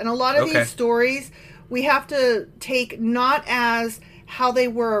strands. And a lot of these stories we have to take not as how they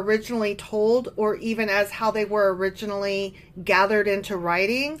were originally told or even as how they were originally gathered into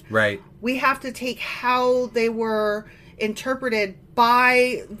writing. Right. We have to take how they were interpreted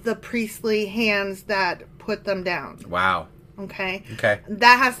by the priestly hands that put them down. Wow. Okay.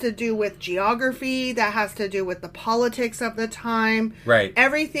 That has to do with geography. That has to do with the politics of the time. Right.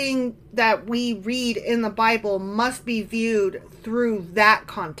 Everything that we read in the Bible must be viewed through that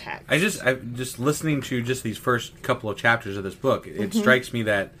context. I just listening to just these first couple of chapters of this book, it strikes me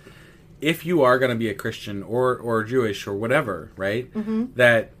that if you are going to be a Christian or Jewish or whatever, right,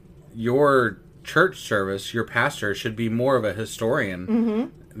 that your church service, your pastor should be more of a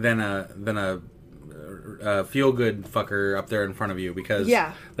historian than a feel-good fucker up there in front of you, because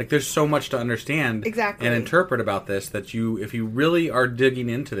like there's so much to understand and interpret about this that if you really are digging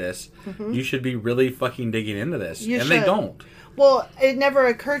into this, you should be really fucking digging into this. They don't. Well, it never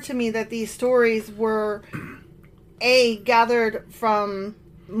occurred to me that these stories were gathered from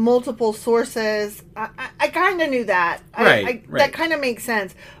multiple sources. I kind of knew that. Right. That kind of makes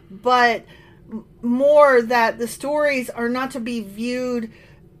sense. But more that the stories are not to be viewed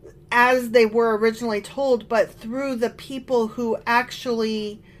as they were originally told, but through the people who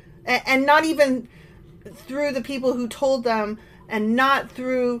actually, and not even through the people who told them, and not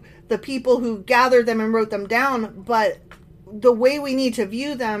through the people who gathered them and wrote them down, but the way we need to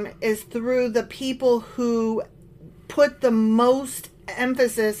view them is through the people who put the most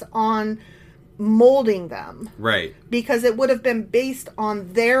emphasis on molding them. Right. Because it would have been based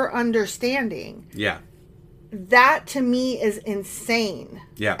on their understanding. Yeah. That to me is insane.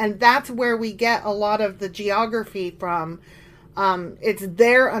 Yeah. And that's where we get a lot of the geography from. It's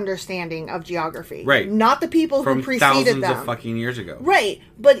their understanding of geography. Right. Not the people from who preceded them. Thousands of fucking years ago. Right.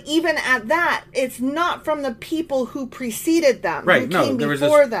 But even at that, it's not from the people who preceded them. Right. Who No, came there was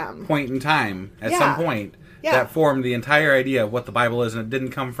before this them. point in time, at some point, that formed the entire idea of what the Bible is, and it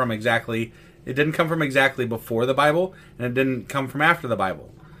didn't come from exactly before the Bible, and it didn't come from after the Bible.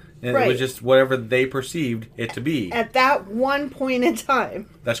 And it was just whatever they perceived it to be. At that one point in time.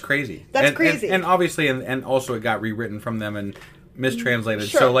 That's crazy. That's crazy. And obviously, and also it got rewritten from them and mistranslated.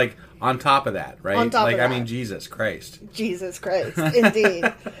 Sure. So, like, on top of that, right? On top of that. I mean, Jesus Christ. Jesus Christ,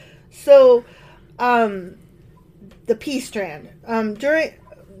 indeed. So, the P strand. I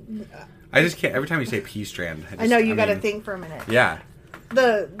just can't, every time you say P strand. I know, you got to think for a minute. Yeah.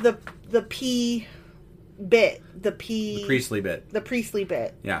 The P bit. The priestly bit. The priestly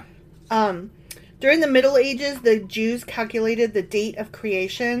bit. Yeah. During the Middle Ages, the Jews calculated the date of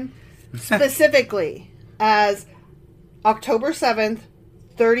creation specifically as October 7th,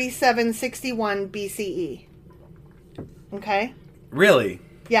 3761 BCE. Okay? Really?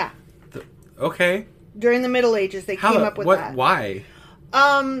 Yeah. Okay. During the Middle Ages, they came up with that. Why?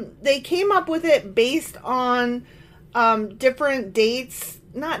 They came up with it based on different dates.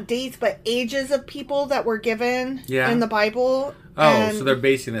 Not dates, but ages of people that were given in the Bible. Oh, so they're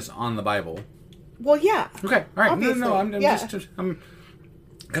basing this on the Bible. Well, yeah. Okay, all right. Obviously. No, I'm just...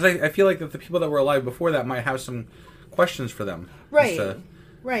 Because I feel like that the people that were alive before that might have some questions for them. Right,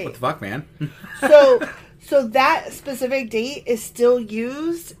 right. What the fuck, man? So that specific date is still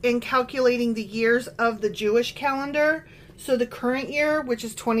used in calculating the years of the Jewish calendar. So the current year, which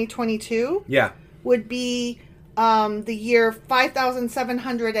is 2022, would be... the year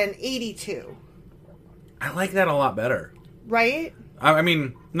 5782. I like that a lot better. Right? I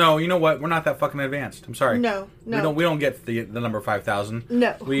mean, no, you know what? We're not that fucking advanced. I'm sorry. No. We don't get the number 5,000.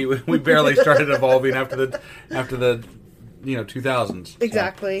 No. We barely started evolving after the 2000s.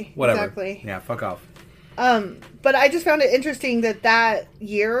 Exactly. So, whatever. Exactly. Yeah, fuck off. But I just found it interesting that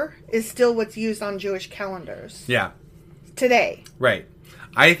year is still what's used on Jewish calendars. Yeah. Today. Right.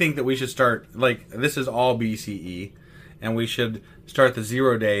 I think that we should start, this is all BCE, and we should start the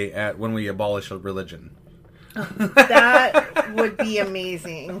 0 day at when we abolish religion. That would be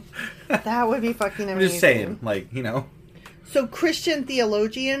amazing. That would be fucking amazing. I'm just saying, So Christian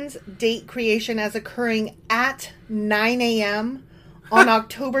theologians date creation as occurring at 9 a.m. on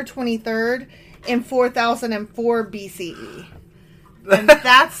October 23rd in 4004 BCE. And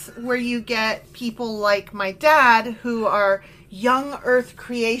that's where you get people like my dad who are young Earth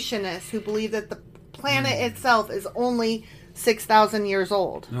creationists who believe that the planet itself is only 6,000 years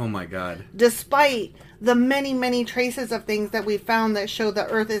old. Oh my God. Despite the many, many traces of things that we found that show the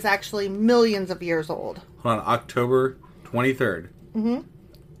Earth is actually millions of years old. Hold on, October 23rd. Mm-hmm.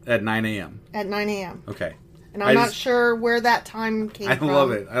 At 9 a.m. At 9 a.m. Okay. And I'm not sure where that time came from.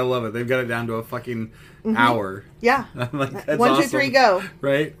 I love it. They've got it down to a fucking hour. Yeah. That's 1, 2, 3, go.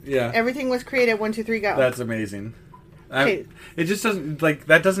 Right? Yeah. Everything was created 1, 2, 3, go. That's amazing. Okay. It just doesn't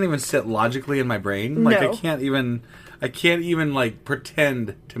that doesn't even sit logically in my brain. No. I can't even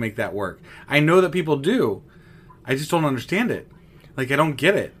pretend to make that work. I know that people do. I just don't understand it. I don't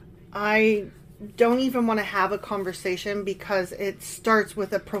get it. I don't even want to have a conversation because it starts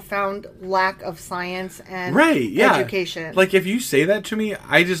with a profound lack of science and education. If you say that to me,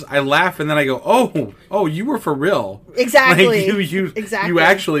 I laugh and then I go, oh, you were for real. Exactly. Exactly. You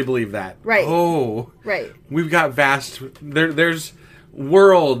actually believe that. Right. Oh. Right. We've got vast there's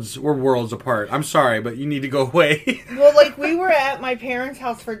worlds. We're worlds apart. I'm sorry, but you need to go away. Well, we were at my parents'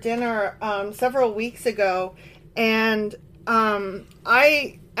 house for dinner several weeks ago, and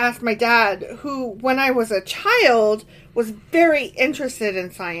I asked my dad, who, when I was a child, was very interested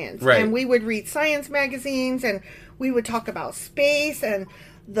in science. Right. And we would read science magazines, and we would talk about space and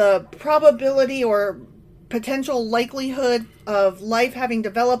the probability or potential likelihood of life having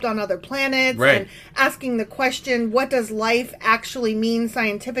developed on other planets. Right. And asking the question, what does life actually mean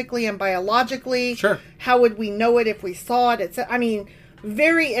scientifically and biologically? Sure. How would we know it if we saw it?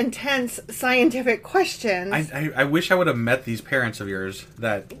 Very intense scientific questions. I wish I would have met these parents of yours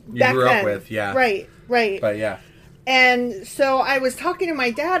that you Back grew then. up with. Yeah. Right. But yeah. And so I was talking to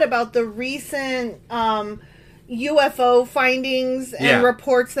my dad about the recent UFO findings and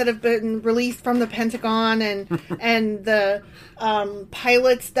reports that have been released from the Pentagon and and the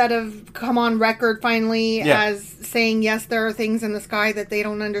pilots that have come on record finally as saying, yes, there are things in the sky that they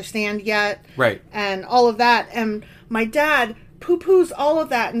don't understand yet. Right. And all of that. And my dad poo-poos all of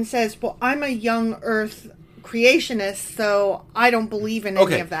that and says, well, I'm a young Earth creationist, so I don't believe in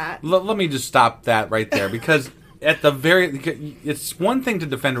any of that. Let me just stop that right there, because at the it's one thing to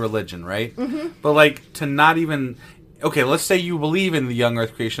defend religion, right? Mm-hmm. But to not even, let's say you believe in the young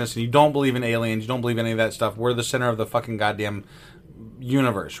Earth creationists and you don't believe in aliens, you don't believe in any of that stuff. We're the center of the fucking goddamn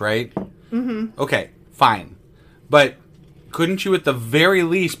universe, right? Mm-hmm. Okay, fine. But couldn't you at the very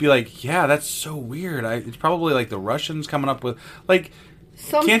least be yeah, that's so weird. It's probably the Russians coming up with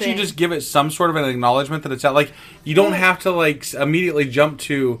something. Can't you just give it some sort of an acknowledgement that it's out? You don't have to immediately jump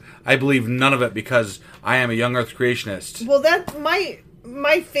to I believe none of it because I am a young Earth creationist. Well, that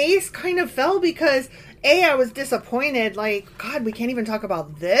my face kind of fell because I was disappointed. God, we can't even talk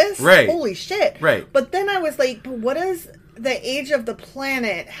about this. Right. Holy shit. Right. But then I was but what does the age of the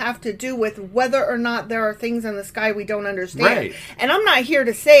planet have to do with whether or not there are things in the sky we don't understand? Right. And I'm not here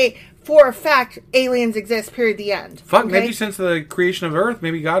to say for a fact aliens exist, period, the end. Fuck, okay? Maybe since the creation of Earth,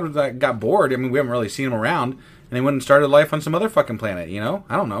 maybe God got bored. We haven't really seen him around, and he went and started life on some other fucking planet,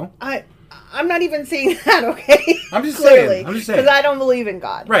 I don't know. I'm not even saying that, okay? I'm just Clearly, saying. Because I don't believe in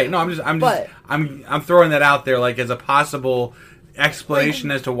God. Right, no, I'm throwing that out there as a possible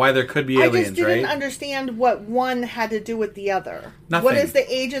explanation as to why there could be aliens, right? I just didn't understand what one had to do with the other. Nothing. What does the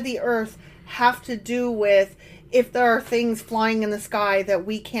age of the Earth have to do with if there are things flying in the sky that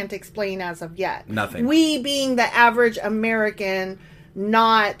we can't explain as of yet? Nothing. We being the average American,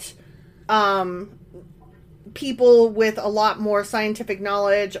 not people with a lot more scientific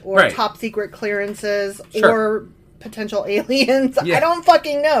knowledge or top secret clearances or potential aliens. Yeah. I don't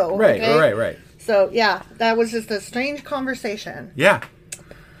fucking know. Right, okay? right. So, yeah, that was just a strange conversation. Yeah.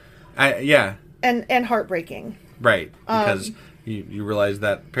 And heartbreaking. Right, because you realize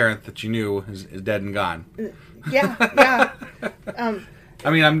that parent that you knew is dead and gone. Yeah.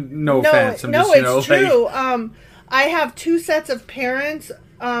 I'm no offense. It's true. I have two sets of parents.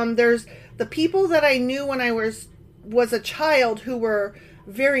 There's the people that I knew when I was was a child who were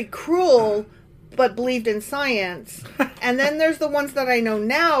very cruel but believed in science. And then there's the ones that I know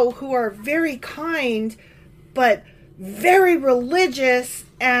now who are very kind but very religious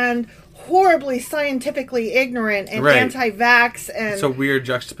and horribly scientifically ignorant and anti-vax. And it's a weird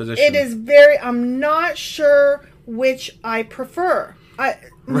juxtaposition. It is I'm not sure which I prefer.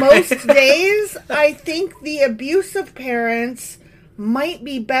 Most days, I think the abusive parents might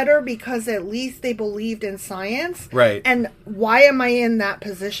be better because at least they believed in science. Right. And why am I in that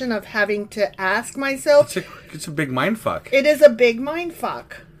position of having to ask myself? It's a big mindfuck. It is a big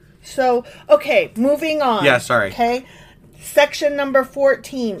mindfuck. So, okay, moving on. Yeah, sorry. Okay. Section number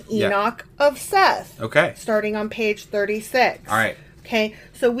 14, Enoch of Seth. Okay. Starting on page 36. All right. Okay,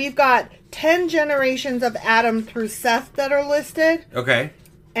 so we've got 10 generations of Adam through Seth that are listed. Okay.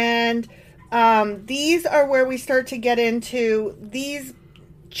 And these are where we start to get into these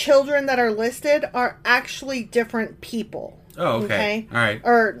children that are listed are actually different people. Oh, okay. All right.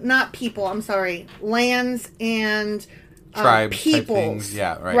 Or not people, I'm sorry. Lands and tribes, peoples. Type things.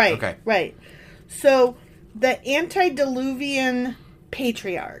 Yeah, right. Right, okay. Right. So the antediluvian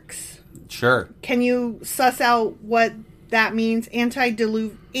patriarchs. Sure. Can you suss out what that means?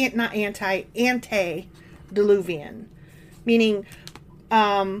 Antediluvian, meaning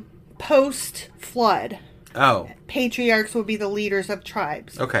post-flood. Oh. Patriarchs will be the leaders of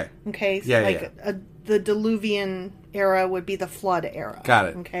tribes. Okay. Okay? So yeah, the Diluvian era would be the flood era. Got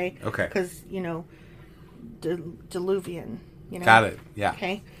it. Okay? Okay. Because, Diluvian, Got it. Yeah.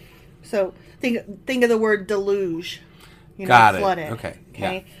 Okay? So think of the word deluge. Got flooded. it. Okay.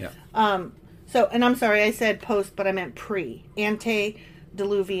 Okay? Yeah. So, and I'm sorry, I said post, but I meant pre.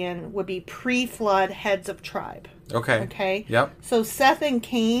 Antediluvian would be pre-flood heads of tribe. Okay. Okay? Yep. So Seth and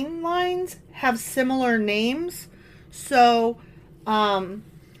Cain lines have similar names. So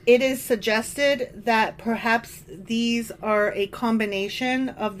it is suggested that perhaps these are a combination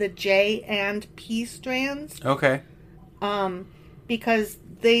of the J and P strands. Okay. Because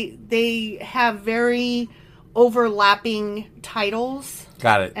they have very overlapping titles.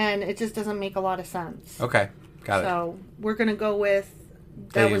 Got it. And it just doesn't make a lot of sense. Okay. Got it. So we're going to go with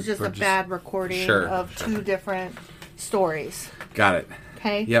that was just a bad recording of two different stories. Got it.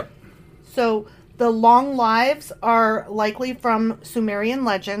 Okay? Yep. So the long lives are likely from Sumerian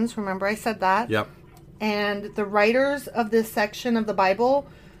legends. Remember I said that? Yep. And the writers of this section of the Bible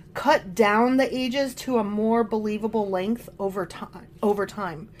cut down the ages to a more believable length over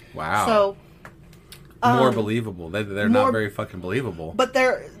time. Wow. So more believable. They're not very fucking believable. But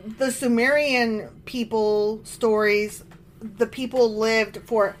the Sumerian people stories, the people lived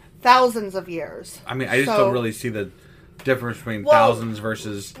for thousands of years. I mean, I just don't really see the difference between thousands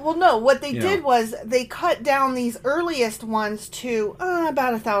versus... Well, no. What they did was they cut down these earliest ones to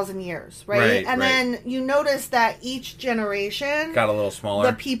about 1,000 years, right? And then you notice that each generation... got a little smaller.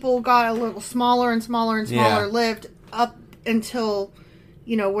 The people got a little smaller and smaller and smaller, lived up until...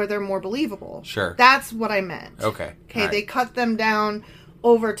 where they're more believable. Sure. That's what I meant. Okay. Okay, they cut them down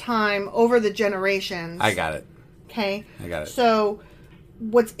over time, over the generations. I got it. Okay. I got it. So,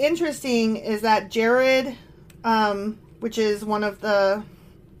 what's interesting is that Jared, which is one of the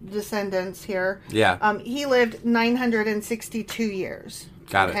descendants here. Yeah. He lived 962 years.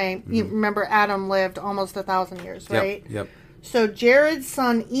 Got it. Okay. You remember Adam lived almost 1,000 years, right? Yep. So, Jared's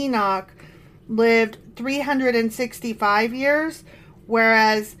son Enoch lived 365 years.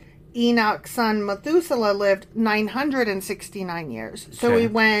 Whereas Enoch's son Methuselah lived 969 years. So we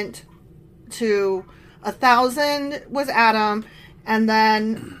went to 1,000 was Adam, and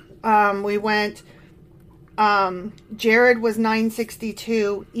then we went. Jared was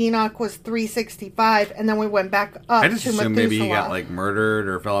 962, Enoch was 365, and then we went back up to Methuselah. I just assumed maybe he got murdered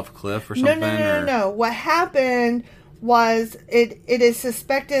or fell off a cliff or something. No. What happened was it is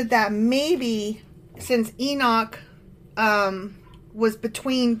suspected that maybe since Enoch was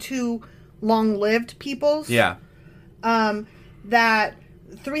between two long-lived peoples. Yeah. That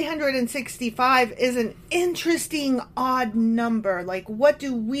 365 is an interesting odd number. Like, what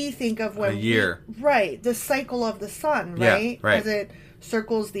do we think of when a year? Right, the cycle of the sun, right? Yeah, right. As it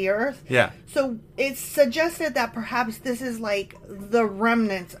circles the earth. Yeah. So it's suggested that perhaps this is like the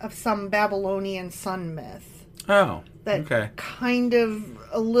remnant of some Babylonian sun myth. Oh. That kind of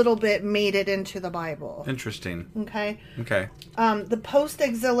a little bit made it into the Bible. Interesting. Okay. The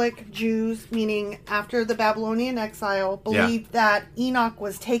post-exilic Jews, meaning after the Babylonian exile, believed that Enoch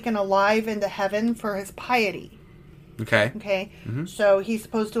was taken alive into heaven for his piety. Okay. Mm-hmm. So he's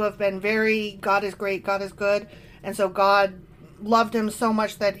supposed to have been God is great, God is good. And so God loved him so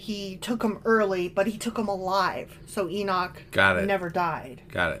much that he took him early, but he took him alive. So Enoch never died.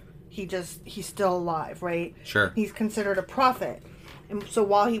 Got it. he's still alive, right? Sure. He's considered a prophet. And so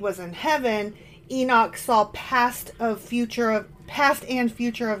while he was in heaven, Enoch saw past and future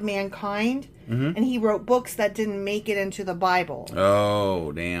of mankind, and he wrote books that didn't make it into the Bible.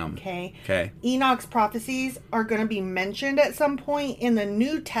 Oh, damn. Okay. Enoch's prophecies are going to be mentioned at some point in the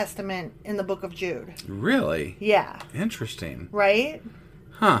New Testament in the book of Jude. Really? Yeah. Interesting. Right?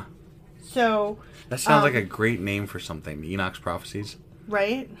 Huh. So... That sounds like a great name for something. Enoch's prophecies.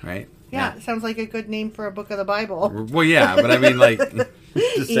 Right? Yeah, it sounds like a good name for a book of the Bible. Well, yeah, but I mean, like...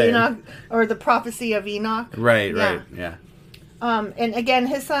 just saying. Enoch, or the prophecy of Enoch. Right, yeah. And again,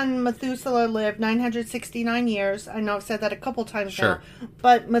 his son Methuselah lived 969 years. I know I've said that a couple times now.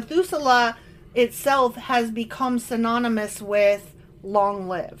 But Methuselah itself has become synonymous with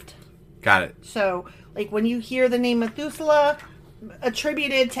long-lived. Got it. So, like, when you hear the name Methuselah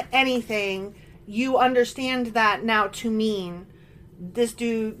attributed to anything, you understand that now to mean this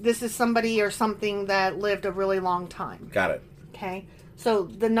is somebody or something that lived a really long time. Got it. Okay? So,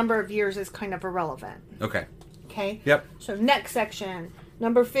 the number of years is kind of irrelevant. Okay. Okay? Yep. So next section,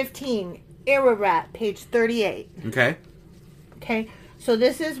 number 15, Ararat, page 38. Okay. Okay. So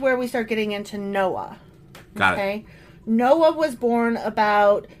this is where we start getting into Noah. Got it. Noah was born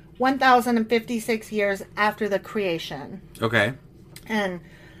about 1,056 years after the creation. Okay. And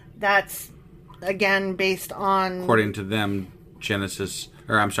that's, again, based on... According to them,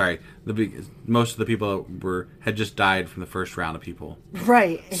 most of the people had just died from the first round of people.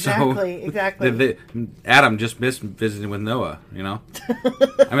 Right, exactly. Adam just missed visiting with Noah, you know?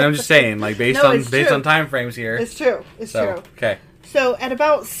 I mean, I'm just saying, like, based on time frames here. It's true. It's true. Okay. So at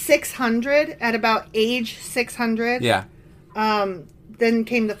about age 600, then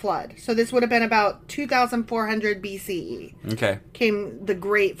came the flood. So this would have been about 2,400 BCE. Okay. Came the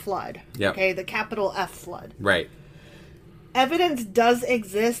Great Flood. Yep. Okay, the capital F flood. Right. Evidence does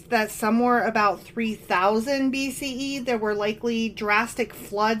exist that somewhere about 3000 BCE, there were likely drastic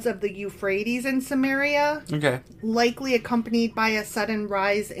floods of the Euphrates in Samaria. Okay. Likely accompanied by a sudden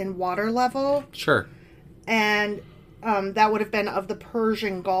rise in water level. Sure. And that would have been of the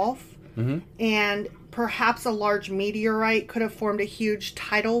Persian Gulf. Mm-hmm. And perhaps a large meteorite could have formed a huge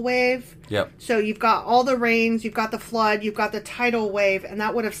tidal wave. Yep. So you've got all the rains, you've got the flood, you've got the tidal wave, and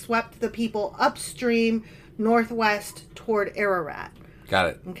that would have swept the people upstream, northwest toward Ararat. Got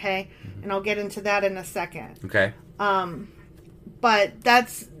it. Okay? Mm-hmm. And I'll get into that in a second. Okay. But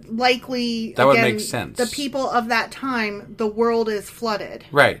that's likely, that would make sense. The people of that time, the world is flooded.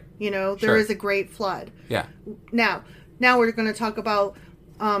 Right. You know, there is a great flood. Yeah. Now we're going to talk about,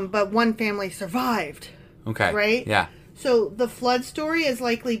 but one family survived. Okay. Right? Yeah. So the flood story is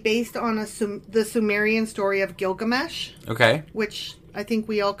likely based on the Sumerian story of Gilgamesh. Okay. Which I think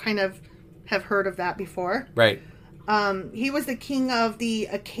we all kind of have heard of that before. Right. He was the king of the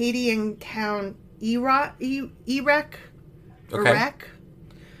Akkadian town Erech. Okay.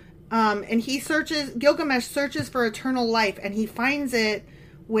 And Gilgamesh searches for eternal life, and he finds it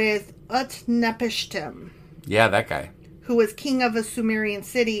with Utnapishtim. Yeah, that guy. Who was king of a Sumerian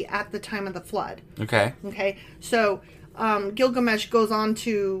city at the time of the flood. Okay. Okay. So Gilgamesh goes on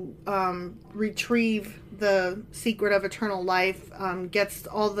to retrieve the secret of eternal life, gets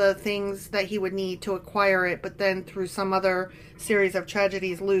all the things that he would need to acquire it, but then through some other series of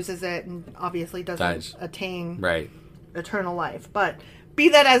tragedies loses it and obviously doesn't attain eternal life. But be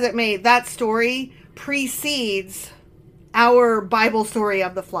that as it may, that story precedes our Bible story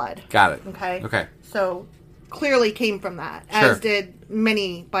of the flood. Got it. Okay? Okay. So clearly came from that, as did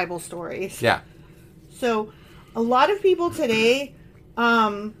many Bible stories. Yeah. So a lot of people today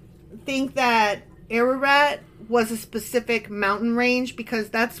think that Ararat was a specific mountain range because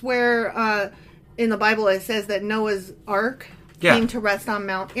that's where in the Bible it says that Noah's Ark came to rest on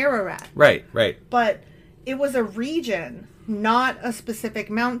Mount Ararat. Right, right. But it was a region, not a specific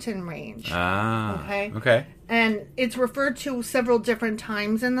mountain range. Ah. Okay. Okay. And it's referred to several different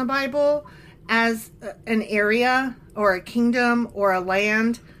times in the Bible as an area or a kingdom or a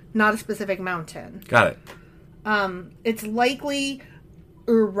land, not a specific mountain. Got it. It's likely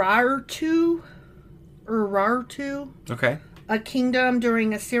Urartu. Okay. A kingdom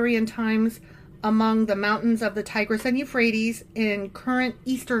during Assyrian times among the mountains of the Tigris and Euphrates in current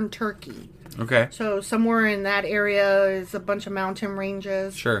eastern Turkey. Okay. So somewhere in that area is a bunch of mountain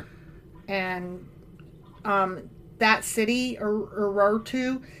ranges. Sure. And that city,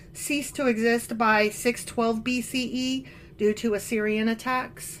 Urartu, ceased to exist by 612 BCE due to Assyrian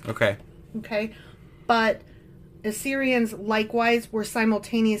attacks. Okay. Okay. But Assyrians likewise were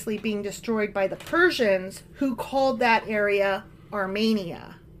simultaneously being destroyed by the Persians, who called that area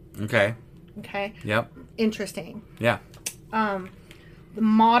Armenia. Okay. Okay. Yep. Interesting. Yeah. The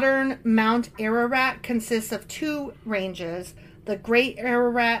modern Mount Ararat consists of 2 ranges, the Great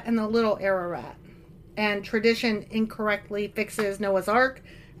Ararat and the Little Ararat. And tradition incorrectly fixes Noah's Ark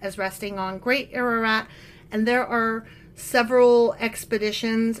as resting on Great Ararat. And there are several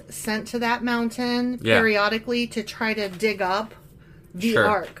expeditions sent to that mountain periodically to try to dig up the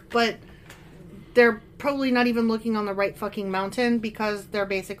Ark. But they're probably not even looking on the right fucking mountain because they're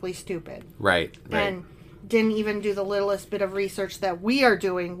basically stupid. Right. And didn't even do the littlest bit of research that we are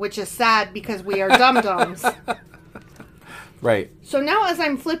doing, which is sad because we are dum-dums. Right. So now as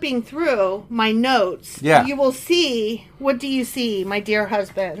I'm flipping through my notes, you will see, what do you see, my dear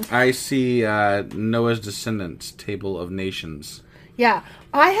husband? I see Noah's Descendants, Table of Nations. Yeah.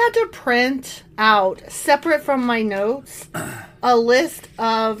 I had to print out, separate from my notes, a list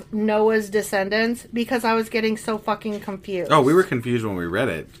of Noah's descendants because I was getting so fucking confused. Oh, we were confused when we read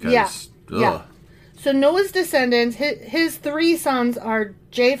it. Yeah. So Noah's descendants, his 3 sons are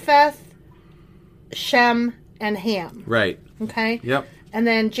Japheth, Shem, and Ham. Right. Okay? Yep. And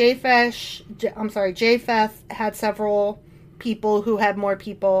then Japheth had several people who had more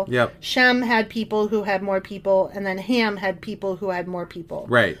people. Yep. Shem had people who had more people. And then Ham had people who had more people.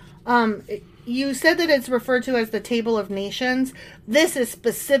 Right. You said that it's referred to as the Table of Nations. This is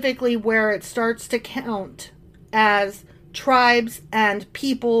specifically where it starts to count as tribes and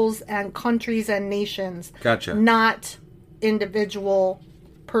peoples and countries and nations. Gotcha. Not individual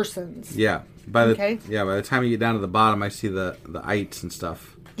persons. Yeah. By the time you get down to the bottom, I see the ites and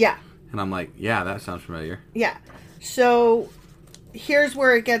stuff. Yeah. And I'm like, yeah, that sounds familiar. Yeah. So here's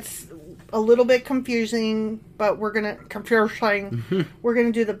where it gets a little bit confusing, but we're going to we're going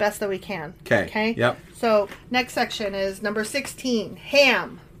to do the best that we can. Okay. Yep. So next section is number 16,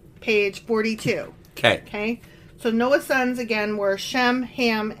 Ham, page 42. Okay. So Noah's sons again were Shem,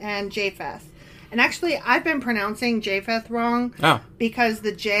 Ham, and Japheth. And actually, I've been pronouncing Japheth wrong because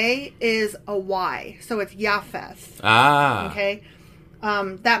the J is a Y. So it's Japheth. Okay?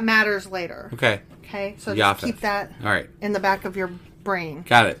 That matters later. Okay. So just keep that in the back of your brain.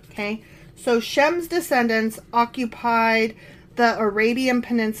 Got it. Okay? So Shem's descendants occupied the Arabian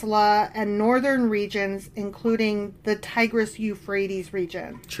Peninsula and northern regions, including the Tigris-Euphrates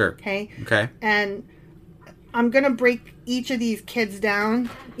region. Sure. Okay? And I'm going to break each of these kids down,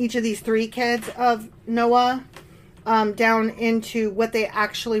 each of these 3 kids of Noah, down into what they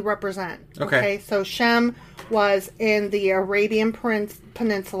actually represent. Okay. So Shem was in the Arabian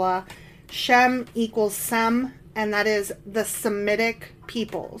Peninsula. Shem equals Sem, and that is the Semitic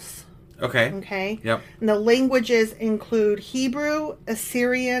peoples. Okay. Yep. And the languages include Hebrew,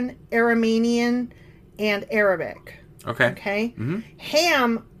 Assyrian, Aramean, and Arabic. Okay. Mm-hmm.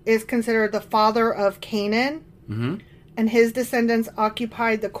 Ham is considered the father of Canaan, and his descendants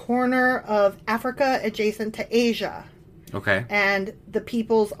occupied the corner of Africa adjacent to Asia. And the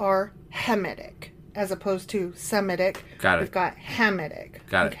peoples are Hamitic, as opposed to Semitic. Got it. We've got Hamitic.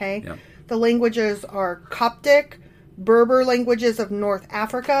 Got it. Okay. Yep. The languages are Coptic, Berber languages of North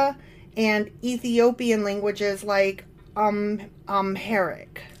Africa, and Ethiopian languages like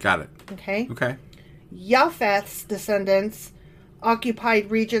Amharic. Got it. Okay. Japheth's descendants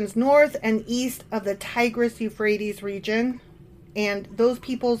occupied regions north and east of the Tigris-Euphrates region, and those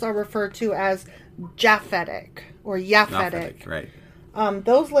peoples are referred to as Japhetic or Japhetic. Right.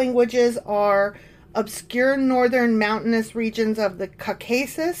 Those languages are obscure northern mountainous regions of the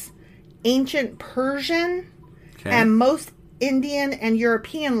Caucasus, ancient Persian, and most Indian and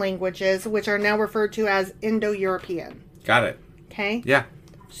European languages, which are now referred to as Indo-European. Got it. Okay? Yeah.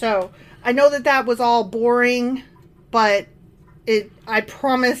 So, I know that was all boring, but I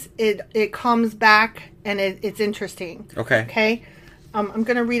promise it comes back and it's interesting. Okay? I'm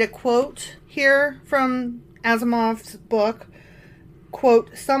going to read a quote here from Asimov's book.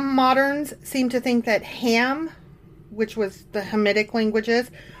 Quote, some moderns seem to think that Ham, which was the Hamitic languages,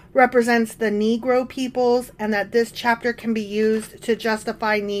 represents the Negro peoples and that this chapter can be used to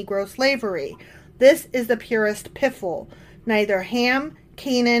justify Negro slavery. This is the purest piffle. Neither Ham,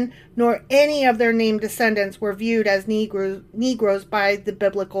 Canaan, nor any of their named descendants were viewed as Negroes by the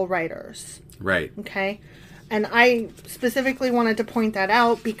biblical writers. Right. Okay? And I specifically wanted to point that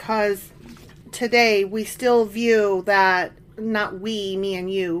out because today we still view that, not we, me and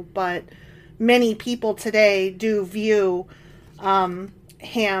you, but many people today do view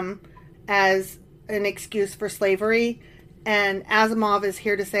Ham as an excuse for slavery, and Asimov is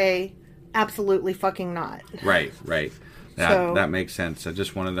here to say absolutely fucking not. Right. That makes sense. I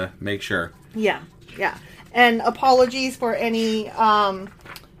just wanted to make sure. Yeah. And apologies for any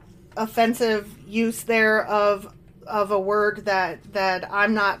offensive use there of of a word that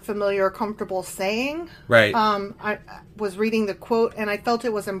I'm not familiar or comfortable saying. Right. I was reading the quote, and I felt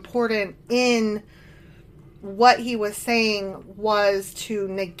it was important in what he was saying was to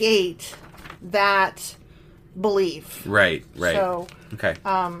negate that belief. Right. So, okay.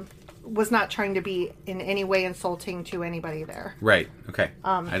 Was not trying to be in any way insulting to anybody there. Right. Okay.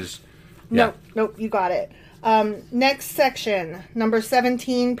 Yeah. Nope, you got it. Next section, number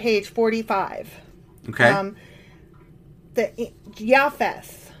 17, page 45. Okay. The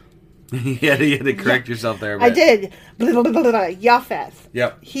Japheth. you had to correct yourself there. I did. Japheth.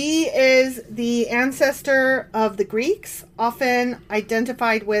 Yep. He is the ancestor of the Greeks, often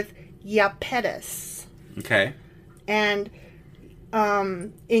identified with Iapetus. Okay. And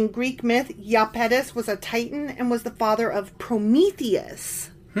in Greek myth, Iapetus was a titan and was the father of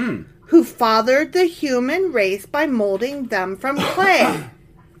Prometheus, who fathered the human race by molding them from clay.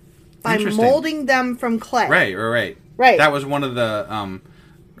 Right. That was one of the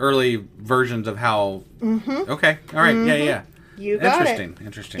early versions of how... Mm-hmm. Okay. All right. Mm-hmm. Yeah. You got it.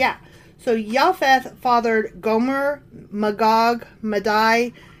 Interesting. Yeah. So Japheth fathered Gomer, Magog,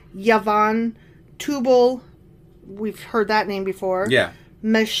 Madai, Yavan, Tubal... We've heard that name before. Yeah.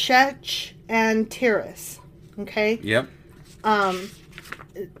 Meshech and Tiras. Okay? Yep.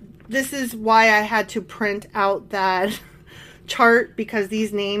 This is why I had to print out that chart, because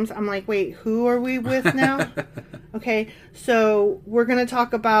these names, I'm like, wait, who are we with now? Okay, so we're going to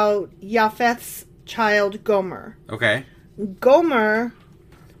talk about Japheth's child, Gomer. Okay. Gomer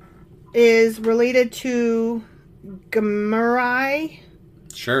is related to Gomerai.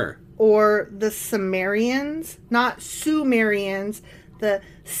 Sure. Or the Sumerians, not Sumerians, the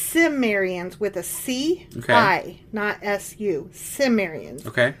Cimmerians with a C, okay. I, not S-U, Cimmerians.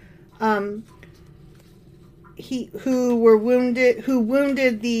 Okay. Who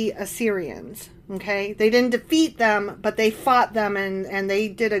wounded the Assyrians. Okay, they didn't defeat them, but they fought them, and they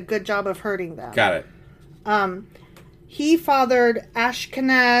did a good job of hurting them. Got it. He fathered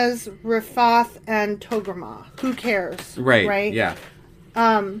Ashkenaz, Riphath, and Togarmah. Who cares? Right. Right. Yeah.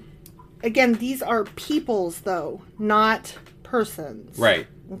 Again, these are peoples, though, not persons. Right.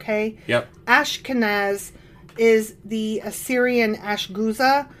 Okay? Yep. Ashkenaz is the Assyrian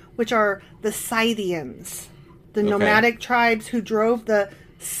Ashguza, which are the Scythians, the nomadic tribes who drove the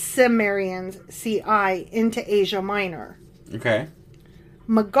Cimmerians, C-I, into Asia Minor. Okay.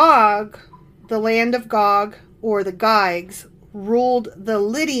 Magog, the land of Gog, or the Gyges, ruled the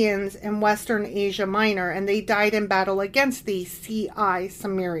Lydians in Western Asia Minor, and they died in battle against the C-I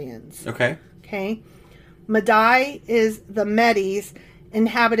Cimmerians. Okay. Okay. Madai is the Medes,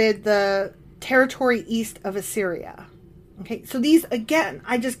 inhabited the territory east of Assyria. Okay, so these, again,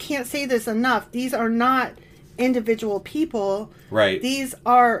 I just can't say this enough. These are not individual people. Right. These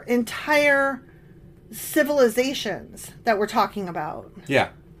are entire civilizations that we're talking about. Yeah.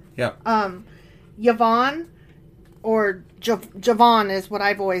 Yeah. Yavan, or Javan is what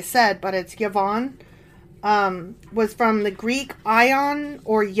I've always said, but it's Yavan, was from the Greek Ion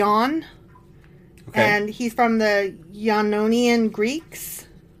or Yon. Okay. And he's from the Ionian Greeks.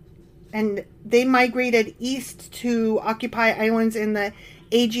 And they migrated east to occupy islands in the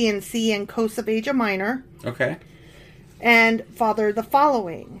Aegean Sea and coasts of Asia Minor. Okay. And fathered the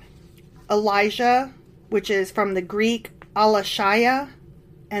following: Elijah, which is from the Greek Alashaya,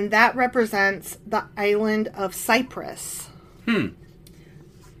 and that represents the island of Cyprus. Okay.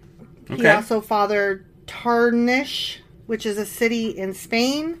 He also fathered Tarnish, which is a city in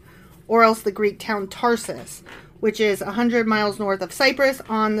Spain, or else the Greek town Tarsus, which is 100 miles north of Cyprus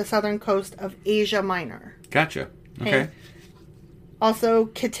on the southern coast of Asia Minor. Gotcha. Okay. Also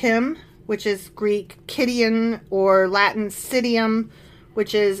Kittim, which is Greek Kidian or Latin Citium,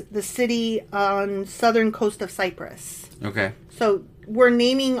 which is the city on southern coast of Cyprus. Okay. So we're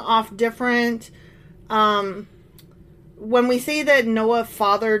naming off different... when we say that Noah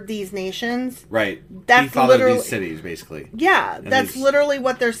fathered these nations... Right. That's he fathered these cities, basically. Yeah, and that's literally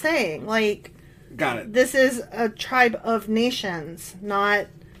what they're saying. Like... Got it. This is a tribe of nations, not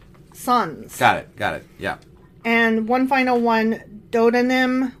sons. Got it. Yeah. And one final one,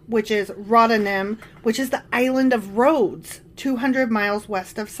 Dodanim, which is Rodanim, which is the island of Rhodes, 200 miles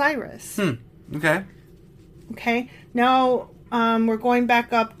west of Cyrus. Okay. Okay. Now, we're going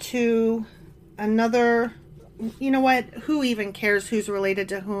back up to another... You know what? Who even cares who's related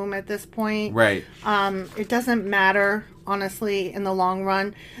to whom at this point? Right. It doesn't matter, honestly, in the long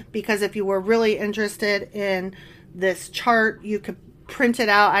run, because if you were really interested in this chart, you could print it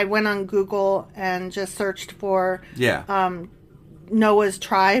out. I went on Google and just searched for Noah's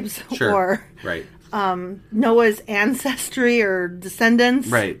tribes. Sure. Or right. Noah's ancestry or descendants.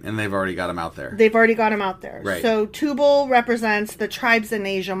 Right, and they've already got him out there. Right. So Tubal represents the tribes in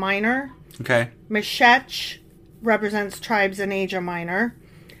Asia Minor. Okay. Meshech represents tribes in Asia Minor.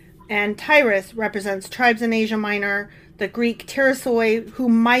 And Tyrus represents tribes in Asia Minor. The Greek Tyrosoi, who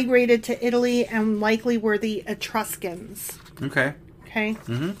migrated to Italy and likely were the Etruscans. Okay.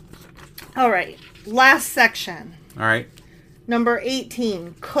 Mm-hmm. All right. Last section. All right. Number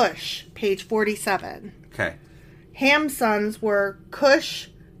 18, Cush, page 47. Okay. Ham's sons were Cush,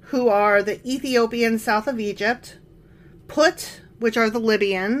 who are the Ethiopians south of Egypt, Put, which are the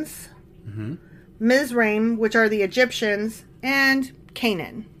Libyans, Mizraim, which are the Egyptians, and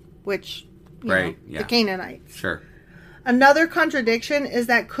Canaan, which, the Canaanites. Sure. Another contradiction is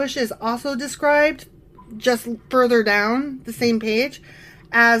that Cush is also described, just further down the same page,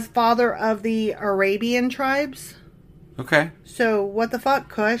 as father of the Arabian tribes. Okay. So, what the fuck,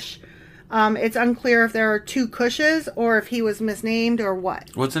 Cush? It's unclear if there are two Cushes or if he was misnamed or what.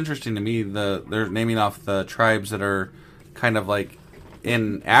 What's interesting to me, they're naming off the tribes that are kind of like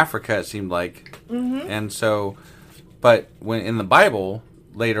in Africa, it seemed like. Mm-hmm. And so, but when in the Bible,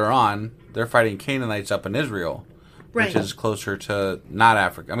 later on, they're fighting Canaanites up in Israel, which is closer to not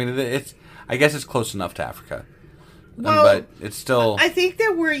Africa. I mean, I guess it's close enough to Africa. Well, but it's still... I think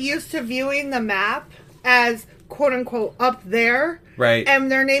that we're used to viewing the map as quote-unquote up there. Right.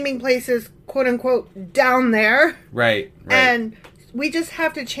 And they're naming places quote-unquote down there. Right. And we just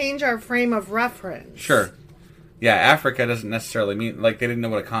have to change our frame of reference. Sure. Yeah, Africa doesn't necessarily mean... Like, they didn't know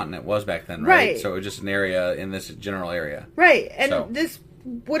what a continent was back then, right? So it was just an area in this general area. Right. And this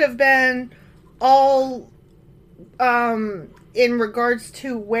would have been all in regards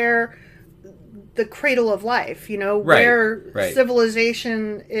to where... the cradle of life, where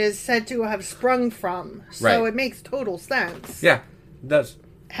civilization is said to have sprung from. So it makes total sense. Yeah, it does.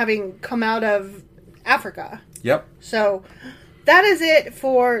 Having come out of Africa. Yep. So that is it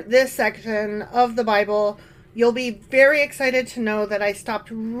for this section of the Bible. You'll be very excited to know that I stopped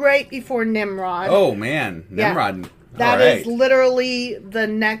right before Nimrod. Oh, man. Nimrod. Yeah. That is literally the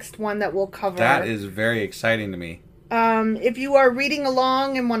next one that we'll cover. That is very exciting to me. If you are reading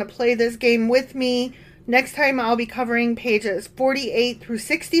along and want to play this game with me, next time I'll be covering pages 48 through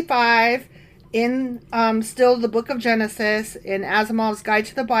 65 in still the book of Genesis in Asimov's Guide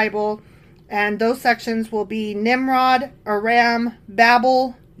to the Bible. And those sections will be Nimrod, Aram,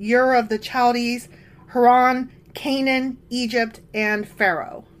 Babel, Ur of the Chaldees, Haran, Canaan, Egypt, and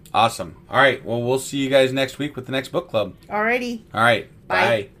Pharaoh. Awesome. All right. Well, we'll see you guys next week with the next book club. Alrighty. All right.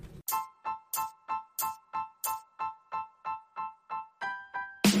 Bye.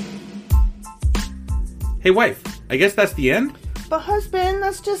 Hey, wife, I guess that's the end? But husband,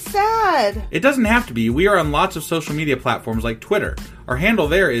 that's just sad. It doesn't have to be. We are on lots of social media platforms like Twitter. Our handle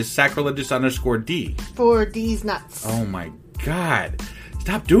there is sacrilegious_D. For D's nuts. Oh my God.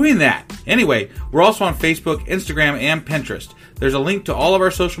 Stop doing that. Anyway, we're also on Facebook, Instagram, and Pinterest. There's a link to all of our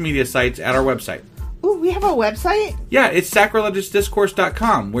social media sites at our website. Ooh, we have a website? Yeah, it's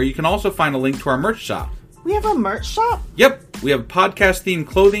sacrilegiousdiscourse.com, where you can also find a link to our merch shop. We have a merch shop? Yep. We have podcast-themed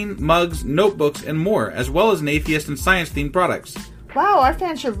clothing, mugs, notebooks, and more, as well as an atheist and science-themed products. Wow, our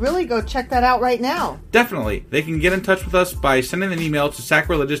fans should really go check that out right now. Definitely. They can get in touch with us by sending an email to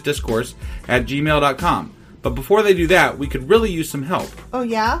sacrilegiousdiscourse@gmail.com. But before they do that, we could really use some help. Oh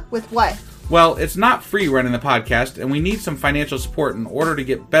yeah? With what? Well, it's not free running the podcast, and we need some financial support in order to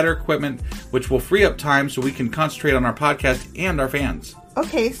get better equipment, which will free up time so we can concentrate on our podcast and our fans.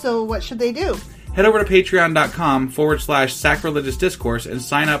 Okay, so what should they do? Head over to patreon.com/sacrilegiousdiscourse and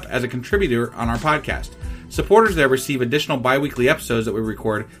sign up as a contributor on our podcast. Supporters there receive additional bi-weekly episodes that we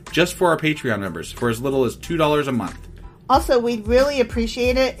record just for our Patreon members for as little as $2 a month. Also, we'd really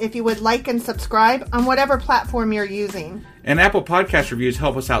appreciate it if you would like and subscribe on whatever platform you're using. And Apple Podcast reviews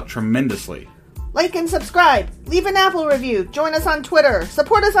help us out tremendously. Like and subscribe. Leave an Apple review. Join us on Twitter.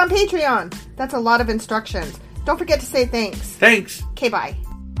 Support us on Patreon. That's a lot of instructions. Don't forget to say thanks. Thanks. Okay, bye.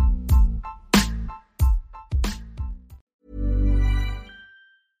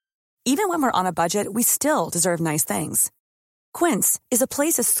 Even when we're on a budget, we still deserve nice things. Quince is a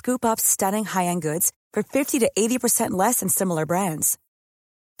place to scoop up stunning high-end goods for 50 to 80% less than similar brands.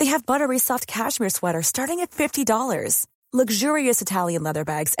 They have buttery soft cashmere sweaters starting at $50, luxurious Italian leather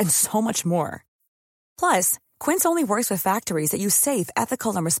bags, and so much more. Plus, Quince only works with factories that use safe,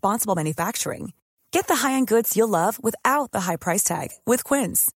 ethical, and responsible manufacturing. Get the high-end goods you'll love without the high price tag with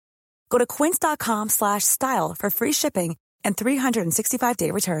Quince. Go to quince.com/style for free shipping and 365-day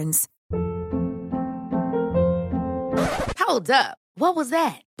returns. Hold up. What was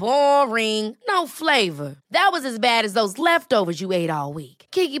that? Boring. No flavor. That was as bad as those leftovers you ate all week.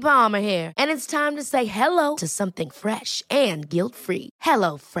 Keke Palmer here, and it's time to say hello to something fresh and guilt-free.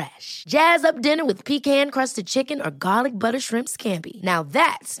 Hello Fresh. Jazz up dinner with pecan-crusted chicken or garlic butter shrimp scampi. Now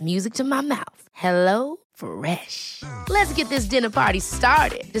that's music to my mouth. Hello Fresh. Let's get this dinner party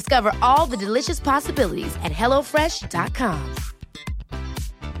started. Discover all the delicious possibilities at HelloFresh.com.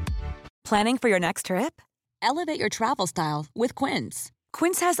 Planning for your next trip? Elevate your travel style with Quince.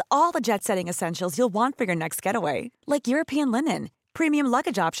 Quince has all the jet-setting essentials you'll want for your next getaway, like European linen, premium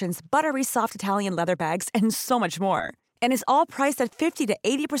luggage options, buttery soft Italian leather bags, and so much more. And is all priced at 50 to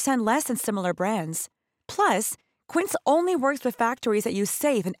 80% less than similar brands. Plus, Quince only works with factories that use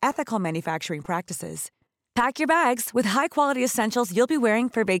safe and ethical manufacturing practices. Pack your bags with high-quality essentials you'll be wearing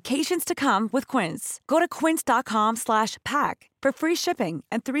for vacations to come with Quince. Go to quince.com/pack for free shipping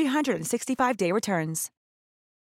and 365-day returns.